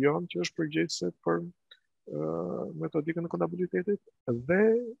struktura jonë që është përgjegjëse për metodikën e kontabilitetit, dhe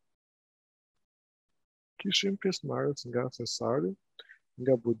kishim pjesëmarrës nga sesari,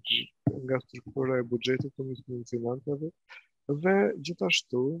 nga struktura e buxhetit të Ministrisë së Financave dhe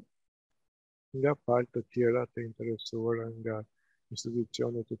gjithashtu nga palë të tjera të interesuara, nga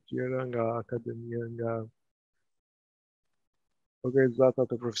institucione të tjera, nga akademia, nga organizata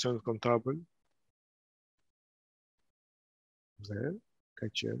të profesionit kontabël, dhe ka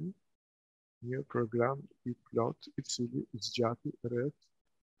qenë një program i plot i cili zgjati rreth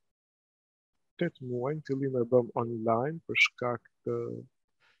 8 muaj. Fillim e bëm online për shkak të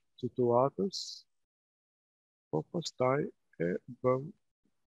situatës, po pastaj e bëm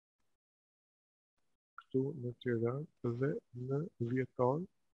këtu në Tiranë dhe në Vjetor.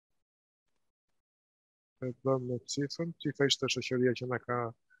 E bëm në Cifrën, Cifra ishte shoqëria që na ka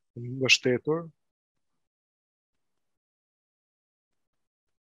mbështetur.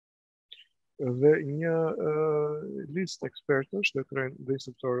 Dhe një listë ekspertësh dhe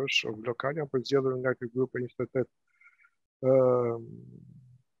instruktorësh lokal janë përzgjedhur nga ky grup e 28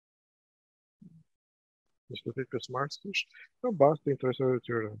 pjesëmarrësh në bazë të interesave të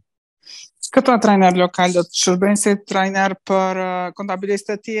tyre. Këta trajner lokal do të shërbejnë si trajner për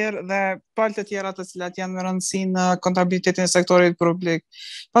kontabilistë të tjerë dhe palë të tjera të cilat janë me rëndësi në kontabilitetin e sektorit publik.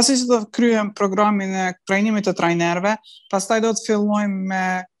 Pasi që do të kryem programin e trajnimit të trajnerëve, pastaj do të fillojmë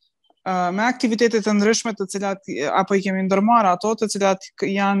me aktivitetet të ndryshme të cilat apo i kemi ndërmarrë ato të cilat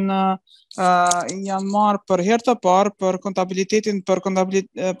janë marrë për herë të parë për kontabilitetin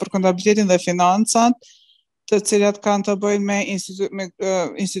dhe financat, të cilat kanë të bëjnë me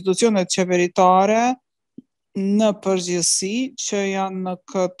institucionet qeveritare në përgjithësi që janë në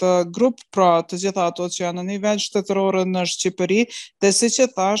këtë grup, pra të gjitha ato që janë në nivel shtetëror në Shqipëri, dhe siç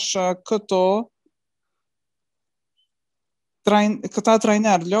e thash, këta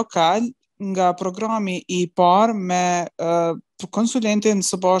trajner lokal nga programi i parë me konsulentin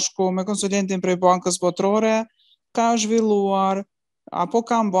së bashku me konsulentin prej Bankës Botërore ka zhvilluar apo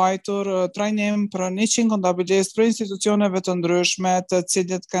ka mbajtur trajnim për 100 kontabilistë për institucioneve të ndryshme, të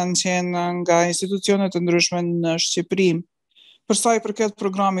cilët kanë qenë nga institucione të ndryshme në Shqipëri. Për sa i përket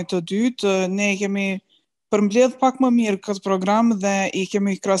programit të dytë, ne kemi përmbledh pak më mirë këtë program dhe i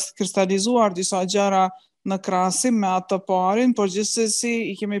kemi kristalizuar disa gjëra në krahasim me atë të parin, por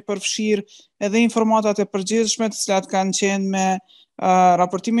gjithsesi i kemi përfshirë edhe informatat e përgjithshme të cilat kanë qenë me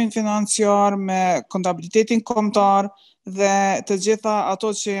raportimin financiar, me kontabilitetin kombëtar dhe të gjitha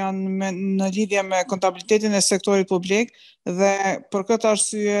ato që janë në lidhje me kontabilitetin e sektorit publik, dhe për këtë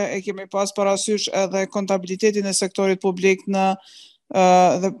arsye e kemi pas parasysh edhe kontabilitetin e sektorit publik dhe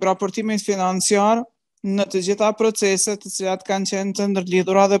raportimin financiar në të gjitha proceset të cilat kanë qenë të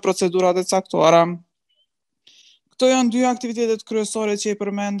ndërlidhura dhe procedurat e caktuara. Këto janë dy aktivitetet kryesore që i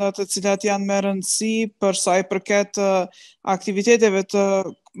përmenda, të cilat janë me rëndësi për sa i përket aktiviteteve të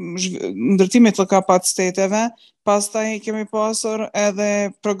ndërtimit të kapaciteteve. Pastaj kemi pasur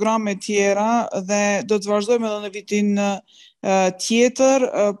edhe programe tjera dhe do të vazhdojmë edhe në vitin tjetër,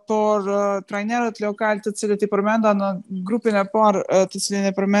 por trajnerët lokal të cilët i përmenda në grupin e parë të cilin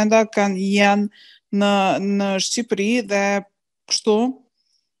e përmenda janë në Shqipëri dhe kështu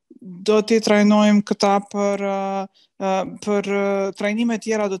do t'i trajnojmë këta për trajnime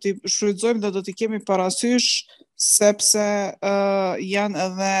tjera, do t'i shfrytëzojmë dhe do t'i kemi parasysh sepse janë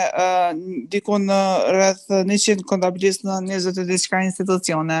edhe diku në rreth 100 kontabilistë në 20 e diçka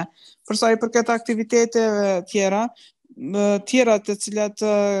institucione. Për sa i përket aktiviteteve tjera të cilat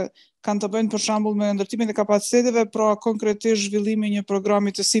kanë të bëjnë për shembull me ndërtimin e kapaciteteve, pra konkretisht zhvillimi një programi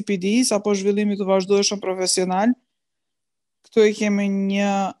të CPD-s apo zhvillimi të vazhdueshëm profesional. Këtu i kemi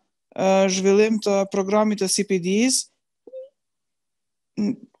një zhvillim të programit të CPD-s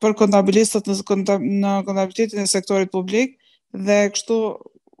për kontabilistët në kontabilitetin e sektorit publik, dhe kështu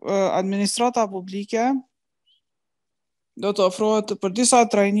administrata publike do të ofrohet për disa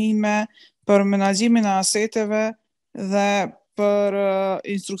trajnime për menaxhimin e aseteve dhe për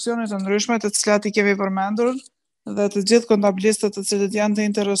instruksione të ndryshme të cilat i kemi përmendur, dhe të gjithë kontabilistët të cilët janë të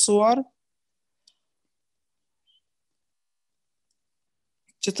interesuar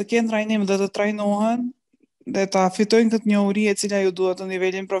që të kenë trajnim dhe të trajnohen dhe ta fitojnë këtë njohuri e cila ju duhet në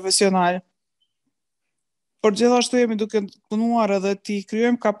nivelin profesional. Por gjithashtu jemi duke punuar edhe t'i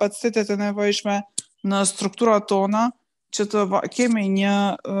kryejmë kapacitetet e nevojshme në strukturat tona, që të kemi një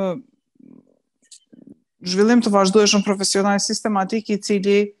zhvillim të vazhdueshëm profesional sistematik i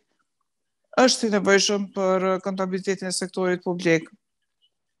cili është i nevojshëm për kontabilitetin e sektorit publik.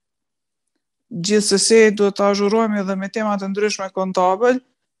 Gjithsesi duhet të azhurohemi edhe me tema të ndryshme kontabël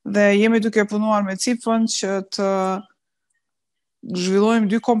dhe jemi duke punuar me CIP-ën që të zhvillojmë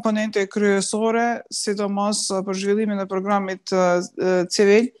dy komponente kryesore, sidomos për zhvillimin e programit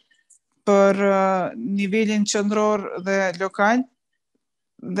civil për nivelin qendror dhe lokal,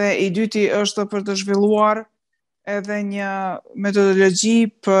 dhe i dyti është për të zhvilluar edhe një metodologji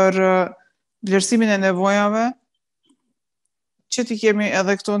për vlerësimin e nevojave, që t'i kemi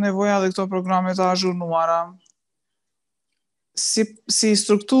edhe këto nevoja dhe këto programe të azhurnuara. Si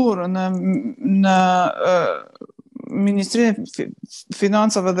strukturë në Ministrinë e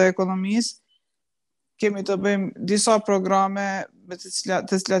Financave dhe Ekonomisë, kemi të bëjmë disa programe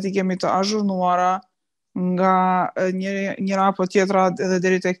të cilat i kemi të azhurnuara nga njëra apo tjetra edhe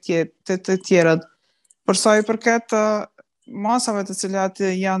deri tek të tjerët. Për sa i përket masave të cilat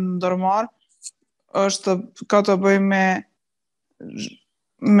janë ndërmarrë, ka të bëjmë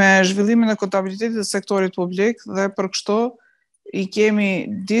me zhvillimin e kontabilitetit të sektorit publik, dhe për kështu i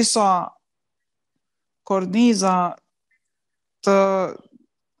kemi disa korniza të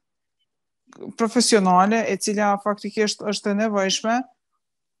profesionale e cila faktikisht është e nevojshme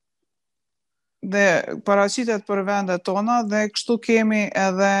dhe paraqitet për vendet tona, dhe kështu kemi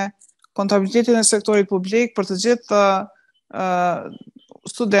edhe kontabilitetin e sektorit publik për të gjithë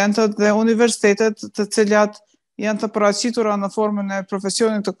studentët dhe universitetet të cilat janë të paraqitura në formën e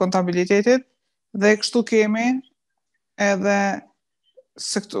profesionit të kontabilitetit dhe kështu kemi edhe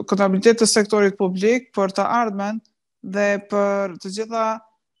kontabilitet të sektorit publik për të ardhmen dhe për të gjitha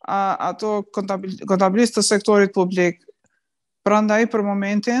ato kontabilistë të sektorit publik. Prandaj për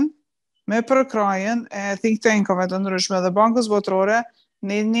momentin, me përkrajen e think tankove të ndryshme dhe bankës botërore,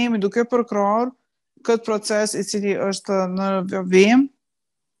 ne jemi duke përkrahur këtë proces i cili është në vim,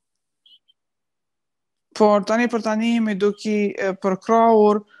 por tani për tani jemi duke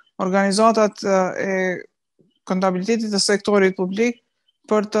përkrahur organizatat e kontabilitetit të sektorit publik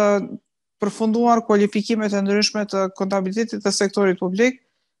për të përfunduar kualifikimet e ndryshme të kontabilitetit të sektorit publik,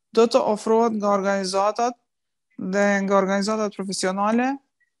 do të ofrohet nga organizatat dhe nga organizatat profesionale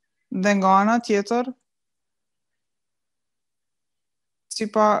dhe nga ana tjetër, si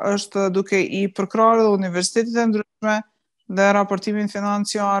pa është duke i përkrahur dhe universitetet e ndryshme dhe raportimin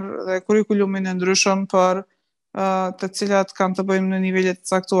financiar dhe kurrikulumin e ndryshëm për të cilat kanë të bëjmë në nivele të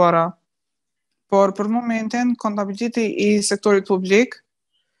caktuara. Por për momentin, kontabiliteti i sektorit publik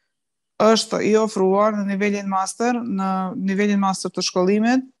është i ofruar në nivelin master të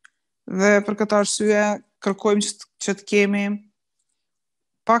shkollimit dhe për këtë arsye kërkojmë që të kemi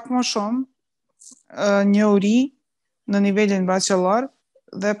pak më shumë njohuri në nivelin bachelor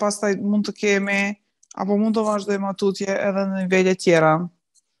dhe pastaj mund të kemi apo mund të vazhdojmë tutje edhe në nivele tjera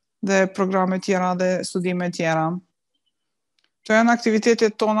dhe programe tjera dhe studime tjera. Këto janë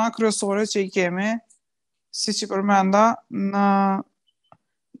aktivitetet tona kryesore që i kemi, si që përmenda, në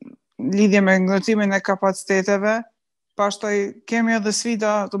lidhje me ngërtimin e kapaciteteve, pastaj kemi edhe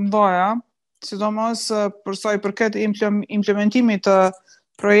sfida të mëdha, sidomos për sa i përket implementimit të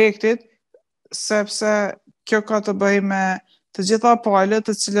projektit, sepse kjo ka të bëjë me të gjitha palët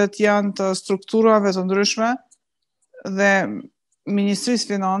të cilët janë të strukturave të ndryshme dhe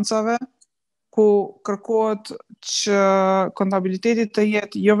Ministrisë Financave, ku kërkohet që kontabiliteti të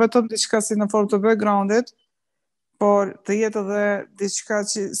jetë jo vetëm diçka si në formë të backgroundit, por të jetë edhe diçka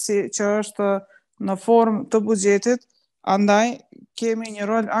që është në formë të buxhetit, andaj kemi një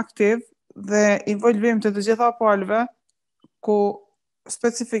rol aktiv dhe involvim të gjitha palëve, ku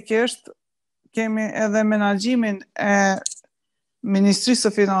specifikisht kemi edhe menaxhimin e Ministrisë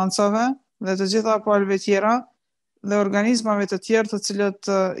së Financave dhe të gjitha palëve tjera dhe organizmave të tjerë të cilët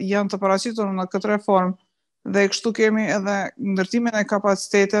janë të paraqitur në këtë reformë dhe kështu kemi edhe ndërtimin e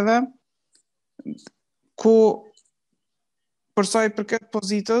kapaciteteve ku për sa i përket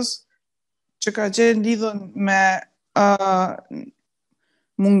pozitës që ka qenë lidhur me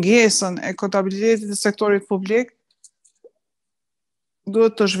mungesën e kontabilitetit të sektorit publik,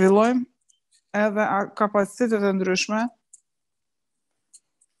 duhet të zhvillojmë edhe kapacitetet e ndryshme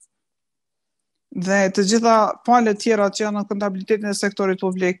dhe të gjitha palët tjera që janë në kontabilitetin e sektorit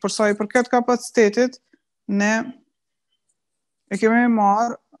publik. Për sa i përket kapacitetit, ne e kemi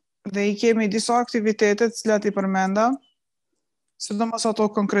marrë dhe i kemi disa aktivitetet cilat i përmenda, sidomos ato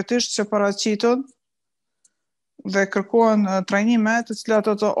konkretisht që paraqiten dhe kërkohen trajnime të cilat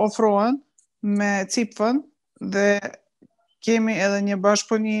të ofrohen me CIP-ën dhe kemi edhe një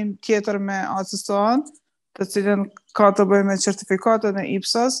bashkëpunim tjetër me ACS-ën, të cilën ka të bëjë me certifikatën e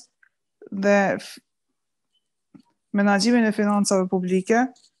IPSA-s dhe menaxhimin e financave publike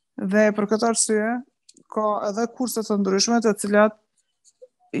dhe për këtë arsye ka edhe kurse të ndryshme të cilat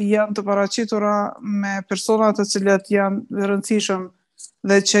janë të paraqitura me persona të cilat janë të rëndësishëm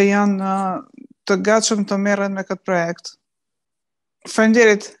dhe që janë të gatshëm të merren me këtë projekt.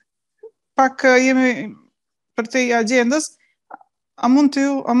 Faleminderit. Pak jemi për te agjendës. A mund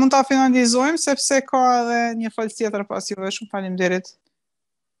ta finalizojmë sepse ka edhe një falë tjetër pas juve. Shumë faleminderit.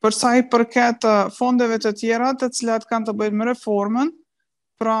 Për sa i përket fondeve të tjera të cilat kanë të bëjnë me reformën,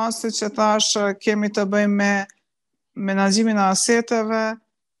 pra siç e thash kemi të bëjmë me menaxhimin e aseteve,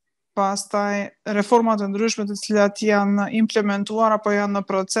 pastaj reforma të ndryshme të cilat janë implementuar apo janë në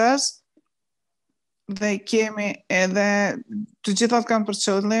proces, dhe kemi edhe të gjithat kanë për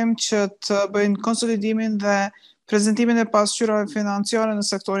qëllim që të bëjnë konsolidimin dhe prezantimin e pasqyrave financiare në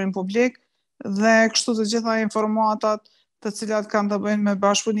sektorin publik dhe kështu të gjitha informatat të cilat kanë të bëjnë me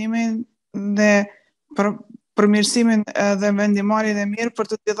bashkëpunimin dhe përmirësimin dhe vendimarrjen e mirë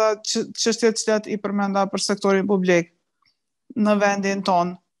për të gjitha çështjet që i përmenda për sektorin publik në vendin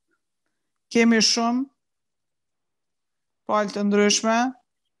ton. Kemi shumë palë të ndryshme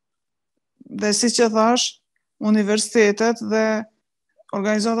dhe siç e thash, universitetet dhe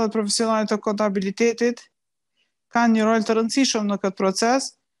organizatat profesionale të kontabilitetit kanë një rol të rëndësishëm në këtë proces,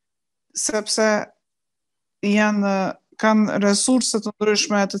 sepse kanë resurse të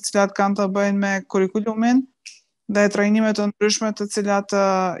ndryshme të cilat kanë të bëjnë me kurrikulumin dhe trajnime të ndryshme të cilat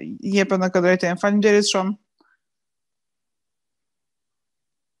jepen në këtë drejtim. Faleminderit shumë.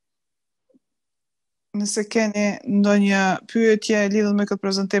 Nëse keni ndonjë pyetje lidhur me këtë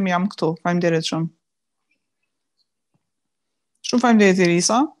prezantim, jam këtu. Faleminderit shumë. Shumë faleminderit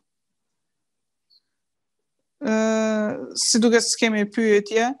Irisa. Si duket s'kemi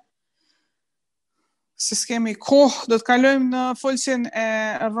pyetje, se s'kemi kohë, do të kalojmë në folësin e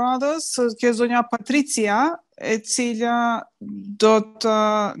radhës, kjo zonja Patricia, e cila do të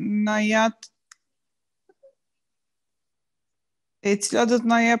na jep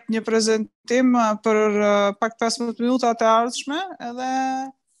një prezantim për pak 15 minuta të ardhshme, edhe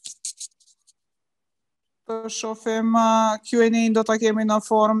të shohim Q&A do ta kemi në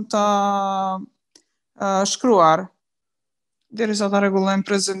formë të shkruar. Derisa ta rregullojmë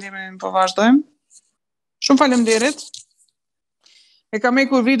prezantimin, po vazhdojmë. Shumë faleminderit. E kam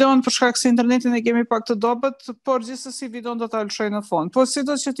hekur videon për shkak se internetin e kemi pak të dobët, por gjithsesi videon do ta lëshoj në fond. Po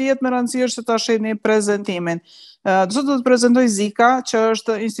sidos që të jetë me rëndësi është ta shihni prezantimin. Sot do të prezantoj Zika, që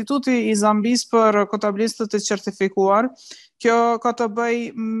është Instituti i Zambis për kontabilistët e certifikuar. Kjo ka të bëj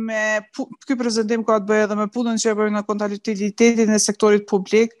me ky prezantim ka të bëjë edhe me punën që e bëjmë në kontabilitetin e sektorit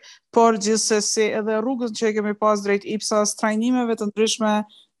publik, por gjithsesi edhe rrugën që e kemi pas drejt IPSAS, trajnimeve të ndryshme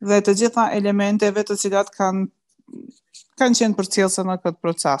dhe të gjitha elementeve të cilat kanë qenë përcjellse në këtë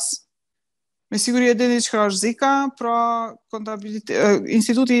proces. Me siguri e dini çka është Zika, pra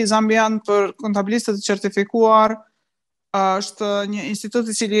Instituti Zambian për kontabilistët e certifikuar është një institut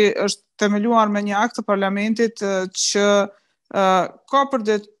i cili është themeluar me një akt të parlamentit që ka për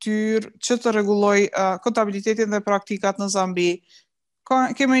detyrë që të rregullojë kontabilitetin dhe praktikat në Zambi.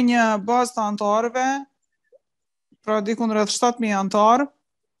 Kemi një bazë të anëtarëve, pra diku rreth 7.000 anëtarë,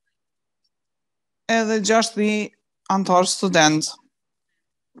 edhe 6.000 anëtar student.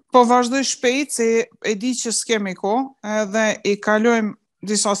 Po vazhdoj shpejt se e di që s'kemi kohë, edhe i kalojmë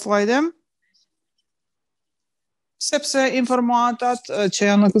disa slajde, sepse informatat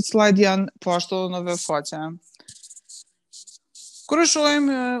që janë në këtë slajd janë po ashtu në webfaqe. Kur e shohim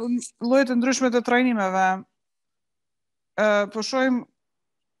llojet e ndryshme të trajnimeve, po shohim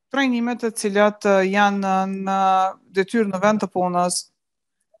trajnimet të cilat janë në detyrë në vend të punës,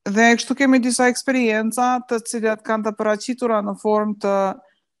 dhe kështu kemi disa eksperienca të cilat kanë të paraqitura në formë të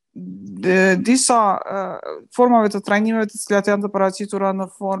disa formave të trajnimeve të cilat janë të paraqitura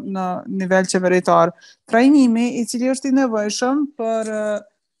në nivel qeveritar. Trajnimi i cili është i nevojshëm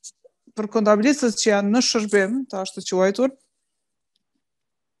për kontabilistët që janë në shërbim, të ashtu quajtur,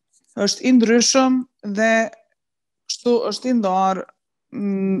 është i ndryshëm dhe kështu është i ndarë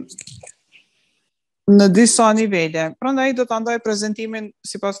në disa nivele. Prandaj do ta ndaj prezantimin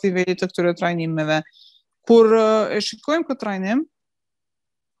sipas nivelit të këtyre trajnimeve. Kur e shikojmë këtë trajnim,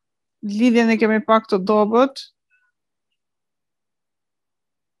 lidhjen e kemi pak të dobët.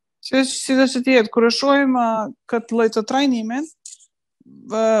 Sidos që të jetë, kur e shohim këtë lloj të trajnimin,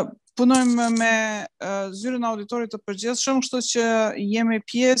 punojmë me zyrën e auditorit të përgjithshëm, kështu që jemi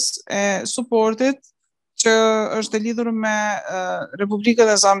pjesë e suportit që është e lidhur me Republikën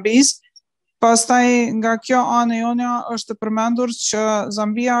e Zambisë. Pastaj nga kjo anë e jonja është përmendur që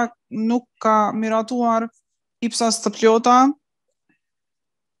Zambia nuk ka miratuar IPSAS të plota,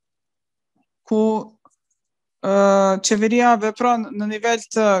 ku qeveria vepron në nivel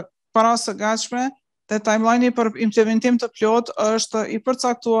të parasëgatshme dhe timeline-i për implementim të plot është i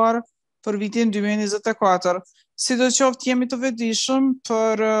përcaktuar për vitin 2024. Sidoqoftë jemi të vetëdijshëm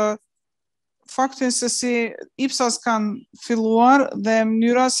për faktin se si IPSAS kanë filluar dhe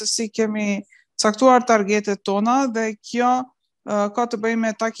mënyra se si kemi caktuar targetet tona, dhe kjo ka të bëjë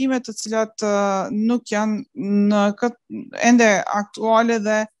me takimet të cilat nuk janë ende aktuale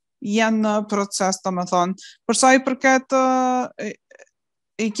dhe janë në proces, domethënë. Për sa i përket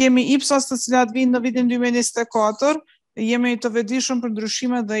i kemi IPSAS të cilat vinë në vitin 2024, jemi të vetëdijshëm për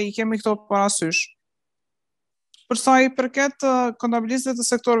ndryshimet dhe i kemi këto parasysh. Për sa i përket kontabilistëve të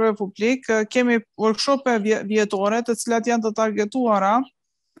sektorëve publik, kemi workshope vjetore të cilat janë të targetuara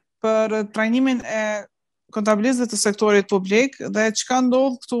për trajnimin e kontabilistëve të sektorit publik, dhe çka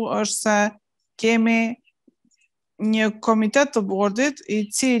ndodh këtu është se kemi një komitet të bordit i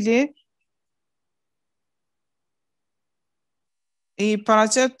cili i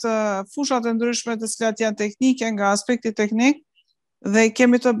paraqet fushat e ndryshme të cilat janë teknike nga aspekti teknik, dhe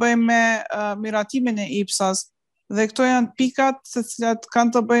kemi të bëjmë me miratimin e IPSAS. Dhe këto janë pikat të cilat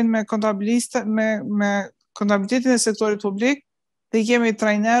kanë të bëjnë me kontabilitetin e sektorit publik, dhe kemi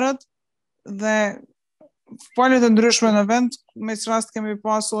trajnerët dhe palët e ndryshme në vend, me që rast kemi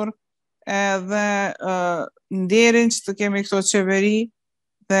pasur edhe nderin që të kemi këto qeveri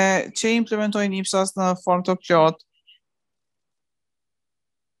dhe që implementojnë IPSAS në formë të plot.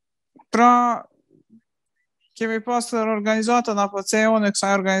 Pra, kemi pasur organizatën apo CEO në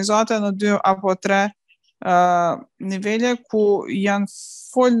kësaj organizate në 2 apo 3 nivele ku janë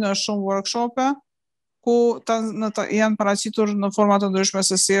folë në shumë workshope, ku janë paraqitur në forma të ndryshme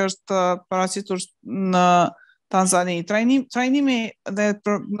se si është paraqitur në Tanzani. Trajnimi dhe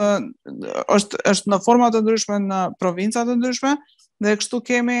është në forma të ndryshme në provinca të ndryshme dhe kështu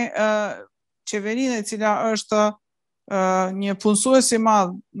kemi qeverinë e cila është një punësues i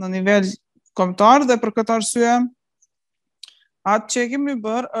madh në nivel kombëtar dhe për këtë arsye atë që kemi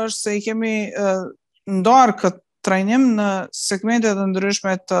bërë është se i kemi ndarë këtë trajnim në segmente të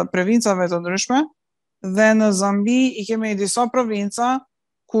ndryshme të provincave të ndryshme dhe në Zambi i kemi disa provinca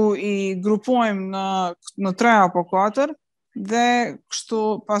ku i grupojmë në 3 apo 4 dhe kështu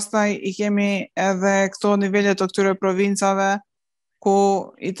pastaj i kemi edhe këto nivele të këtyre provincave ku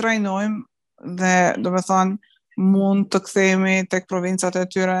i trajnojmë dhe do me thonë mund të kthehemi tek provincat e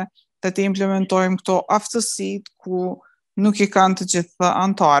tyre dhe të implementojmë këto aftësitë ku nuk i kanë të gjithë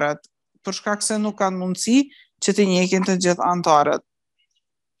antarët, për shkak se nuk kanë mundësi që të njekin të gjithë antarët.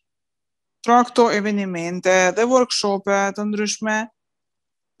 Pra këto evenimente dhe workshope të ndryshme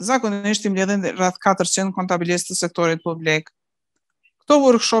zakonisht i mbledhin rreth 400 kontabilistë të sektorit publik. Këto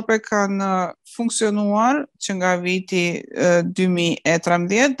workshope kanë funksionuar që nga viti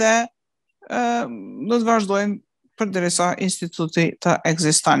 2013 dhe do të vazhdojnë përderisa instituti të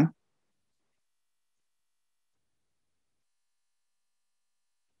ekziston.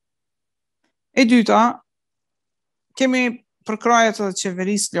 E dyta, kemi përkrajet të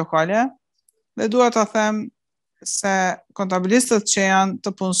qeverisë lokale dhe dua ta them se kontabilistët që janë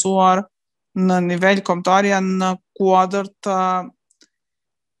të punësuar në nivel kombëtar janë në kuadër të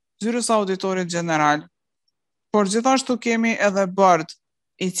zyrës auditorit general. Por gjithashtu kemi edhe bord,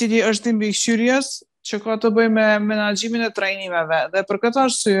 i cili është i mbikëqyrjes që ka të bëjë me menaxhimin e trajnimeve dhe për këtë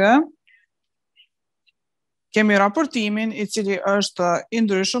arsye kemi raportimin i cili është i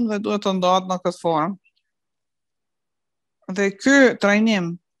ndryshëm dhe duhet të ndahet në këtë formë. Dhe ky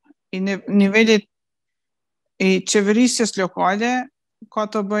trajnim i nivelit i qeverisjes lokale ka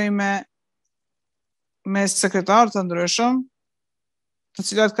të bëjë me sekretarë të ndryshëm, të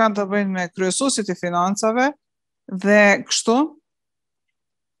cilat kanë të bëjnë me kryesuesit e financave dhe kështu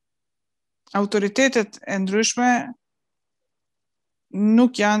autoritetet e ndryshme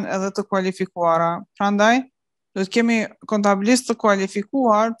nuk janë edhe të kualifikuara. Prandaj do të kemi kontabilistë të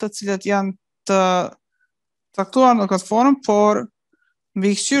kualifikuar, të cilët janë të caktuar në këtë formë, por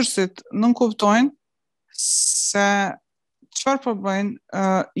mbikëqyrësit nuk kuptojnë se çfarë po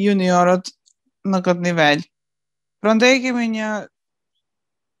bëjnë juniorët në këtë nivel. Prandaj kemi një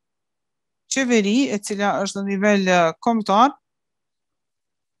qeveri e cila është në nivel kombëtar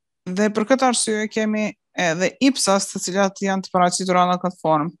dhe për këtë arsye kemi edhe IPSAS të cilat janë të paraqitura në këtë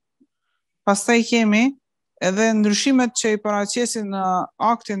formë. Pastaj kemi edhe ndryshimet që i paraqesin në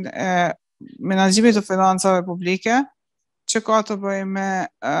aktin e menaxhimit të financave publike, që ka të bëjë me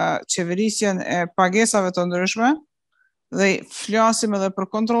qeverisjen e pagesave të ndryshme dhe flasim edhe për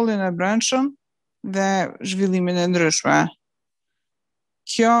kontrollin e brendshëm dhe zhvillimin e ndryshme.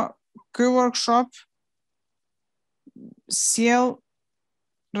 Ky workshop sjell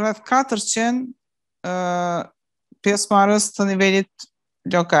rreth 400 pjesëmarrës të nivelit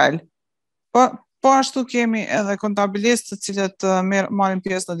lokal. Po ashtu kemi edhe kontabilistë të cilët marrin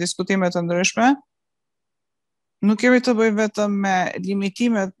pjesë në diskutime të ndryshme. Nuk kemi të bëjmë vetëm me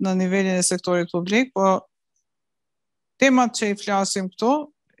limitimet në nivelin e sektorit publik, po temat që i flasim këtu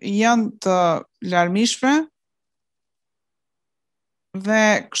janë të larmishme dhe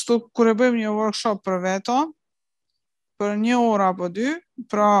kështu kur e bëjmë një workshop për veto, për 1 orë apo 2,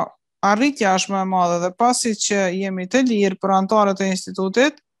 pra arritja është më e madhe dhe pasi që jemi të lirë për anëtarët e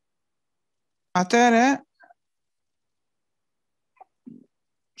institutit, atëre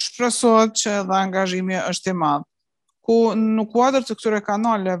shpresohet që edhe angazhimi është i madh. Ku në kuadër të këtyre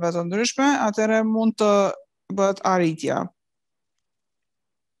kanaleve të ndryshme, atëre mund të bëhet arritja.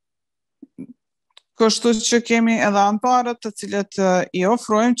 Kështu që kemi edhe anëtarët të cilët i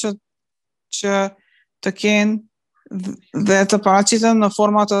ofrojmë që të kenë dhe të paraqiten në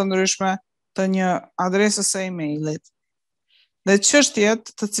forma të ndryshme të një adresës së emailit. Dhe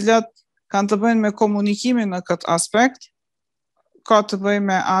çështjet të cilat kanë të bëjnë me komunikimin në këtë aspekt, ka të bëjë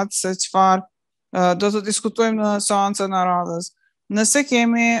me atë se çfarë do të diskutojmë në seancën e radhës. Nëse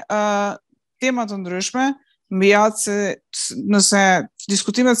kemi tema të ndryshme, mbi atë se nëse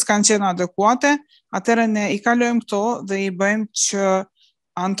diskutimet s'kanë qenë adekuate, atëherë ne i kalojmë këto dhe i bëjmë që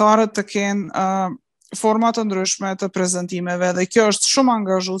anëtarët të kenë forma të ndryshme të prezantimeve dhe kjo është shumë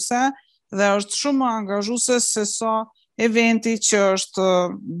angazhuese dhe është shumë angazhuese se sa eventi që është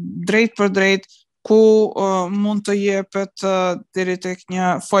drejt për drejt ku mund të jepet deri tek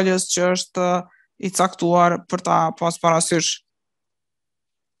një foljes që është i caktuar për ta pas parasysh.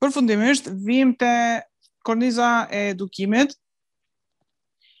 Përfundimisht, vim te korniza e edukimit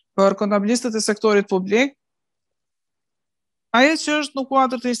për kontabilistët e sektorit publik. Ajo që është në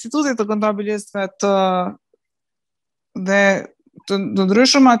kuadër të institutit të kontabilistëve dhe të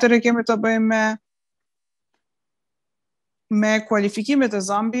ndryshëm, atëre kemi të bëjmë me kualifikimet e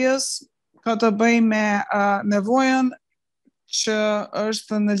Zambiës, ka të bëjmë me nevojën që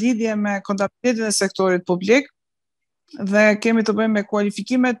është në lidhje me kontabilitetin e sektorit publik dhe kemi të bëjmë me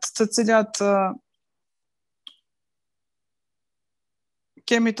kualifikimet të cilat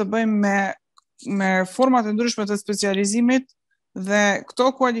kemi të bëjmë me format e ndryshme të specializimit dhe këto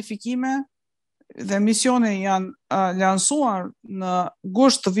kualifikime dhe misione janë lansuar në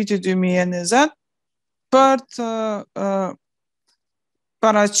gusht të vitit 2020 për të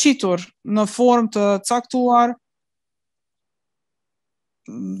paraqitur në formë të caktuar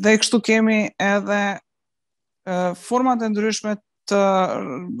dhe kështu kemi edhe format e ndryshme të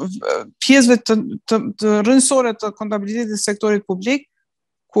pjesëve të rrënjësore të kontabilitetit të sektorit publik,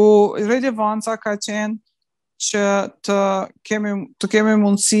 ku relevanca ka qenë që të kemi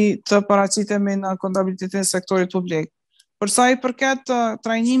mundësi të paraqitemi në kontabilitetin e sektorit publik. Për sa i përket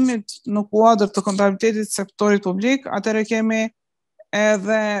trajnimit në kuadër të kontabilitetit të sektorit publik, atëherë kemi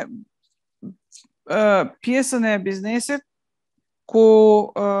edhe pjesën e biznesit, ku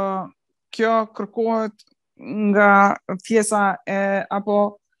kjo kërkohet nga pjesa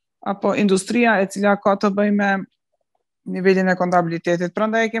apo industria e cila ka të bëjë me nivelin e kontabilitetit.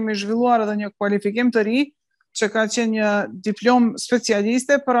 Prandaj kemi zhvilluar edhe një kualifikim të ri që ka qenë një diplom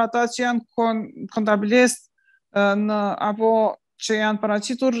specialiste për ata që janë kontabilist apo që janë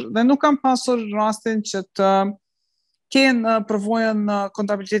paraqitur dhe nuk kanë pasur rastin që të kenë përvojën në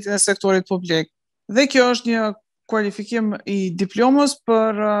kontabilitetin e sektorit publik. Dhe kjo është një kualifikim i diplomës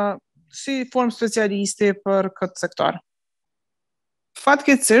për si formë specialisti për këtë sektor.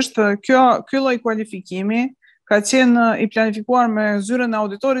 Fatkeqësisht, ky lloj kualifikimi ka qenë i planifikuar me zyrën e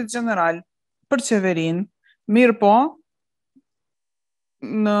auditorit gjeneral për qeverinë, mirë po,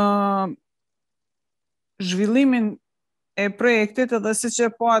 në zhvillimin e projektit edhe siç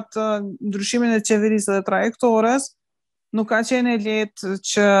e po atë ndryshimin e qeverisë dhe trajektores, nuk ka qenë e lehtë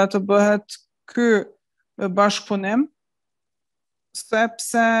që të bëhet ky bashkëpunim,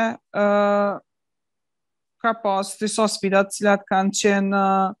 sepse ka pas disa sfida të cilat kanë qenë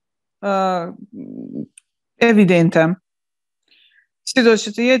evidente. Sido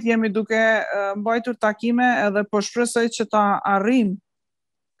që të jetë, jemi duke mbajtur takime edhe po shpresoj që ta arrijm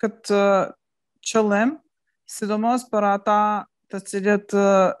këtë qëllim, sidomos për ata të cilët,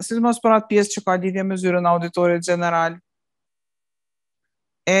 sidomos për atë pjesë që ka lidhje me zyrën e auditorit gjeneral.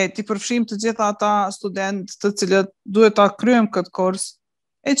 E t'i përfshijmë të gjitha ata studentë të cilët duhet ta kryejmë këtë kurs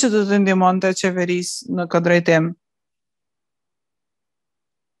e që do të ndihmonte qeverisë në këtë drejtim.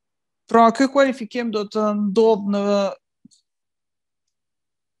 Pra, ky kualifikim do të ndodhë në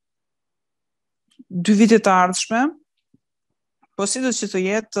 2 vitet të ardhshme, po sido që të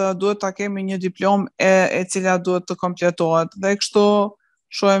jetë, duhet ta kemi një diplom e cila duhet të kompletohet dhe kështu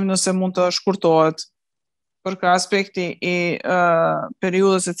shohim nëse mund të shkurtohet për ka aspekti i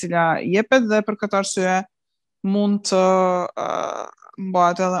periudhës e cila jepet dhe për këtë arsye mund të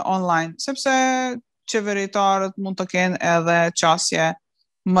bëhet edhe online, sepse qeveritarët mund të kenë edhe qasje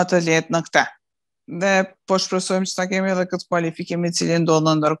më të lehtë në këtë. Dhe po shpresojmë që ta kemi edhe këtë kualifikim i cili ndodh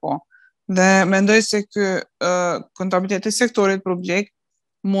në ndërkohë. Dhe mendoj se ky kontabiliteti i sektorit publik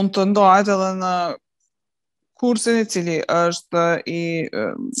mund të ndohet edhe në kursin i cili është i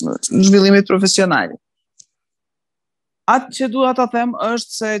zhvillimit profesional. Atë që dua ta them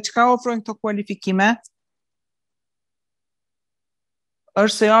është se çka ofrojnë këto kualifikime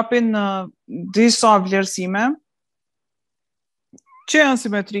është se japin disa vlerësime që janë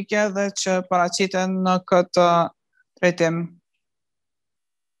simetrike dhe që paraqiten në këtë trajtim.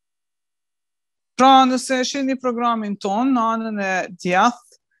 Pra, nëse shihni programin ton në anën e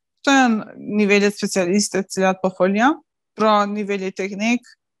djathtë, këto janë nivelet specialiste të cilat po folja, pra niveli teknik,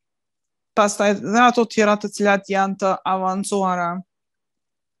 pastaj dhe ato tjera të cilat janë të avancuara.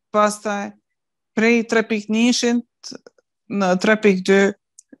 Pastaj prej 3.1 në 3.2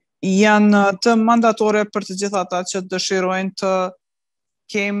 janë të mandatore për të gjithë ata që dëshirojnë të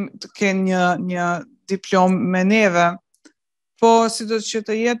kenë një diplom me neve. Po sido që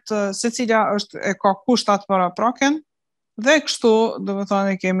të jetë secila e ka kushtat para praken dhe kështu do të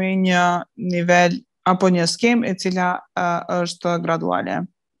thonë kemi një nivel apo një skemë e cila është graduale.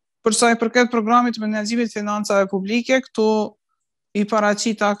 Për sa i përket programit të menaxhimit të financave publike, këtu i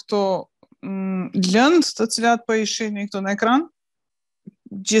paraqita këto lëndë të cilat po i shihni këtu në ekran.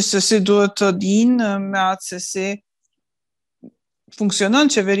 Gjithsesi duhet të dinë me atë se si funksionon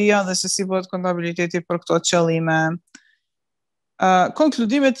qeveria dhe se si bëhet kontabiliteti për këto qëllime.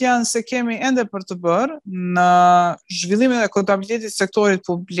 Konkludimet janë se kemi ende për të bërë në zhvillimin e kontabilitetit sektorit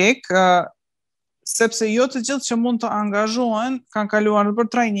publik, sepse jo të gjithë që mund të angazhohen kanë kaluar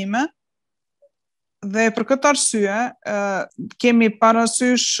nëpër trajnime, dhe për këtë arsye kemi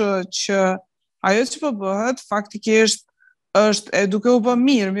parasysh që ajo që po bëhet faktikisht është duke u bë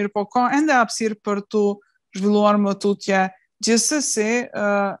mirë, po ka ende hapësirë për të zhvilluar më tutje. Gjithsesi,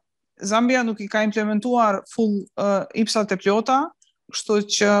 Zambia nuk i ka implementuar full IPSA-t e plota, kështu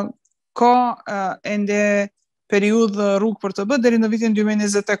që ka ende periudhë rrugë për të bërë deri në vitin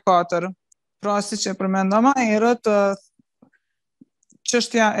 2024. Pra, siç e përmenda më herët,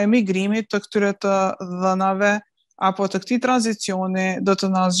 çështja e migrimit të këtyre të dhënave apo të këtij tranzicioni do të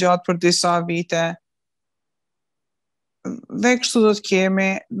na zgjat për disa vite. Dhe kështu do të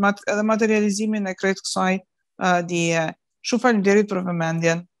kemi edhe materializimin e krejt kësaj dije. Shumë faleminderit për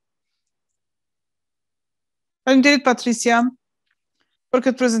vëmendjen. Faleminderit Patricia për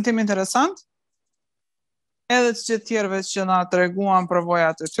këtë prezantim interesant, edhe të gjithë tjerëve që na treguan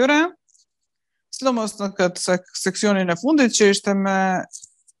përvojat e tyre, sidomos në këtë seksionin e fundit që ishte me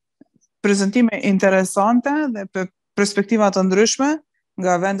prezantime interesante dhe perspektiva të ndryshme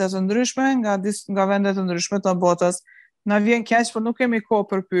nga vende të ndryshme, nga vende të ndryshme të botës. Na vjen keq, por nuk kemi kohë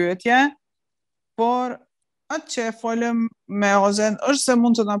për pyetje, por atë që e folëm me Ozen është se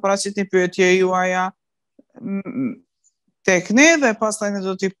mund të na paraqitni pyetje juaja tek ne dhe pastaj ne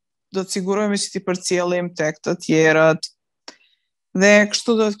do të sigurohemi që t'i përcjellim tek të tjerët. Dhe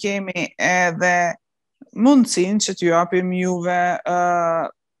kështu do të kemi edhe mundësinë që t'ju japim juve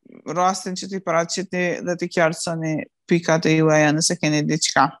rastin që t'i paraqitni dhe t'i qartësoni pikat e juaja nëse keni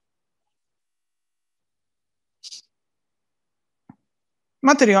diçka.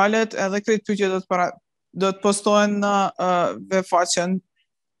 Materialet edhe krejt pyetjet do të postohen në webfaqen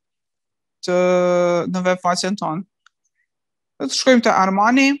tonë. Do të shkojmë te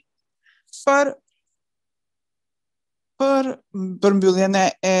Armani për përmbylljen e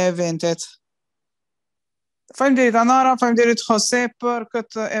eventit. Faleminderit Anara, faleminderit Jose për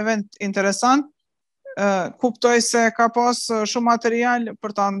këtë event interesant. Kuptoj se ka pas shumë material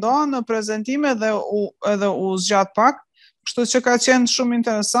për ta ndonë në prezantime dhe edhe u zgjat pak. Kështu që ka qenë shumë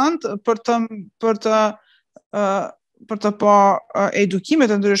interesant për të pa edukime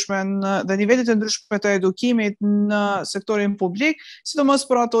të ndryshme dhe nivelet të ndryshme të edukimit në sektorin publik, sidomos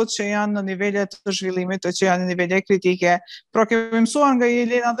për ato që janë në nivelet të zhvillimit që janë në nivele kritike. Pra kemi mësuar nga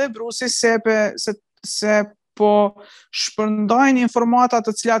Jelena dhe Brusi se po shpërndajnë informata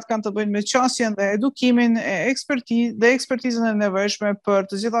të cilat kanë të bëjnë me qasjen dhe edukimin dhe ekspertizën e nevojshme për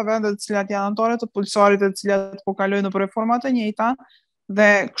të gjitha vendet të cilat janë anëtare të PULSAR-it, të cilat po kalojnë në reforma të njëjta,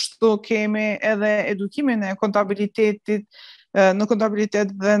 dhe kështu kemi edhe edukimin e kontabilitetit në kontabilitet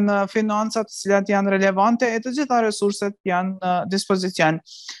dhe në financat të cilat janë relevante e të gjitha resurset janë në dispozicion.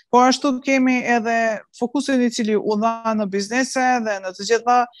 Po ashtu kemi edhe fokusin i cili u dha në biznese dhe në të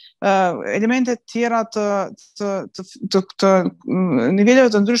gjitha elementet tjera të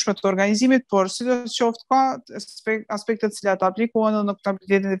niveleve të ndryshme të organizimit, por si do të qoftë ka aspektet cilat aplikohen në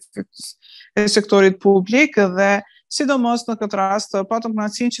kontabilitetin e sektorit publik dhe sidomos në këtë rast patëm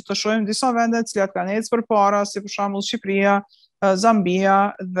kënaqësinë që të shohim disa vende të cilat kanë ecë përpara, si për shembull Shqipëria,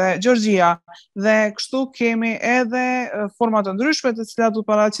 Zambia dhe Georgia. Dhe kështu kemi edhe forma të ndryshme të cilat do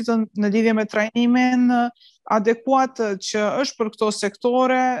paraqiten në lidhje me trajnimin adekuat që është për këto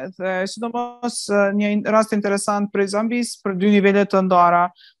sektore dhe sidomos një rast interesant për Zambis për 2 nivele të ndara.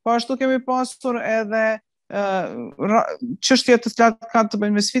 Po ashtu kemi pasur edhe çështje të cilat kanë të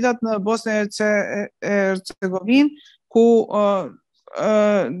bëjnë me sfidat në Bosnjë e Hercegovinë, ku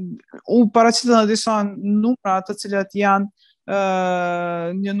u paraqiten në disa numra të cilat janë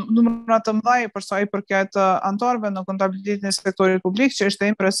një numra të mëdha për sa i përket anëtarëve në kontabilitetin e sektorit publik, që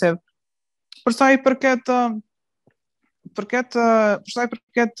është impresiv. Për sa i përket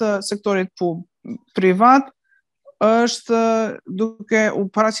sektorit privat, është duke u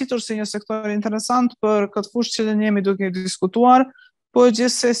paraqitur si një sektor interesant për këtë fushë që ne jemi duke diskutuar, po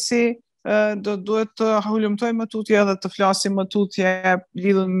gjithsesi duhet të hulumtojmë më tutje dhe të flasim më tutje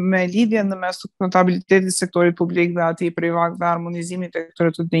lidhur me lidhjen në mes të kontabilitetit sektorit publik dhe atij privat dhe harmonizimit të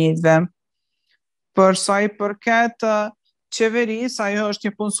këtyre të njëjtëve. Për sa i përket qeverisë, ajo është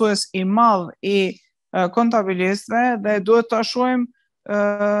një punësues i madh i kontabilistëve dhe duhet ta shohim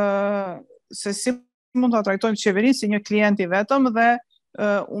se si mund ta trajtojmë qeverinë si një klient i vetëm dhe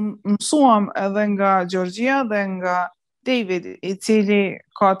mësuam edhe nga Georgia dhe nga David, i cili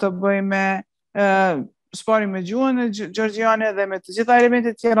ka të bëjë me spari me gjuhën e gjergjiane dhe me të gjitha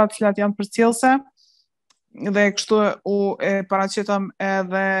elementet tjera të cilat janë përcjellse, dhe kështu e paraqitëm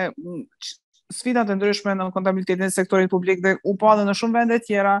edhe sfidat e ndryshme në kontabilitetin e sektorit publik dhe u pa edhe në shumë vende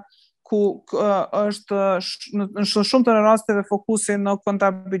tjera ku është në shumë të rasteve fokusi në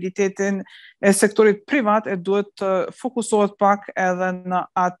kontabilitetin e sektorit privat e duhet të fokusohet pak edhe në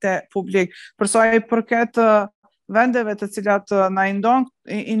atë publik. Për sa i përket vendeve të cilat na i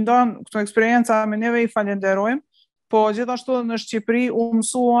ndon këto eksperienca, me neve i falenderojmë, po gjithashtu në Shqipëri u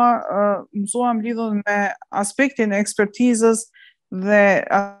mësuam lidhur me aspektin e ekspertizës dhe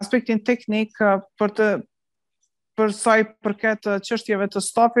aspektin teknik për sa i përket çështjeve të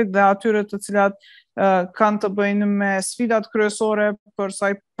stafit dhe atyre të cilat kanë të bëjnë me sfidat kryesore për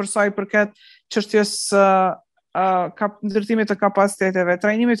sa i përket çështjes ndërtimit të kapaciteteve.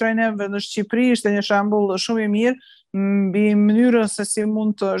 Trajnimi i trajnerëve në Shqipëri ishte një shembull shumë i mirë mbi mënyrën se si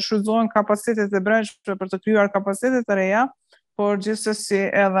mund të shfrytëzohen kapacitetet e brendshme për të krijuar kapacitete të reja, por gjithsesi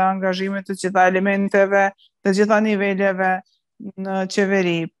edhe angazhimet të gjitha elementeve, të gjitha niveleve në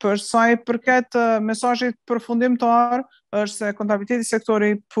qeveri. Për sa i përket mesazhit përfundimtar, është se kontabiliteti i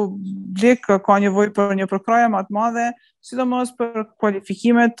sektorit publik ka nevojë për një përkrahje më të madhe, sidomos për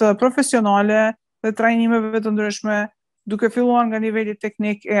kualifikimet profesionale dhe trajnimeve të ndryshme, duke filluar nga niveli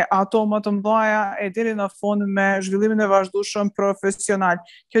teknik e ato më të mëdha e deri në fund me zhvillimin e vazhdueshëm profesional.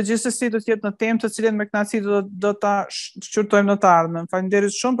 Kjo gjithsesi do të jetë në temë të cilën me kënaqësi do ta shqyrtojmë në të ardhmen.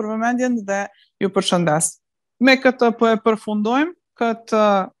 Faleminderit shumë për vëmendjen dhe ju përshëndes. Me këtë po e përfundojmë këtë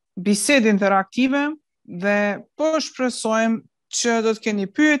bisedë interaktive dhe po shpresojmë që do të keni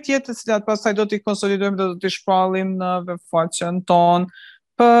pyetje të cilat pastaj do t'i konsolidojmë dhe do t'i shpallim në webfaqen tonë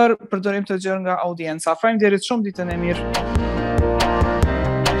për përdorim të gjerë nga audienca. Faleminderit shumë, ditën e mirë.